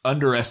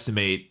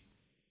underestimate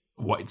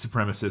white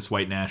supremacists,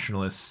 white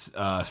nationalists,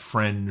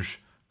 fringe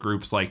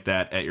groups like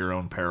that at your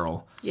own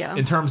peril. Yeah.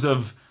 In terms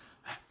of,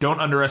 don't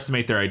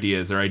underestimate their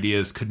ideas. Their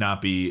ideas could not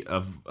be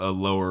of a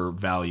lower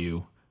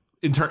value.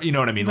 You know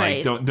what I mean?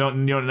 Right. Like,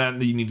 don't you know, not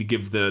that you need to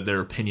give their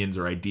opinions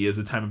or ideas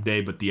the time of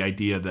day, but the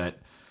idea that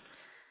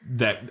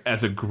that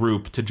as a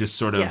group to just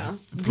sort of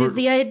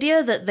the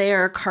idea that they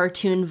are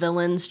cartoon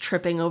villains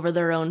tripping over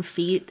their own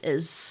feet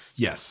is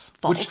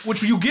false.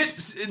 Which you get.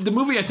 The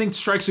movie, I think,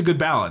 strikes a good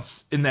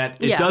balance in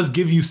that it does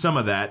give you some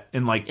of that,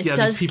 and like it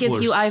does these people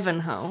give you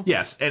Ivanhoe.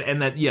 Yes,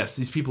 and that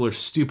these people are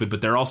stupid,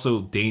 but they're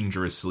also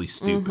dangerously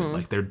stupid.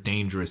 Like they're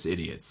dangerous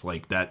idiots.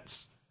 Like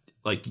that's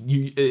like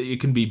it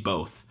can be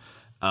both.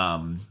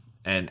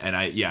 And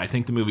I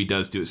think the movie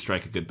does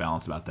strike a good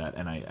balance about that,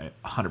 and I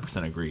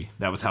 100% agree.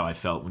 That was how I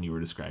felt when you were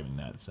describing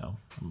that, so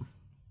I'm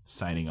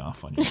signing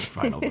off on your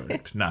final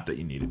verdict. Not that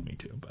you needed me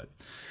to, but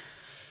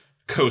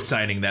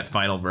co-signing that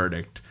final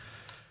verdict.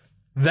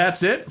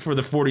 That's it for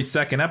the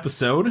 42nd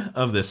episode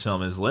of This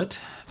Film Is Lit.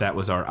 That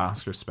was our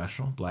Oscar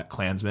special, Black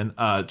Klansman.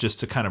 Just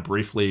to kind of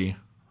briefly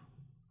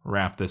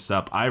wrap this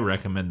up, I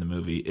recommend the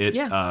movie. It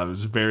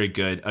was very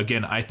good.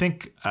 Again, I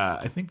think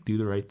Do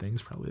the Right Thing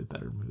is probably a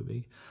better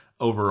movie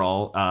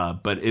overall,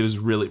 but it was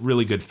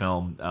really good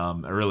film.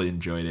 I really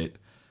enjoyed it,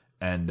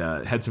 and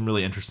had some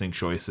really interesting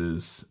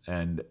choices,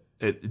 and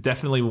it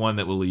definitely one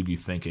that will leave you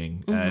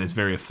thinking, and it's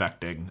very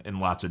affecting in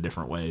lots of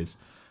different ways.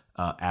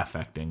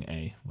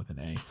 Affecting with an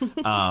A,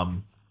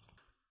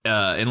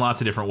 in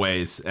lots of different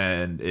ways,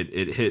 and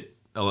it hit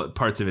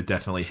parts of it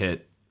definitely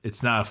hit.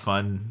 It's not a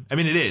fun. I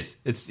mean, it is.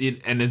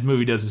 And the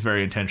movie does this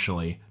very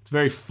intentionally. It's a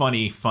very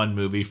funny, fun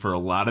movie for a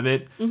lot of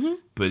it,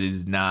 but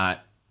it's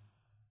not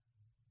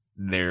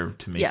there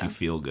to make you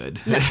feel good.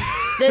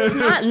 It's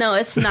not. No,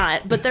 it's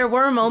not. But there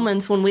were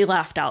moments when we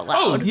laughed out loud.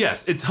 Oh,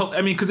 yes.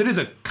 Because it is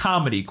a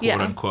comedy, quote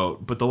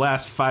unquote. But the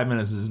last 5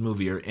 minutes of this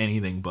movie are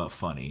anything but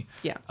funny.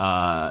 Yeah.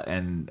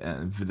 And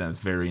that's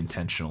very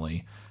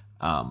intentionally.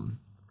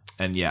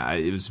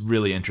 It was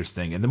really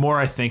interesting. And the more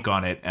I think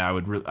on it, I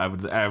would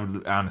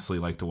honestly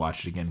like to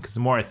watch it again, because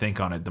the more I think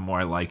on it, the more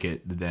I like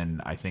it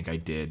than I think I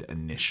did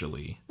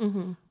initially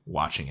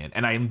watching it.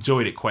 And I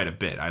enjoyed it quite a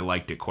bit. I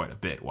liked it quite a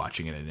bit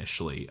watching it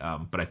initially.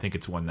 But I think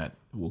it's one that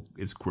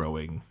is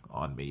growing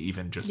on me,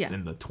 even just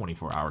in the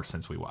 24 hours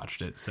since we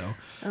watched it. So,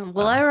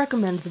 I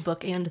recommend the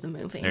book and the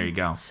movie. There you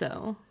go.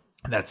 So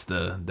that's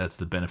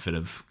the benefit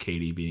of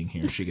Katie being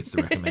here. She gets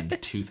to recommend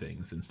 2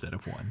 things instead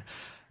of 1.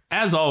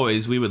 As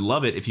always, we would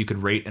love it if you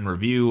could rate and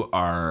review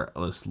our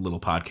little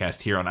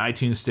podcast here on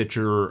iTunes,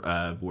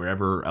 Stitcher,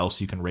 wherever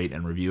else you can rate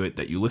and review it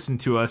that you listen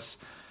to us.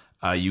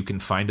 You can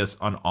find us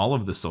on all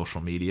of the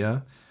social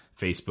media,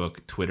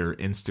 Facebook, Twitter,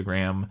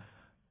 Instagram,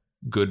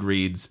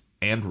 Goodreads,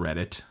 and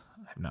Reddit.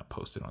 I have not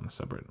posted on the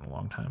subreddit in a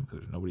long time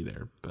because there's nobody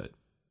there, but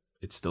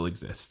it still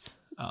exists.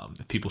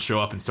 If people show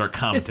up and start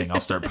commenting,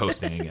 I'll start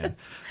posting again.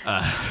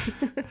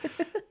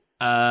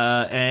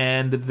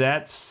 And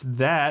that's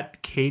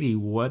that. Katie,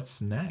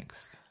 what's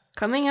next?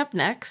 Coming up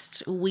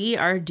next, we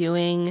are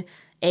doing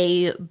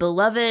a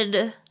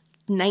beloved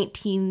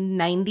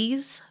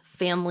 1990s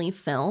family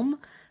film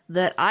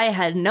that I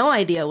had no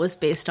idea was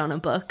based on a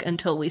book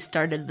until we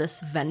started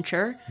this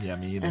venture. Yeah,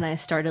 me either. And I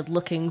started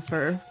looking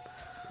for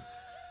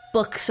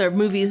books or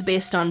movies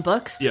based on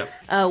books. Yep.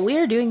 We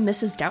are doing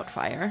Mrs.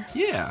 Doubtfire.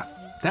 Yeah,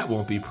 that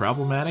won't be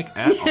problematic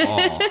at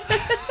all.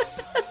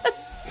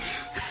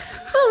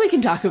 We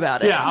can talk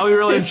about it. Yeah, I'll be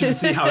really interested to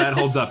see how that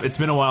holds up. It's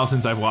been a while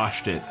since I've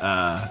watched it.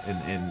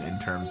 In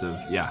terms of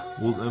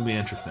it'll be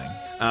interesting.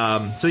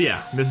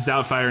 Mrs.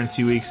 Doubtfire in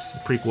 2 weeks,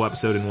 prequel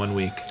episode in 1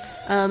 week.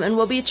 And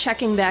we'll be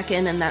checking back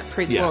in that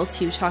prequel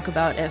to talk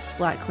about if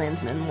Black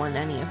Klansman won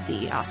any of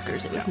the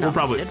Oscars it was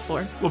nominated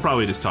for. We'll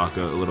probably just talk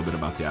a little bit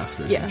about the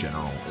Oscars in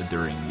general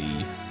during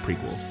the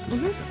prequel to the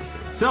next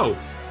episode. So,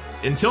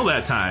 until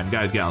that time,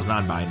 guys, gals,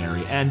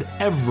 non-binary, and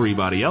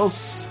everybody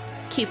else,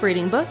 keep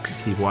reading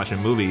books, keep watching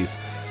movies,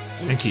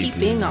 and keep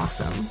being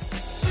awesome.